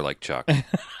theater like Chuck.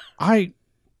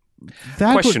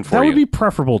 Question for that would you. be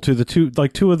preferable to the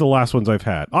two of the last ones I've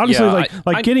had. Honestly, Yeah,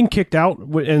 like getting kicked out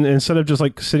and instead of just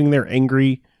like sitting there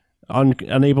angry,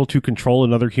 unable to control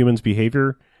another human's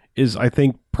behavior is, I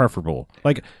think, preferable.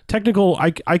 Like technical,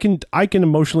 I can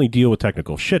emotionally deal with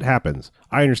technical. Shit happens.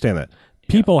 I understand that.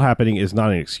 People happening is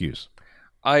not an excuse.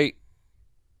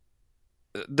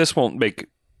 This won't make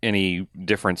any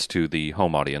difference to the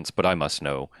home audience, but I must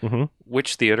know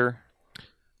which theater.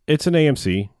 It's an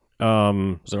AMC.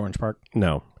 Was it Orange Park?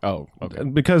 No. Oh, okay.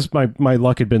 Because my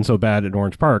luck had been so bad at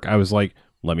Orange Park, I was like,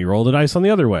 let me roll the dice on the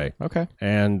other way. Okay.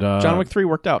 And John Wick 3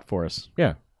 worked out for us yeah.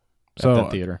 at So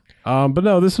that theater. but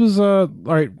no, this was all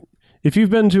right. If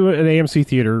you've been to an AMC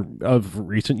theater of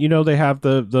recent, you know they have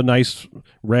the nice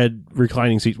red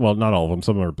reclining seats. Well, not all of them.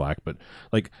 Some of them are black, but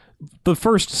like the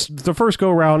first go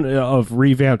around of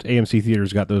revamped AMC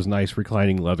theaters got those nice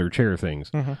reclining leather chair things.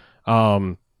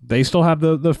 They still have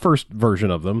the first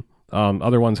version of them.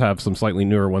 Other ones have some slightly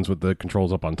newer ones with the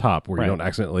controls up on top where you don't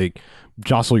accidentally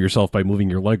jostle yourself by moving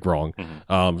your leg wrong.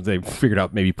 They figured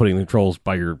out maybe putting the controls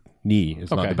by your knee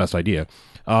is not the best idea.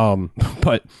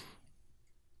 But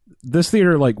this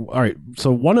theater, like, all right,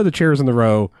 so one of the chairs in the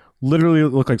row literally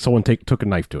looked like someone took a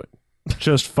knife to it.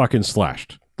 Just fucking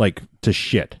slashed, like, to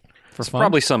shit. For It's fun?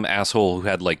 probably some asshole who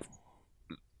had like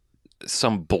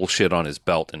some bullshit on his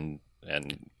belt and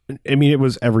I mean, it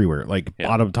was everywhere, like Yeah.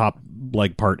 bottom, top,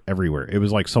 leg part, everywhere. It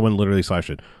was like someone literally slashed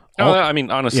it. I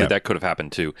mean, honestly, yeah. that could have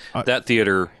happened too. That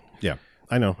theater Yeah,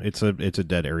 I know it's a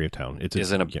dead area of town. It's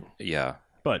is in a yeah. yeah.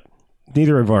 But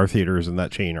neither of our theaters in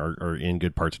that chain are in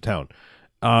good parts of town.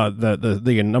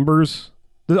 The numbers.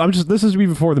 This is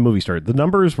before the movie started. The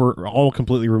numbers were all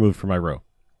completely removed from my row.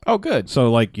 Oh, good.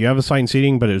 So like you have assigned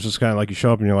seating, but it's just kind of like you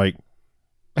show up and you're like,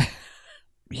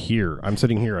 here I'm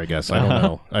sitting here. I guess I don't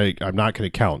know. I'm not going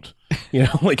to count. You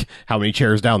know, like how many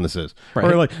chairs down this is, Right.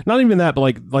 or like not even that, but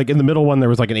like in the middle one there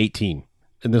was like an 18.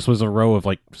 and this was a row of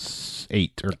like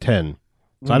 8 or 10.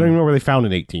 So I don't even know where they found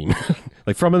an 18.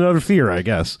 Like from another theater, I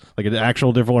guess. Like an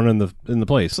actual different one in the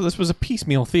place. So this was a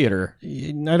piecemeal theater.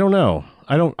 I don't know.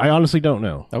 I honestly don't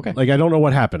know. Okay. Like I don't know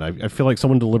what happened. I feel like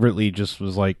someone deliberately just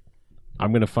was like,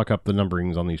 I'm going to fuck up the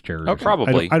numberings on these chairs. Oh,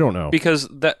 probably. I don't know. Because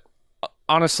that,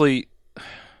 honestly,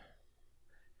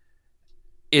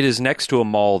 it is next to a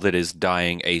mall that is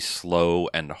dying a slow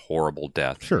and horrible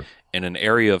death. Sure. In an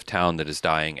area of town that is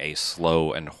dying a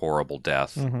slow and horrible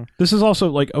death. Mm-hmm. This is also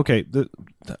like, okay,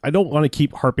 I don't want to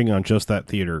keep harping on just that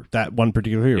theater, that one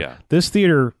particular theater. Yeah. This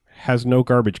theater has no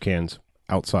garbage cans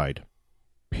outside.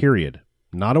 Period.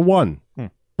 Not a one.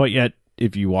 But yet,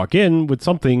 if you walk in with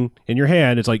something in your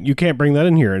hand, it's like, you can't bring that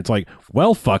in here. It's like,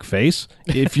 well, fuckface,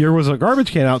 if there was a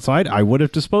garbage can outside, I would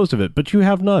have disposed of it, but you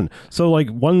have none. So, like,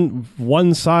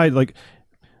 one side, like...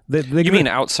 You mean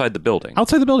outside the building?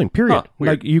 Outside the building, period. Huh,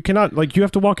 weird. Like, you cannot, like, you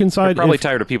have to walk inside. They're probably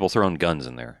tired of people throwing guns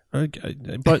in there.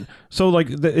 But, so, like,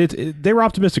 they were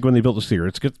optimistic when they built this theater.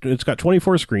 It's got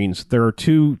 24 screens. There are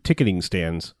 2 ticketing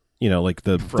stands. You know, like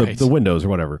the windows or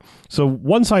whatever. So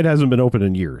one side hasn't been open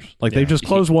in years. Like they've just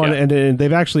closed one, and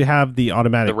they've actually have the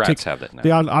automatic. The rats have it now.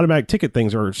 The automatic ticket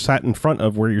things are sat in front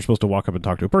of where you're supposed to walk up and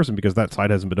talk to a person because that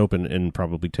side hasn't been open in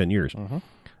probably 10 years.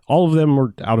 All of them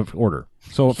were out of order.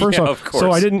 So first off, of course.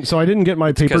 so I didn't get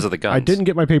my paper because of the guns. I didn't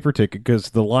get my paper ticket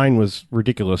because the line was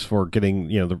ridiculous for getting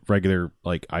the regular.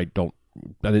 Like I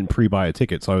didn't pre-buy a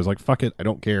ticket, so I was like, fuck it, I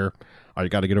don't care. I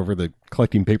got to get over the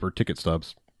collecting paper ticket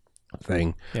stubs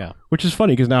thing. Yeah. Which is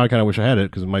funny because now I kind of wish I had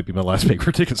it because it might be my last paper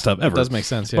ticket stub ever. It does make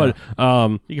sense, yeah.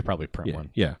 But you could probably print one.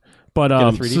 Yeah. But a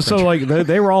 3D so like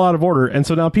they were all out of order, and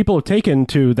so now people have taken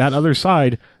to that other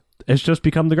side. It's just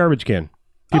become the garbage can.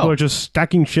 People are just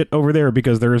stacking shit over there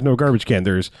because there is no garbage can.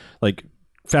 There's like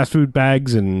fast food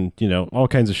bags and all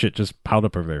kinds of shit just piled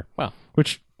up over there. Wow.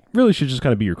 Which really should just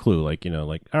kind of be your clue. Like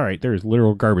like all right, there's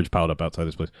literal garbage piled up outside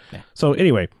this place. Yeah. So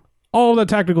anyway. All that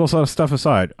technical stuff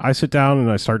aside, I sit down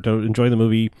and I start to enjoy the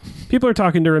movie. People are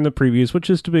talking during the previews, which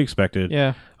is to be expected.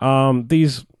 Yeah.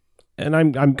 And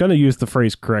I'm going to use the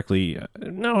phrase correctly.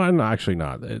 No, I'm actually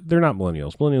not. They're not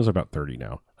millennials. Millennials are about 30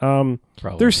 now.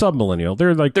 They're sub-millennial.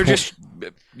 They're like they're just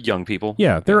young people.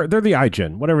 Yeah, they're the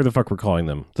iGen, whatever the fuck we're calling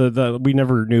them. We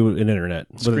never knew an internet.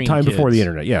 But the time kids. before the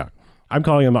internet. Yeah. I'm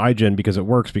calling them iGen because it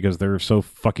works because they're so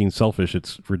fucking selfish.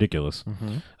 It's ridiculous.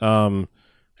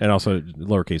 And also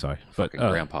lowercase I. But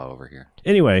grandpa over here.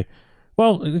 Anyway,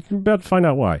 well, we're about to find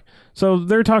out why. So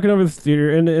they're talking over the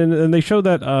theater, and they show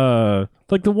that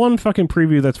like the one fucking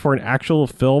preview that's for an actual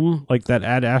film, like that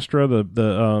Ad Astra,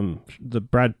 the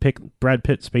Brad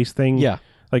Pitt space thing. Yeah.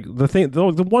 Like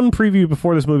the one preview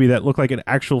before this movie that looked like an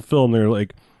actual film. They're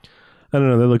like, I don't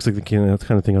know, that looks like the kind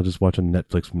of thing I'll just watch on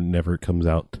Netflix whenever it comes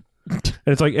out. and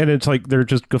it's like they're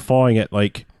just guffawing at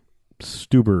like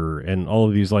Stuber and all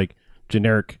of these like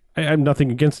generic. I have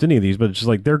nothing against any of these, but it's just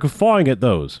like they're guffawing at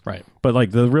those. Right. But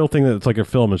like the real thing that's like a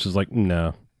film is just like,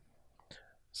 no.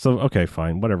 So, okay,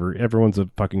 fine, whatever. Everyone's a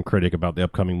fucking critic about the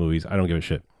upcoming movies. I don't give a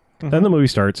shit. Then the movie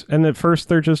starts, and at first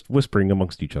they're just whispering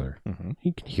amongst each other.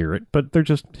 You can hear it, but they're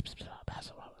just... And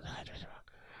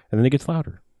then it gets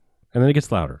louder. And then it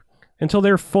gets louder. Until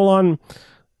they're full on...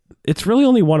 It's really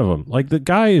only one of them. Like, the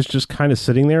guy is just kind of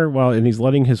sitting there and he's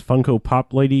letting his Funko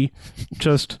Pop lady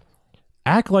just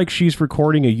act like she's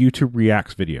recording a YouTube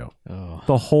Reacts video. Oh.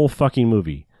 The whole fucking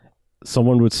movie.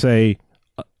 Someone would say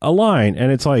a line,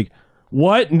 and it's like,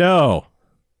 what? No.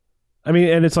 I mean,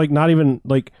 and it's like not even,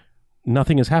 like,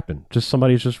 nothing has happened. Just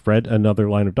somebody's just read another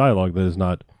line of dialogue that is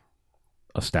not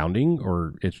astounding,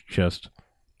 or it's just,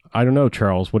 I don't know,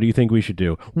 Charles, what do you think we should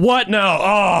do? What? No.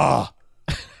 Oh!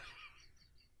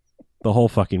 The whole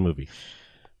fucking movie.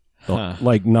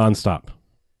 Like, nonstop.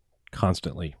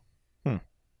 Constantly.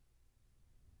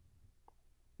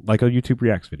 Like a YouTube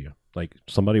Reacts video. Like,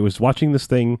 somebody was watching this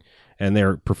thing, and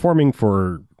they're performing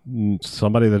for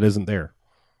somebody that isn't there.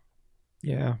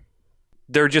 Yeah.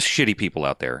 There are just shitty people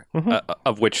out there,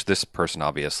 of which this person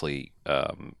obviously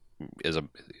is a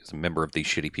member of the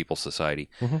shitty people society.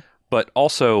 But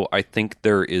also, I think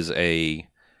there is a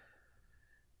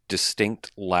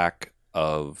distinct lack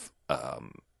of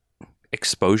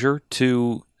exposure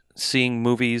to seeing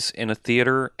movies in a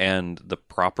theater and the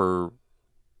proper,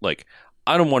 like,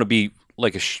 I don't want to be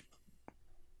like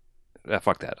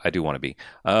fuck that. I do want to be.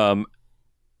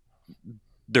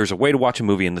 There's a way to watch a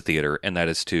movie in the theater, and that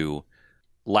is to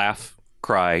laugh,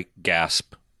 cry,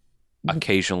 gasp.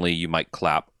 Occasionally, you might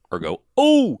clap or go,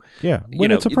 "Oh!" Yeah,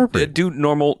 when it's appropriate. Do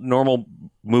normal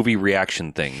movie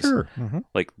reaction things. Sure.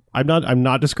 Like, I'm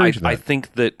not discouraging that. I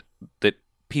think that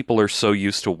people are so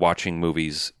used to watching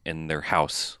movies in their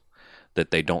house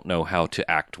that they don't know how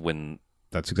to act when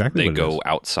That's exactly they what it go is.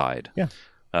 outside. Yeah.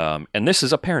 And this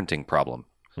is a parenting problem.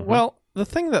 Well, the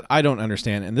thing that I don't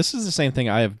understand, and this is the same thing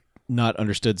I have not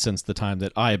understood since the time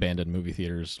that I abandoned movie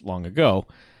theaters long ago,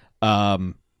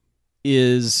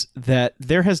 is that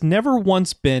there has never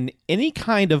once been any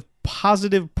kind of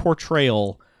positive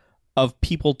portrayal of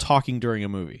people talking during a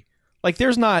movie. Like,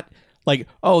 there's not like,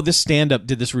 oh, this stand-up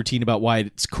did this routine about why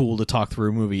it's cool to talk through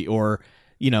a movie, or,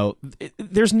 you know,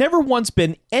 there's never once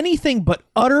been anything but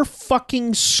utter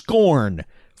fucking scorn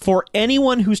for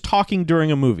anyone who's talking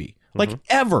during a movie. Like,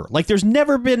 ever. Like, there's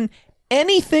never been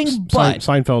anything but...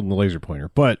 Seinfeld and the laser pointer.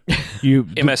 But you...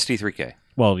 MST3K.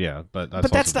 Well, yeah, but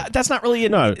that's not really...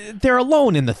 No. They're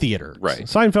alone in the theater. Right.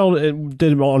 Seinfeld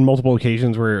did it on multiple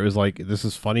occasions where it was like, this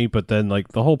is funny, but then like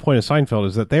the whole point of Seinfeld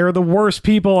is that they are the worst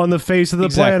people on the face of the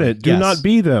planet. Do Yes. not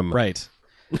be them. Right.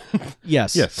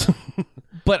 Yes. Yes.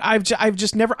 But I've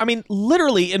just never... I mean,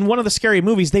 literally, in one of the scary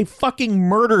movies, they fucking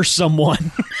murder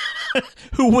someone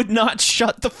who would not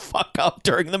shut the fuck up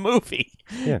during the movie.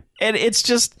 Yeah. And it's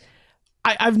just...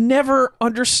 I've never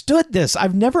understood this.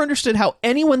 I've never understood how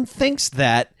anyone thinks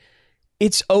that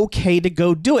it's okay to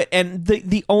go do it. And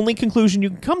the only conclusion you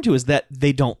can come to is that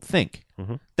they don't think.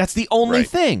 That's the only Right.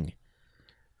 thing.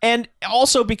 And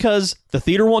also because the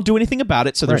theater won't do anything about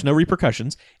it, so there's no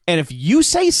repercussions. And if you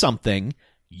say something,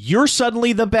 you're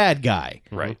suddenly the bad guy.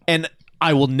 Right. And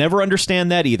I will never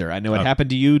understand that either. I know it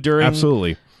happened to you during...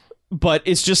 Absolutely. But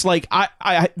it's just like,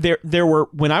 there were...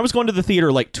 When I was going to the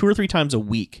theater like 2 or 3 times a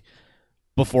week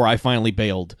before I finally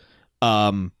bailed,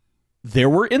 there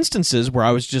were instances where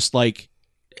I was just like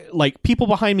people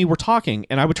behind me were talking,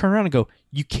 and I would turn around and go,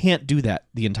 you can't do that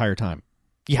the entire time.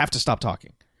 You have to stop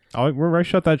talking. I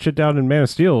shut that shit down in Man of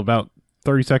Steel about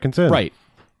 30 seconds in. Right.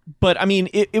 But, I mean,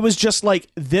 it was just like,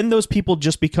 then those people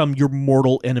just become your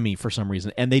mortal enemy for some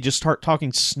reason, and they just start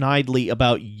talking snidely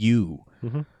about you.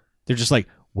 They're just like,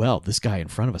 well, this guy in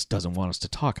front of us doesn't want us to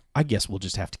talk. I guess we'll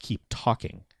just have to keep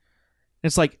talking. And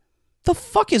it's like, the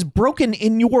fuck is broken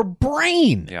in your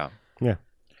brain? Yeah.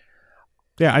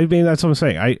 Yeah, I mean, that's what I'm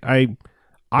saying.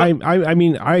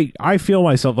 I feel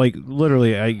myself like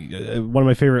literally. One of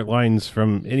my favorite lines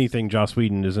from anything Joss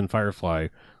Whedon is in Firefly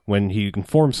when he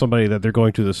informs somebody that they're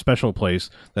going to the special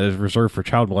place that is reserved for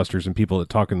child molesters and people that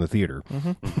talk in the theater.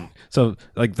 So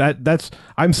like that's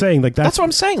I'm saying like That's what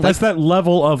I'm saying. That's that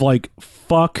level of like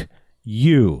fuck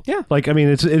you. Yeah. Like I mean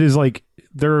it is like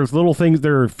there are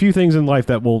a few things in life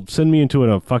that will send me into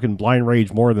a fucking blind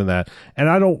rage more than that. And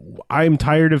I'm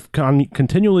tired of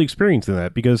continually experiencing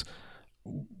that because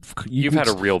You've had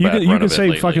a real bad run you can of it say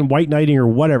lately. fucking white knighting or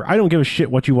whatever. I don't give a shit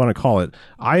what you want to call it.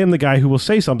 I am the guy who will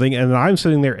say something and I'm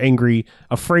sitting there angry,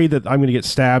 afraid that I'm going to get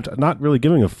stabbed, not really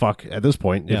giving a fuck at this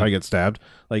point if I get stabbed.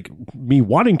 Like me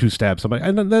wanting to stab somebody.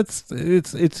 And it's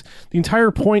the entire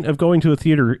point of going to a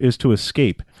theater is to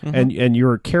escape. And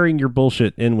you're carrying your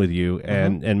bullshit in with you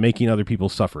and making other people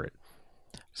suffer it.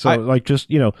 So like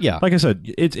just, like I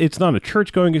said, it's not a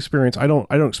church going experience. I don't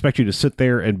expect you to sit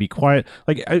there and be quiet.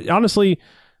 Like honestly,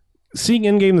 seeing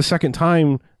Endgame the second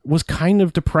time was kind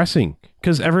of depressing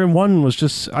because everyone was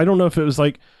just, I don't know if it was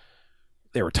like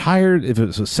they were tired, if it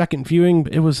was a second viewing,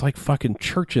 but it was like fucking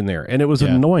church in there and it was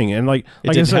annoying. And like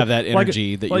It didn't have that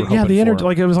energy that you were hoping the energy, for.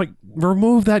 like it was like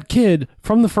remove that kid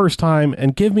from the first time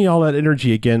and give me all that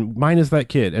energy again, minus that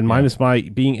kid and minus my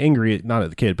being angry, not at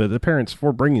the kid, but at the parents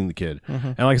for bringing the kid.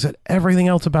 And like I said, everything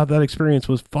else about that experience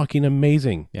was fucking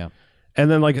amazing. Yeah. And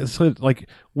then, like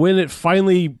when it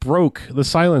finally broke the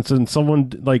silence, and someone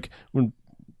when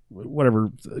whatever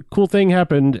cool thing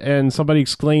happened, and somebody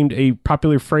exclaimed a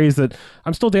popular phrase that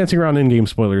I'm still dancing around in-game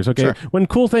spoilers. Okay, Sure. When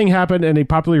cool thing happened and a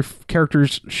popular character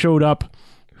showed up,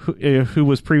 who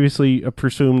was previously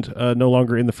presumed no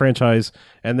longer in the franchise,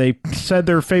 and they said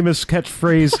their famous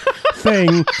catchphrase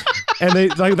thing. And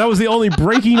that was the only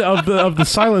breaking of the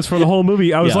silence for the whole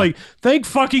movie. I was like, thank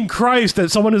fucking Christ that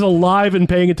someone is alive and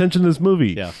paying attention to this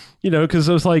movie. Yeah. Because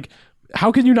I was like,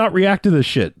 how can you not react to this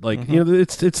shit? Like,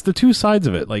 it's the two sides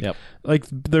of it. Like, like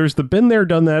there's the been there,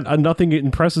 done that. Nothing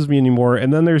impresses me anymore.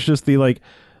 And then there's just the like,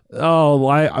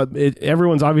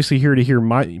 everyone's obviously here to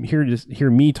hear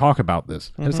me talk about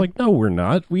this. And it's like, no, we're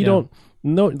not. We don't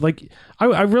know. Like,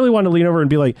 I really want to lean over and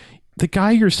be like, the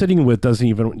guy you're sitting with doesn't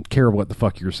even care what the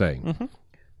fuck you're saying.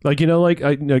 Like,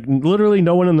 literally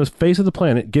no one on the face of the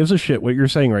planet gives a shit what you're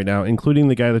saying right now, including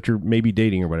the guy that you're maybe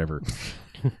dating or whatever.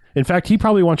 In fact, he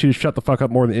probably wants you to shut the fuck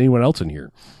up more than anyone else in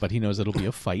here. But he knows it'll be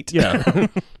a fight. Yeah.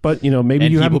 But, maybe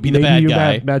And you he have will be the bad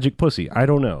guy. magic pussy. I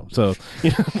don't know. So,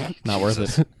 Not worth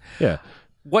it. yeah.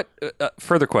 What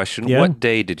further question? Yeah? What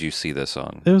day did you see this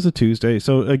on? It was a Tuesday,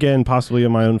 so again, possibly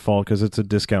my own fault because it's a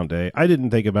discount day. I didn't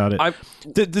think about it.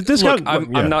 The discount. Look,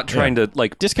 I'm not trying to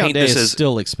like Discount paint day this is as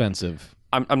still expensive.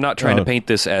 I'm not trying to paint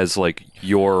this as like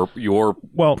your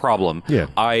problem. Yeah.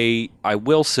 I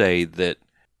will say that,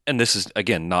 and this is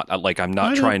again not like I'm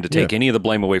not trying to take any of the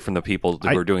blame away from the people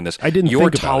who are doing this. I didn't Your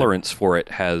think about tolerance for it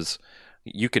has,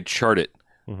 you could chart it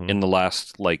in the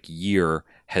last like year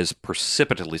has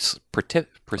precipitously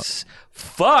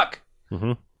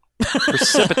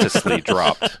precipitously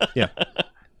dropped. Yeah.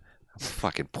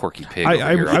 Fucking Porky Pig.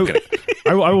 I will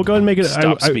go ahead and make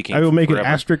it. I will make an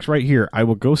asterisk right here. I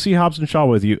will go see Hobbs and Shaw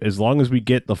with you as long as we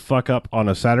get the fuck up on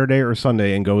a Saturday or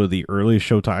Sunday and go to the earliest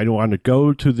show time. I don't want to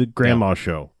go to the grandma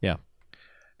show. Yeah.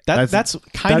 That's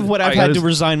kind of what I've had to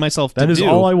resign myself to do. That is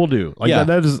all I will do. Like Yeah.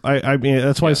 that is. I mean,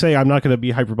 that's why I say I'm not going to be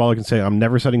hyperbolic and say I'm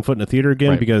never setting foot in a theater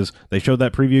again because they showed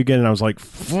that preview again and I was like,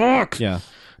 fuck. Yeah.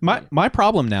 My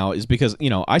problem now is because,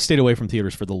 I stayed away from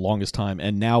theaters for the longest time,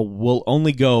 and now we'll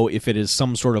only go if it is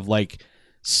some sort of like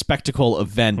spectacle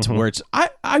event where it's I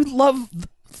love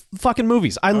fucking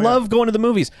movies. I love going to the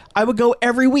movies. I would go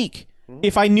every week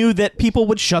if I knew that people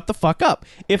would shut the fuck up.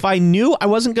 If I knew I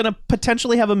wasn't going to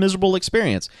potentially have a miserable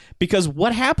experience. Because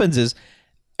what happens is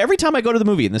every time I go to the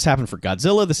movie, and this happened for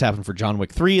Godzilla, this happened for John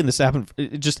Wick 3, and this happened for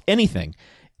just anything,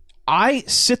 I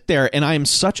sit there and I am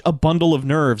such a bundle of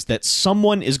nerves that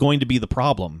someone is going to be the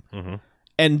problem.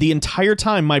 And the entire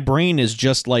time my brain is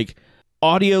just like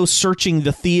audio searching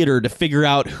the theater to figure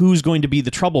out who's going to be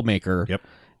the troublemaker. Yep.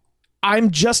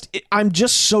 I'm just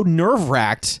so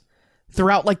nerve-wracked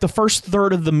throughout like the first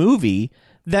third of the movie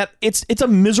that it's a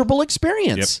miserable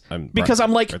experience. Yep. Because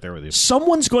I'm like, right there with you.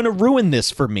 Someone's going to ruin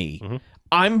this for me.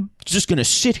 I'm just going to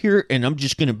sit here and I'm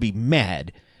just going to be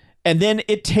mad. And then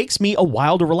it takes me a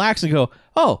while to relax and go,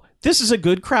 oh, this is a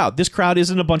good crowd. This crowd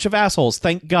isn't a bunch of assholes,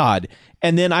 thank God.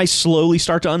 And then I slowly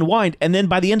start to unwind. And then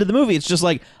by the end of the movie, it's just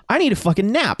like, I need a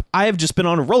fucking nap. I have just been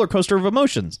on a roller coaster of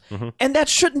emotions. And that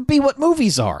shouldn't be what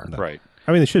movies are. Right.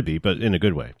 I mean, they should be, but in a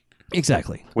good way.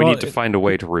 Exactly. We need to find a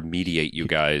way to remediate you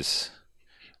guys.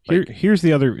 Here's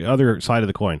the other side of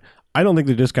the coin. I don't think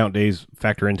the discount days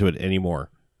factor into it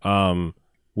anymore.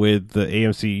 With the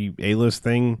AMC A-list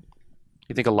thing,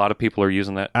 You think a lot of people are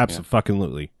using that?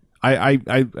 Absolutely. I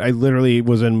literally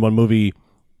was in one movie.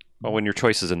 Well, when your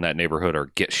choices in that neighborhood are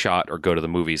get shot or go to the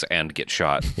movies and get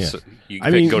shot, Yeah. so you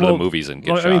pick go to the movies and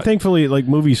get shot. I mean, thankfully, like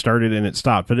movies started and it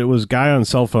stopped, but it was guy on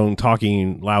cell phone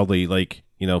talking loudly, like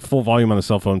full volume on the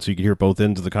cell phone, so you could hear both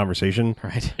ends of the conversation.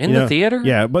 Right in the theater.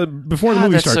 Yeah, but before the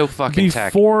movie that's started, so fucking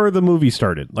tacky. before the movie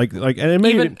started, like, and it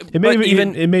may have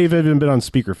even been on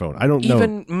speakerphone. I don't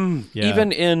know.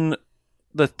 Even in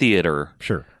the theater,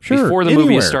 Sure. Before the movie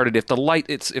anywhere. started, if the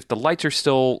lights are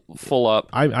still full up,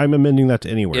 I'm amending that to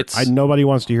anywhere. Nobody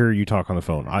wants to hear you talk on the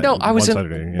phone. I was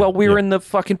in. Well, we were in the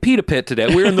fucking pita pit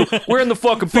today. We're in the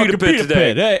fucking pita pit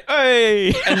today.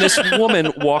 Hey. And this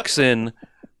woman walks in,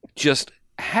 just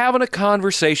having a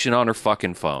conversation on her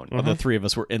fucking phone. Well, the three of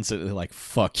us were instantly like,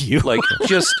 "Fuck you!" Like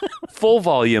just full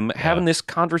volume, having this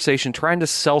conversation, trying to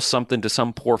sell something to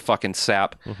some poor fucking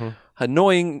sap,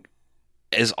 annoying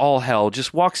as all hell.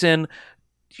 Just walks in.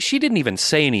 She didn't even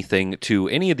say anything to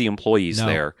any of the employees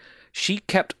there. She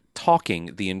kept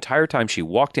talking the entire time. She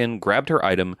walked in, grabbed her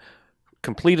item,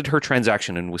 completed her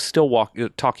transaction, and was still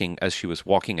talking as she was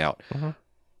walking out.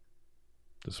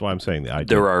 That's why I'm saying the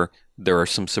idea. There are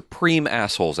some supreme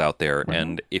assholes out there,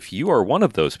 and if you are one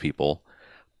of those people,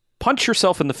 punch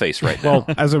yourself in the face right now.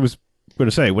 Well, as I was going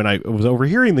to say, when I was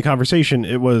overhearing the conversation,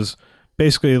 it was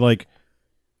basically like,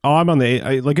 "Oh, I'm on the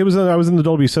I was in the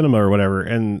Dolby Cinema or whatever,"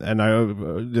 and I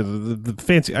the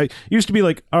fancy. I used to be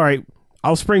like, "All right,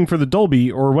 I'll spring for the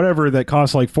Dolby or whatever that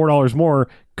costs like $4 more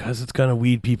because it's gonna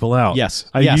weed people out." Yes,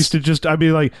 I used to I'd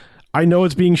be like, I know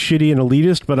it's being shitty and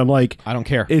elitist, but I'm like, I don't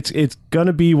care. It's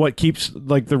gonna be what keeps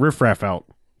like the riffraff out,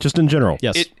 just in general.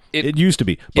 Yes. It used to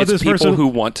be, but it's this people person who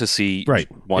want to see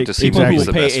people movies who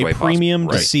the pay best a way premium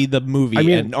possible. to see the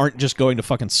movie and aren't just going to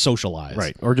fucking socialize.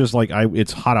 Right. Or just like,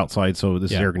 it's hot outside, so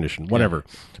this is air conditioned, whatever.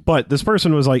 But this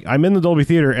person was like, I'm in the Dolby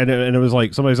Theater, and it was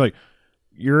like, somebody's like,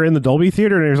 you're in the Dolby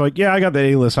Theater? And he was like, yeah, I got the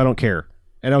A-list, I don't care.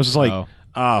 And I was just like,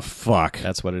 fuck.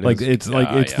 That's what it like, is. It's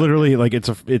literally like, it's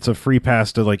a free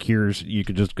pass to like, you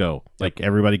could just go. Like,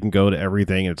 everybody can go to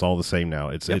everything, and it's all the same now.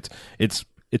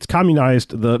 It's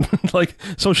communized the like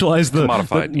socialized the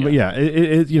commodified.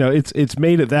 It's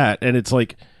made it that, and it's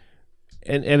like,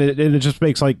 and it just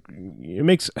makes like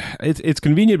it's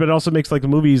convenient, but it also makes like the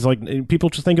movies like people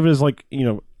just think of it as like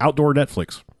outdoor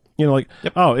Netflix.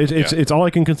 It's all I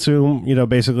can consume,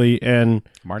 basically, and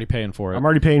I'm already paying for it. I'm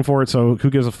already paying for it, so who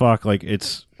gives a fuck? Like,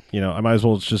 it's I might as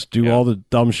well just do all the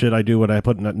dumb shit I do when I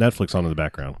put Netflix on in the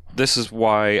background. This is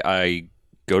why I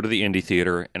go to the indie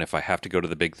theater, and if I have to go to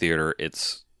the big theater,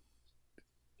 it's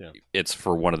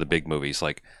for one of the big movies.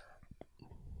 Like,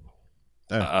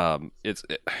 I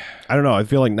don't know. I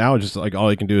feel like now just like all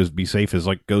I can do is be safe is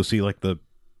like go see like the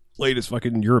latest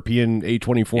fucking European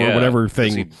A24 whatever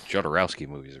thing. See Jodorowsky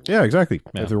movies. Yeah, exactly.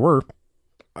 If there were,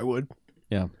 I would.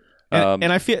 Yeah, and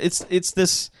I feel it's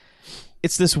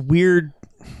this weird,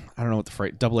 I don't know what the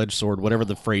phrase, double-edged sword, whatever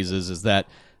the phrase is that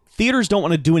theaters don't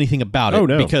want to do anything about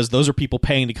it because those are people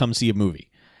paying to come see a movie,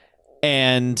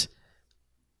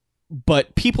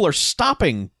 but people are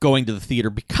stopping going to the theater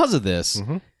because of this.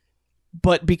 Mm-hmm.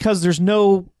 But because there's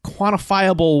no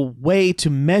quantifiable way to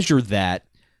measure that,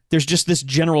 there's just this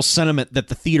general sentiment that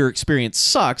the theater experience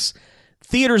sucks.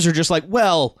 Theaters are just like,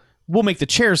 well, we'll make the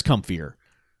chairs comfier.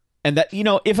 And that,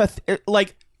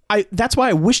 that's why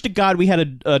I wish to God we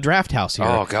had a draft house here.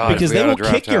 Oh, God. Because they will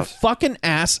kick your fucking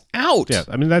ass out. Yeah,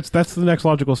 I mean, that's the next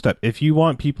logical step. If you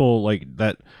want people like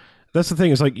that, that's the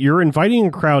thing. Is like you're inviting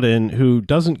a crowd in who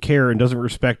doesn't care and doesn't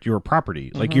respect your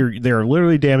property. Like they're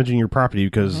literally damaging your property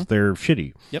because they're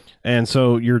shitty. Yep. And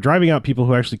so you're driving out people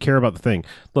who actually care about the thing.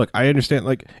 Look, I understand.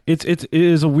 Like it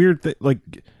is a weird thing. Like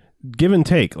give and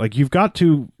take. Like you've got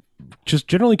to just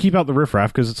generally keep out the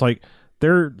riffraff because it's like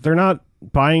they're not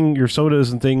buying your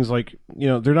sodas and things like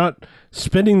they're not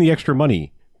spending the extra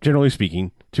money. Generally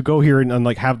speaking, to go here and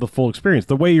like have the full experience,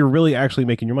 the way you're really actually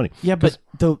making your money. Yeah, but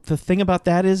the thing about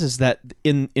that is that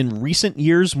in recent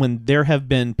years, when there have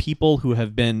been people who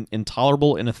have been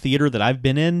intolerable in a theater that I've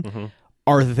been in,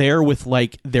 are there with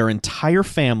like their entire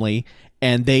family,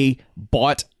 and they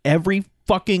bought every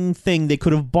fucking thing they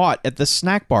could have bought at the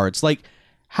snack bar. It's like,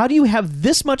 how do you have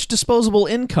this much disposable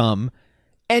income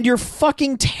and you're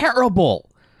fucking terrible?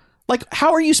 Like,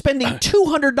 how are you spending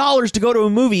 $200 to go to a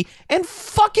movie and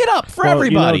fuck it up for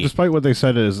everybody? Despite what they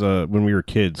said is when we were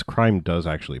kids, crime does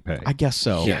actually pay. I guess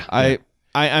so. Yeah.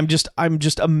 I'm just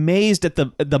amazed at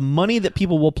the money that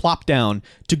people will plop down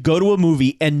to go to a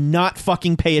movie and not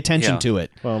fucking pay attention to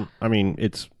it. Well, I mean,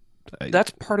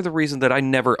 that's part of the reason that I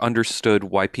never understood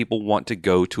why people want to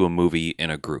go to a movie in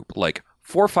a group. Like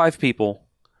 4 or 5 people,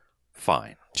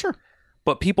 fine. Sure.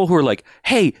 But people who are like,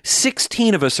 hey,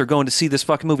 16 of us are going to see this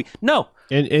fucking movie. No.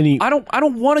 I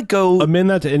don't want to go. Amend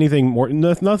that to anything more.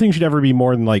 Nothing should ever be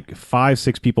more than like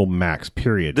 5-6 people max,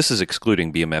 period. This is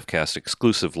excluding BMF Cast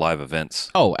exclusive live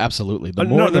events. Oh, absolutely. The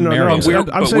more the merrier. I'm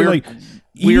saying like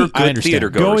we're good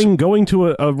theater goers. Going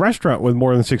to a restaurant with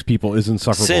more than 6 people is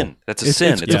insufferable. Sin. That's a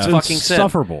sin. It's a fucking sin.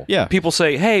 Insufferable. Yeah. People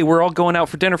say, hey, we're all going out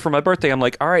for dinner for my birthday. I'm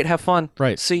like, all right, have fun.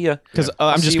 Right. See ya. Because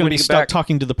I'm just going to be stuck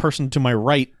talking to the person to my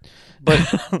right.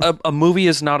 But a movie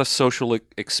is not a social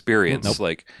experience. Nope.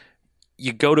 Like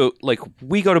we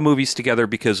go to movies together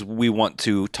because we want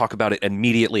to talk about it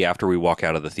immediately after we walk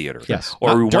out of the theater. Yes.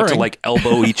 Or we want to like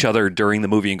elbow each other during the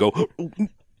movie and go.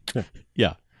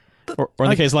 Yeah. Or in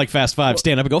the case of like Fast Five,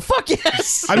 stand up and go, fuck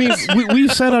yes! I mean,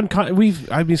 we've said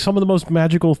some of the most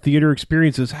magical theater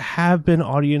experiences have been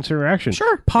audience interaction.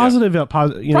 Sure. Positive,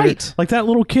 right. Like that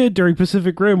little kid during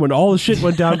Pacific Rim when all the shit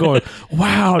went down going,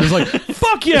 wow. And it's like,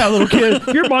 fuck yeah, little kid.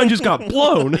 Your mind just got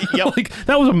blown. Like,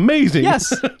 that was amazing.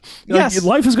 Yes. Yes.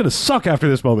 Life is going to suck after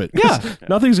this moment. Yeah.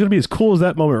 Nothing's going to be as cool as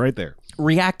that moment right there.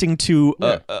 Reacting to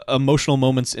emotional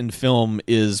moments in film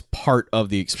is part of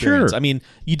the experience. Sure. I mean,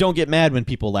 you don't get mad when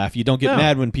people laugh. You don't get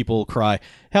mad when people cry.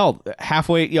 Hell,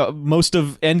 halfway, most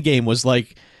of Endgame was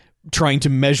like trying to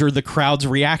measure the crowd's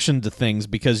reaction to things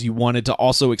because you wanted to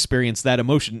also experience that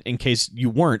emotion in case you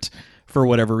weren't for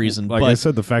whatever reason. Like I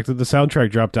said, the fact that the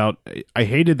soundtrack dropped out, I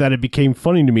hated that it became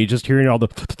funny to me just hearing all the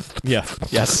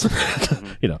yes.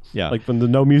 Like when the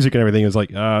no music and everything is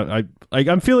like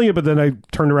I'm feeling it, but then I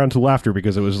turned around to laughter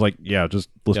because it was like, just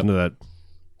listen to that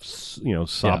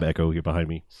sob echo here behind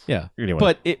me. Yeah. Anyway.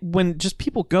 But when just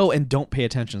people go and don't pay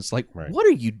attention, it's like, what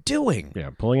are you doing? Yeah,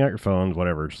 pulling out your phones,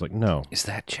 whatever. Just like, no. Is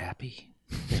that Chappie?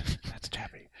 That's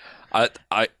Chappie.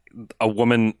 A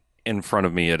woman in front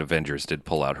of me at Avengers did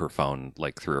pull out her phone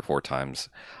like 3 or 4 times.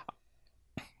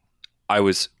 I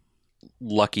was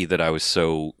lucky that I was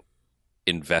so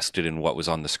invested in what was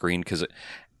on the screen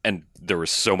and there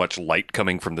was so much light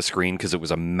coming from the screen because it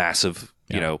was a massive,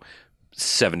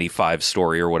 75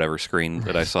 story or whatever screen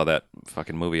that I saw that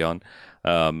fucking movie on.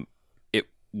 It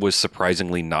was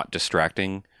surprisingly not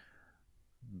distracting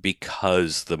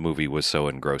because the movie was so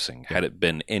engrossing. Had it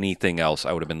been anything else,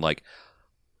 I would have been like,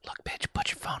 look, bitch,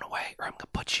 put your phone away or I'm going to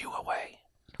put you away.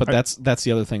 But that's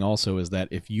the other thing also is that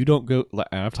if you don't go, and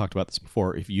I've talked about this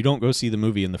before, if you don't go see the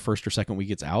movie in the first or second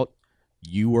week it's out,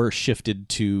 you are shifted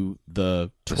to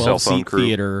the 12-seat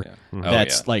theater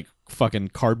that's like fucking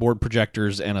cardboard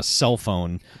projectors and a cell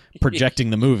phone projecting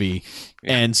the movie,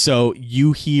 and so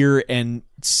you hear and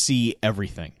see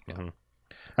everything.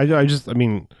 I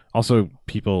mean, also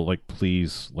people like,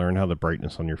 please learn how the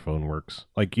brightness on your phone works.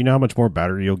 Like, you know how much more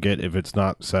battery you'll get if it's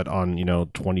not set on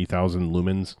 20,000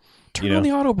 lumens. Turn on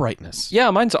the auto brightness.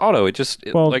 Yeah, mine's auto. It just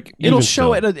Well, like It'll Even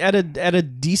show still. at a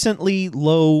decently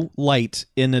low light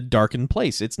in a darkened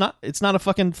place. It's not a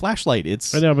fucking flashlight.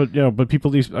 It's I know, but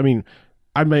people. I mean,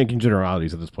 I'm making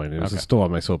generalities at this point. This is still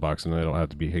on my soapbox, and I don't have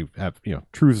to have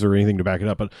truths or anything to back it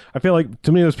up. But I feel like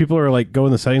too many of those people are like go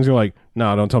in the settings. They're like,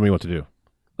 no, don't tell me what to do.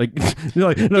 Like, you're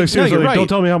like, no, seriously, you're right. don't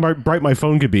tell me how bright my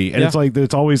phone could be. And it's like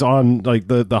it's always on like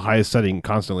the highest setting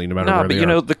constantly, no matter where but they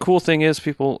are. the cool thing is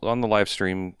people on the live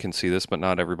stream can see this, but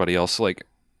not everybody else. Like,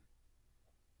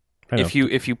 I know.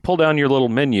 if you pull down your little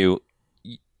menu,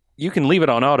 you can leave it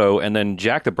on auto and then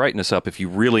jack the brightness up if you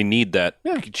really need that.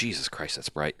 Yeah. Jesus Christ, that's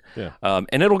bright. Yeah.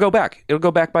 And it'll go back. It'll go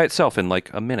back by itself in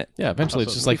like a minute. yeah. Eventually,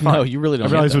 it's just it'll like be fine. no, you really I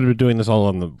don't. realize Need we've that. been doing this all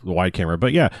on the wide camera,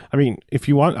 but yeah, I mean, if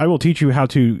you want, I will teach you how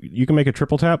to. You can make a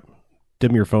triple tap,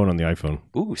 dim your phone on the iPhone.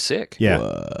 Ooh, sick. Yeah,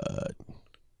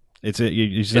 it's it.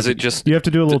 You Is it just you have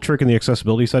to do a little trick in the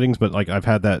accessibility settings, but like I've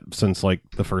had that since like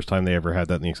the first time they ever had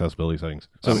that in the accessibility settings.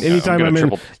 So anytime gonna I'm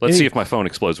in, let's see if my phone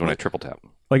explodes when I triple tap.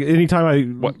 like anytime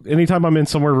I'm in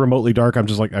somewhere remotely dark, I'm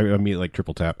just like I immediately like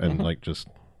triple tap and like just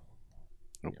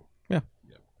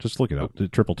just look it up. The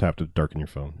triple tap to darken your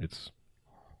phone. It's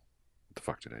What the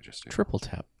fuck did I just do? Triple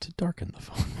tap to darken the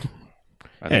phone.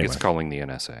 I think it's calling the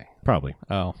NSA. probably.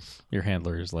 Oh, your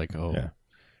handler is like, oh, Yeah.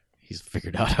 he's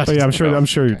figured out how But to. yeah, I'm do sure. it. I'm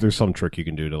sure there's some trick you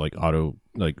can do to like auto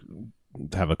like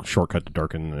have a shortcut to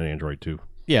darken an Android too.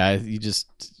 Yeah,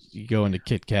 you go into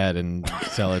KitKat and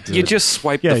tell it to. You just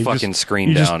swipe Yeah, the you fucking just- screen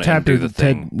You down just and tap do your the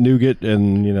thing. Ted Nougat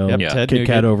and Yep, Yeah. Ted Kit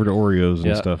Kat Nougat. over to Oreos and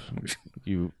Yeah. stuff.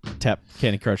 You tap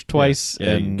Candy Crush twice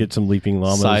Yeah, you and get some leaping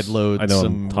llamas. side load I know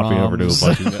some I'm hopping over to a ROMs.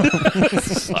 bunch of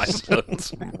Side load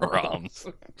some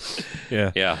ROMs.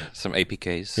 yeah. Yeah, some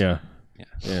APKs. Yeah. Yeah.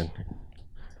 Yeah.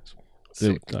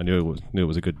 Sick. I knew it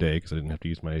was a good day because I didn't have to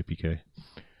use my APK.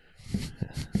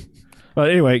 But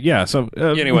anyway, yeah. So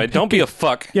Anyway, don't be a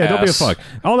fuck. yeah, don't be a ass. fuck.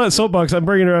 All that soapbox, I'm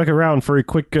bringing it back around for a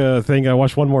quick thing. I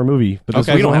watched one more movie, but this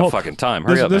Okay. We was don't a have whole- fucking time.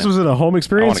 Hurry This, up, this man. was in a home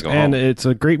experience, go and home. it's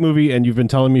a great movie. And you've been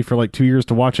telling me for like 2 years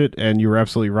to watch it, and you were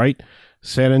absolutely right.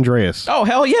 San Andreas. Oh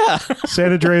hell yeah!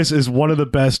 San Andreas is one of the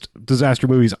best disaster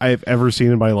movies I have ever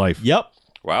seen in my life. Yep,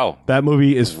 Wow. That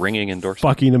movie is Ringing endorsement.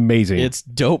 fucking amazing. it's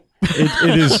dope.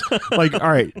 It is like,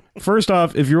 all right. First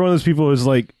off, if you're one of those people who's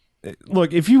like,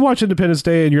 look, if you watch Independence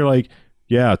Day and you're like,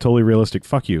 yeah, totally realistic.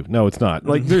 Fuck you. No, it's not.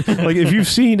 Like, like if you've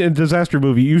seen a disaster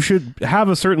movie, you should have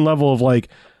a certain level of like,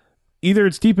 either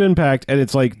it's deep impact and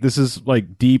it's like this is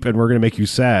like deep and we're gonna make you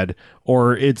sad,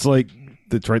 or it's like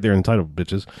it's right there in the title,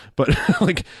 bitches. But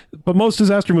but most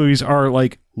disaster movies are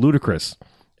like ludicrous,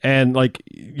 and like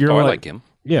you're I like him.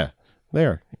 yeah, they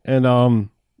are, and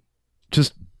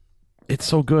just it's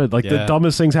so good. Like the Yeah.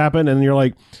 dumbest things happen, and you're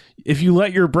like, if you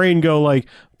let your brain go, like,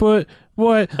 but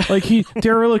what? Like he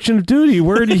dereliction of duty.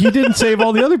 Where he didn't save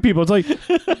all the other people. It's like,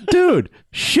 dude,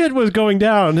 shit was going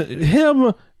down.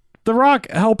 Him, The Rock,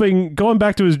 helping going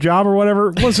back to his job or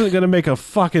whatever wasn't going to make a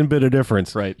fucking bit of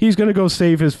difference. Right. He's going to go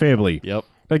save his family. Yep.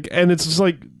 Like, and it's just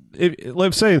like, like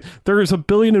I'm saying, there's a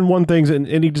billion and one things in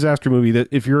any disaster movie that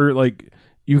if you're like,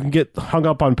 you can get hung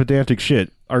up on pedantic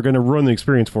shit are going to ruin the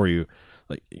experience for you.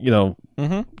 Like,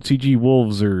 CG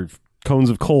Wolves or Cones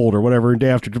of Cold or whatever, Day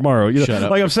After Tomorrow. You know, Shut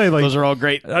up. like I'm saying, like Those are all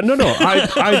great. no,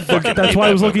 that's why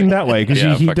I was looking that way because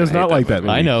Yeah, I he fucking does hate not that like that movie.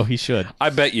 movie. I know he should.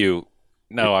 I bet you.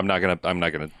 No, I'm not gonna.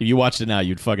 If you watched it now,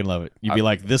 you'd fucking love it. You'd be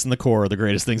like, "This and the core are the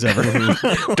greatest things ever."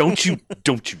 Don't you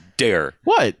dare!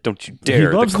 What? Don't you He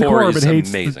dare! loves the the core core, is but hates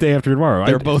amazing. the Day After Tomorrow.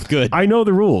 They're both good. I know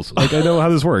the rules. Like I know how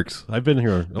this works. I've been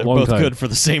here a They're long both time. good for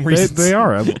the same They, reasons. they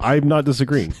are. I'm not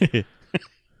disagreeing.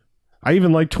 I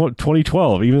even like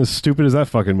 2012, even as stupid as that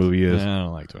fucking movie I is.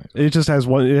 don't like 20. It just has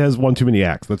one. It has one too many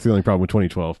acts. That's the only problem with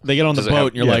 2012. They get on the Does it have- boat,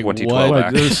 and you're yeah, like, 2012 "What?"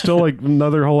 act? There's still like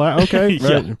another whole act. Okay, Yeah.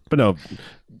 right. But no,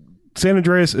 San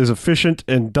Andreas is efficient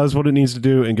and does what it needs to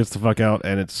do and gets the fuck out,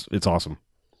 and it's awesome.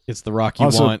 It's the rock you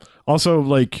Also, want. also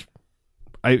like,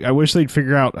 I wish they'd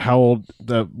figure out how old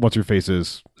what's her face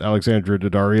is, Alexandra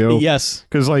Daddario. Yes.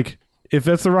 Because like, if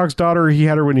that's The Rock's daughter, he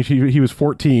had her when he was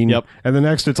 14. Yep. And the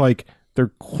next, it's like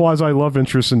they're quasi love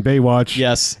interests in Baywatch.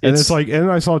 Yes. And it's like,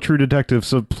 and I saw True Detective.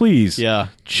 So please, yeah.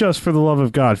 just for the love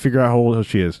of God, figure out how old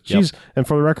she is. Yep. She's, and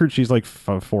for the record, she's like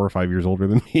 4 or 5 years older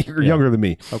than me, or Yeah. younger than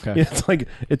me. Okay. It's like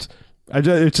it's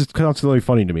just constantly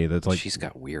funny to me. That's like She's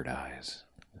got weird eyes.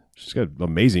 she's got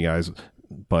amazing eyes,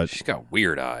 but She's got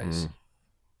weird eyes.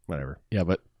 whatever. Yeah,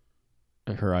 but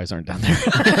Her eyes aren't down there.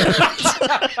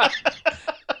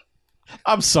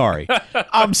 I'm sorry.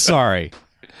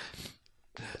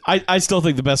 I still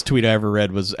think the best tweet I ever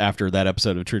read was after that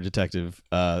episode of True Detective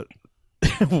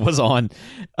was on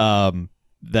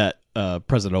that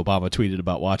President Obama tweeted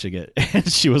about watching it.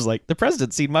 And she was like, the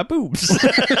president's seen my boobs.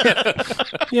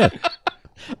 Yeah.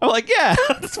 I'm like, yeah,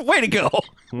 way to go.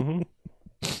 Mm-hmm.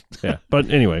 Yeah. But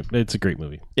anyway, it's a great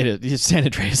movie. It is. San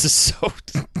Andreas is so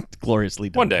gloriously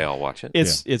done. One day I'll watch it.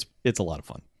 It's a lot of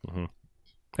fun. Mm-hmm.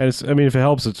 And it's, I mean, if it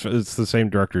helps, it's the same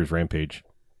director as Rampage.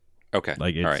 Okay.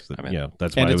 Like, it's, all right. I'm in. yeah,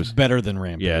 that's why And it it's was better than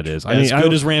Rampage. Yeah, it is. As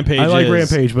good as Rampage I like is.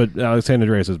 Rampage, but San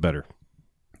Andreas is better.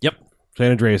 Yep.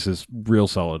 San Andreas is real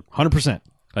solid. 100%.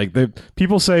 Like,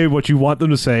 people say what you want them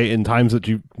to say in times that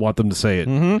you want them to say it,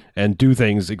 Mm-hmm. and do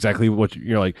things exactly what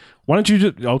you're like. Why don't you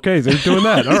just? Okay, they're doing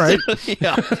that. All right.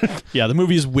 Yeah, the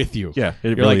movie is with you. Yeah, it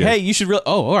You're really like, is. hey, you should really.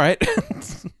 Oh, all right.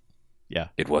 Yeah.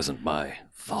 It wasn't my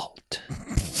fault.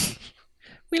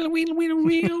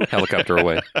 Wheel. Helicopter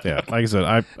away. Yeah, like I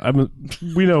said,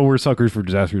 we know we're suckers for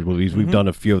disaster movies. We've done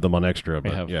a few of them on Extra,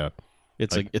 but have. yeah,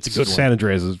 It's like, a good San one.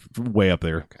 Andreas is way up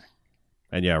there. Okay.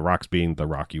 And yeah, Rock's being the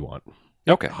Rock you want.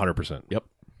 Okay. 100%. Yep.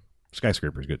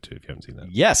 Skyscraper's good too if you haven't seen that.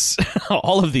 Yes.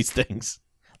 All of these things.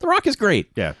 The Rock is great.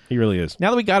 Yeah, he really is.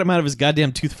 Now that we got him out of his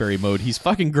goddamn Tooth Fairy mode, he's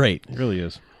fucking great. He really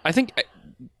is. I think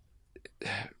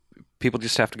people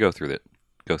just have to go through it.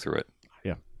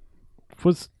 Yeah.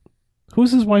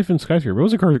 Who's his wife in Skyscraper? It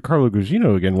wasn't Carlo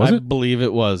Gugino again, was I it? believe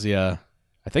it was, yeah.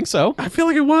 I think so. I feel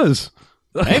like it was.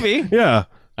 Maybe. Yeah.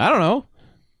 I don't know.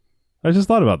 I just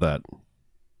thought about that.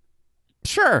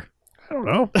 Sure. I don't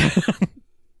know.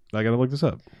 I gotta look this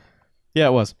up. Yeah,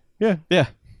 it was. Yeah. Yeah.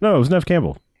 No, it was Nev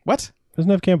Campbell. What? It was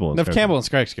Nev Campbell. in Nev Skyscraper. Campbell and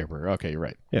Skyscraper. Okay, you're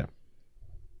right. Yeah.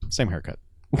 Same haircut.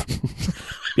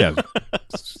 Yeah.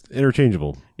 It's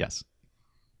interchangeable. Yes.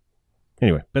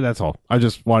 Anyway, but that's all. I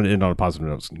just wanted to end on a positive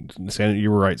note.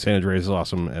 You were right. San Andreas is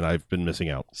awesome, and I've been missing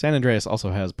out. San Andreas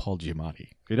also has Paul Giamatti.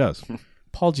 He does.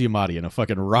 Paul Giamatti in a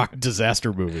fucking rock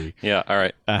disaster movie. Yeah. All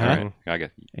right. Uh-huh. All right.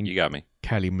 You got me.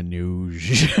 Kylie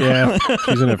Minogue. Yeah,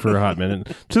 she's in it for a hot minute.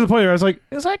 To the point where I was like,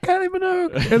 is that Kylie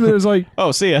Minogue? And then it was like,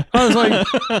 Oh, see ya. I was like,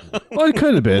 well, it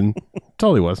could have been.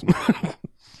 Totally wasn't.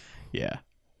 Yeah.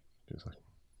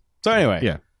 So anyway.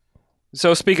 Yeah.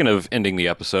 So speaking of ending the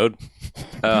episode,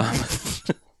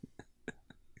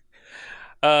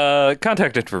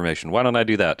 contact information. Why don't I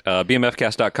do that?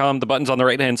 BMFcast.com. The buttons on the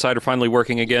right-hand side are finally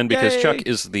working again because Yay! Chuck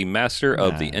is the master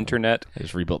of the internet. I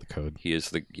just rebuilt the code. He is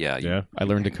the Yeah. I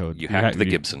learned to code. You hacked the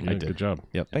Gibson. I did. Good job.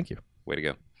 Yep. Thank you. Way to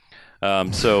go.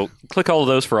 So click all of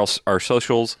those for our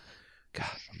socials. God,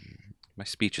 my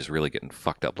speech is really getting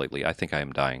fucked up lately. I think I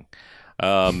am dying.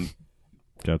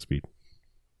 Godspeed.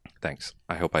 Thanks.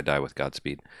 I hope I die with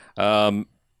Godspeed. So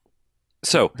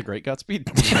The Great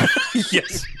Godspeed.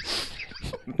 yes.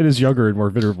 In his younger and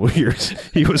more venerable years,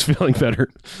 he was feeling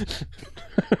better.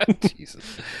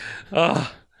 Jesus.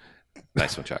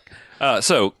 Nice one, Chuck.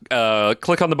 So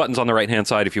click on the buttons on the right-hand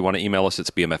side. If you want to email us,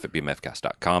 it's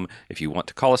bmf@bmfcast.com. If you want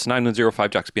to call us,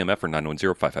 9105-JOCKS-BMF or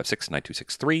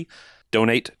 910-556-9263.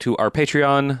 Donate to our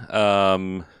Patreon.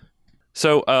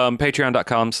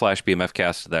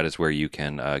 Patreon.com/BMFcast. That is where you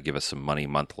can give us some money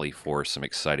monthly for some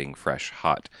exciting, fresh,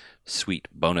 hot, sweet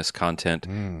bonus content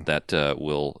that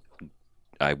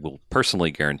I will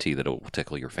personally guarantee that it will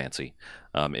tickle your fancy.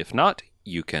 If not,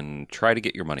 you can try to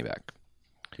get your money back.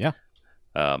 Yeah.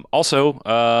 Also,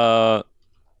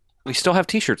 we still have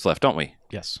t-shirts left, don't we?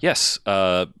 Yes. Yes.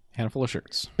 Handful of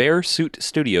shirts.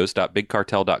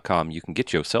 BearSuitStudios.BigCartel.com. You can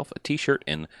get yourself a t-shirt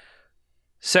in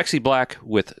sexy black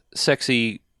with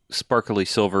sexy sparkly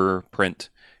silver print.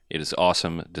 It is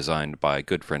awesome, designed by a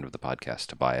good friend of the podcast,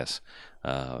 Tobias.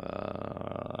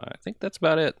 I think that's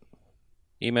about it.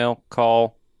 Email,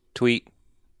 call, tweet,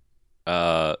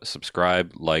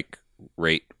 subscribe, like,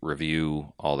 rate,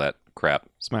 review, all that crap.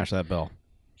 Smash that bell.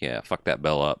 Yeah, fuck that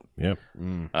bell up. Yep.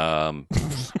 Um,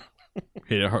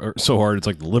 Hit it so hard, it's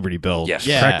like the Liberty Bell. Yes.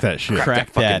 Yeah. Crack that shit. crack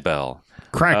that fucking that. bell.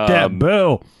 Crack that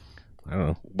bell. I don't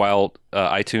know. While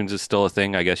iTunes is still a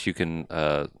thing, I guess you can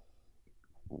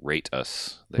rate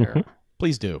us there.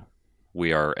 Please do.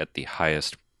 We are at the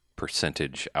highest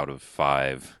percentage out of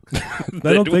 5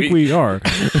 I don't think we are.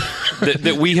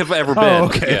 that we have ever been. Oh,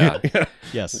 okay. Yeah.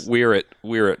 Yes. We're at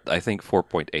I think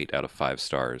 4.8 out of 5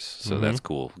 stars. So that's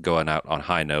cool. Going out on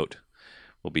high note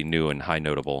will be new and high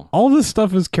notable. All this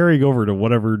stuff is carrying over to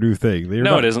whatever new thing.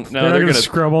 It isn't. No, they're they're going to gonna-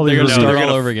 scrub all They're these. going to No, start they're all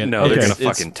gonna- over again. no, they're It's- gonna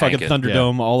it's fucking tank it.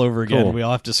 Thunderdome all over again. Cool. We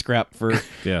all have to scrap for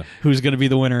Yeah. who's going to be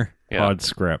the winner. Yeah. Pod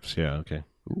scraps. Yeah. Okay.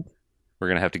 We're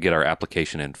going to have to get our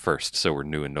application in first so we're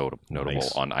new and notable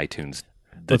Nice. on iTunes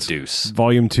The Deuce.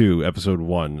 Volume 2, Episode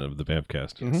 1 of the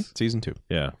Bamfcast. Season 2.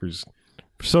 Yeah, we're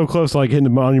so close to like hitting the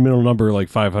monumental number like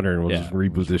 500, and we'll just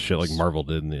reboot this shit like Marvel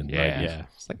did in the 90s. Yeah.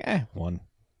 It's like, one.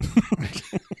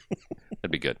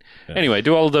 That'd be good. Yeah. Anyway,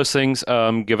 do all of those things.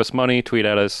 Give us money, tweet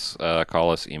at us,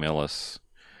 call us, email us,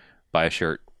 buy a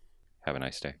shirt. Have a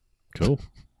nice day. Cool.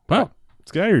 Wow.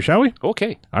 Let's get out of here, shall we?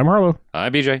 Okay. I'm Harlow.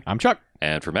 I'm BJ. I'm Chuck.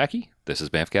 And for Mackie, this is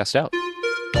Bamfcast out.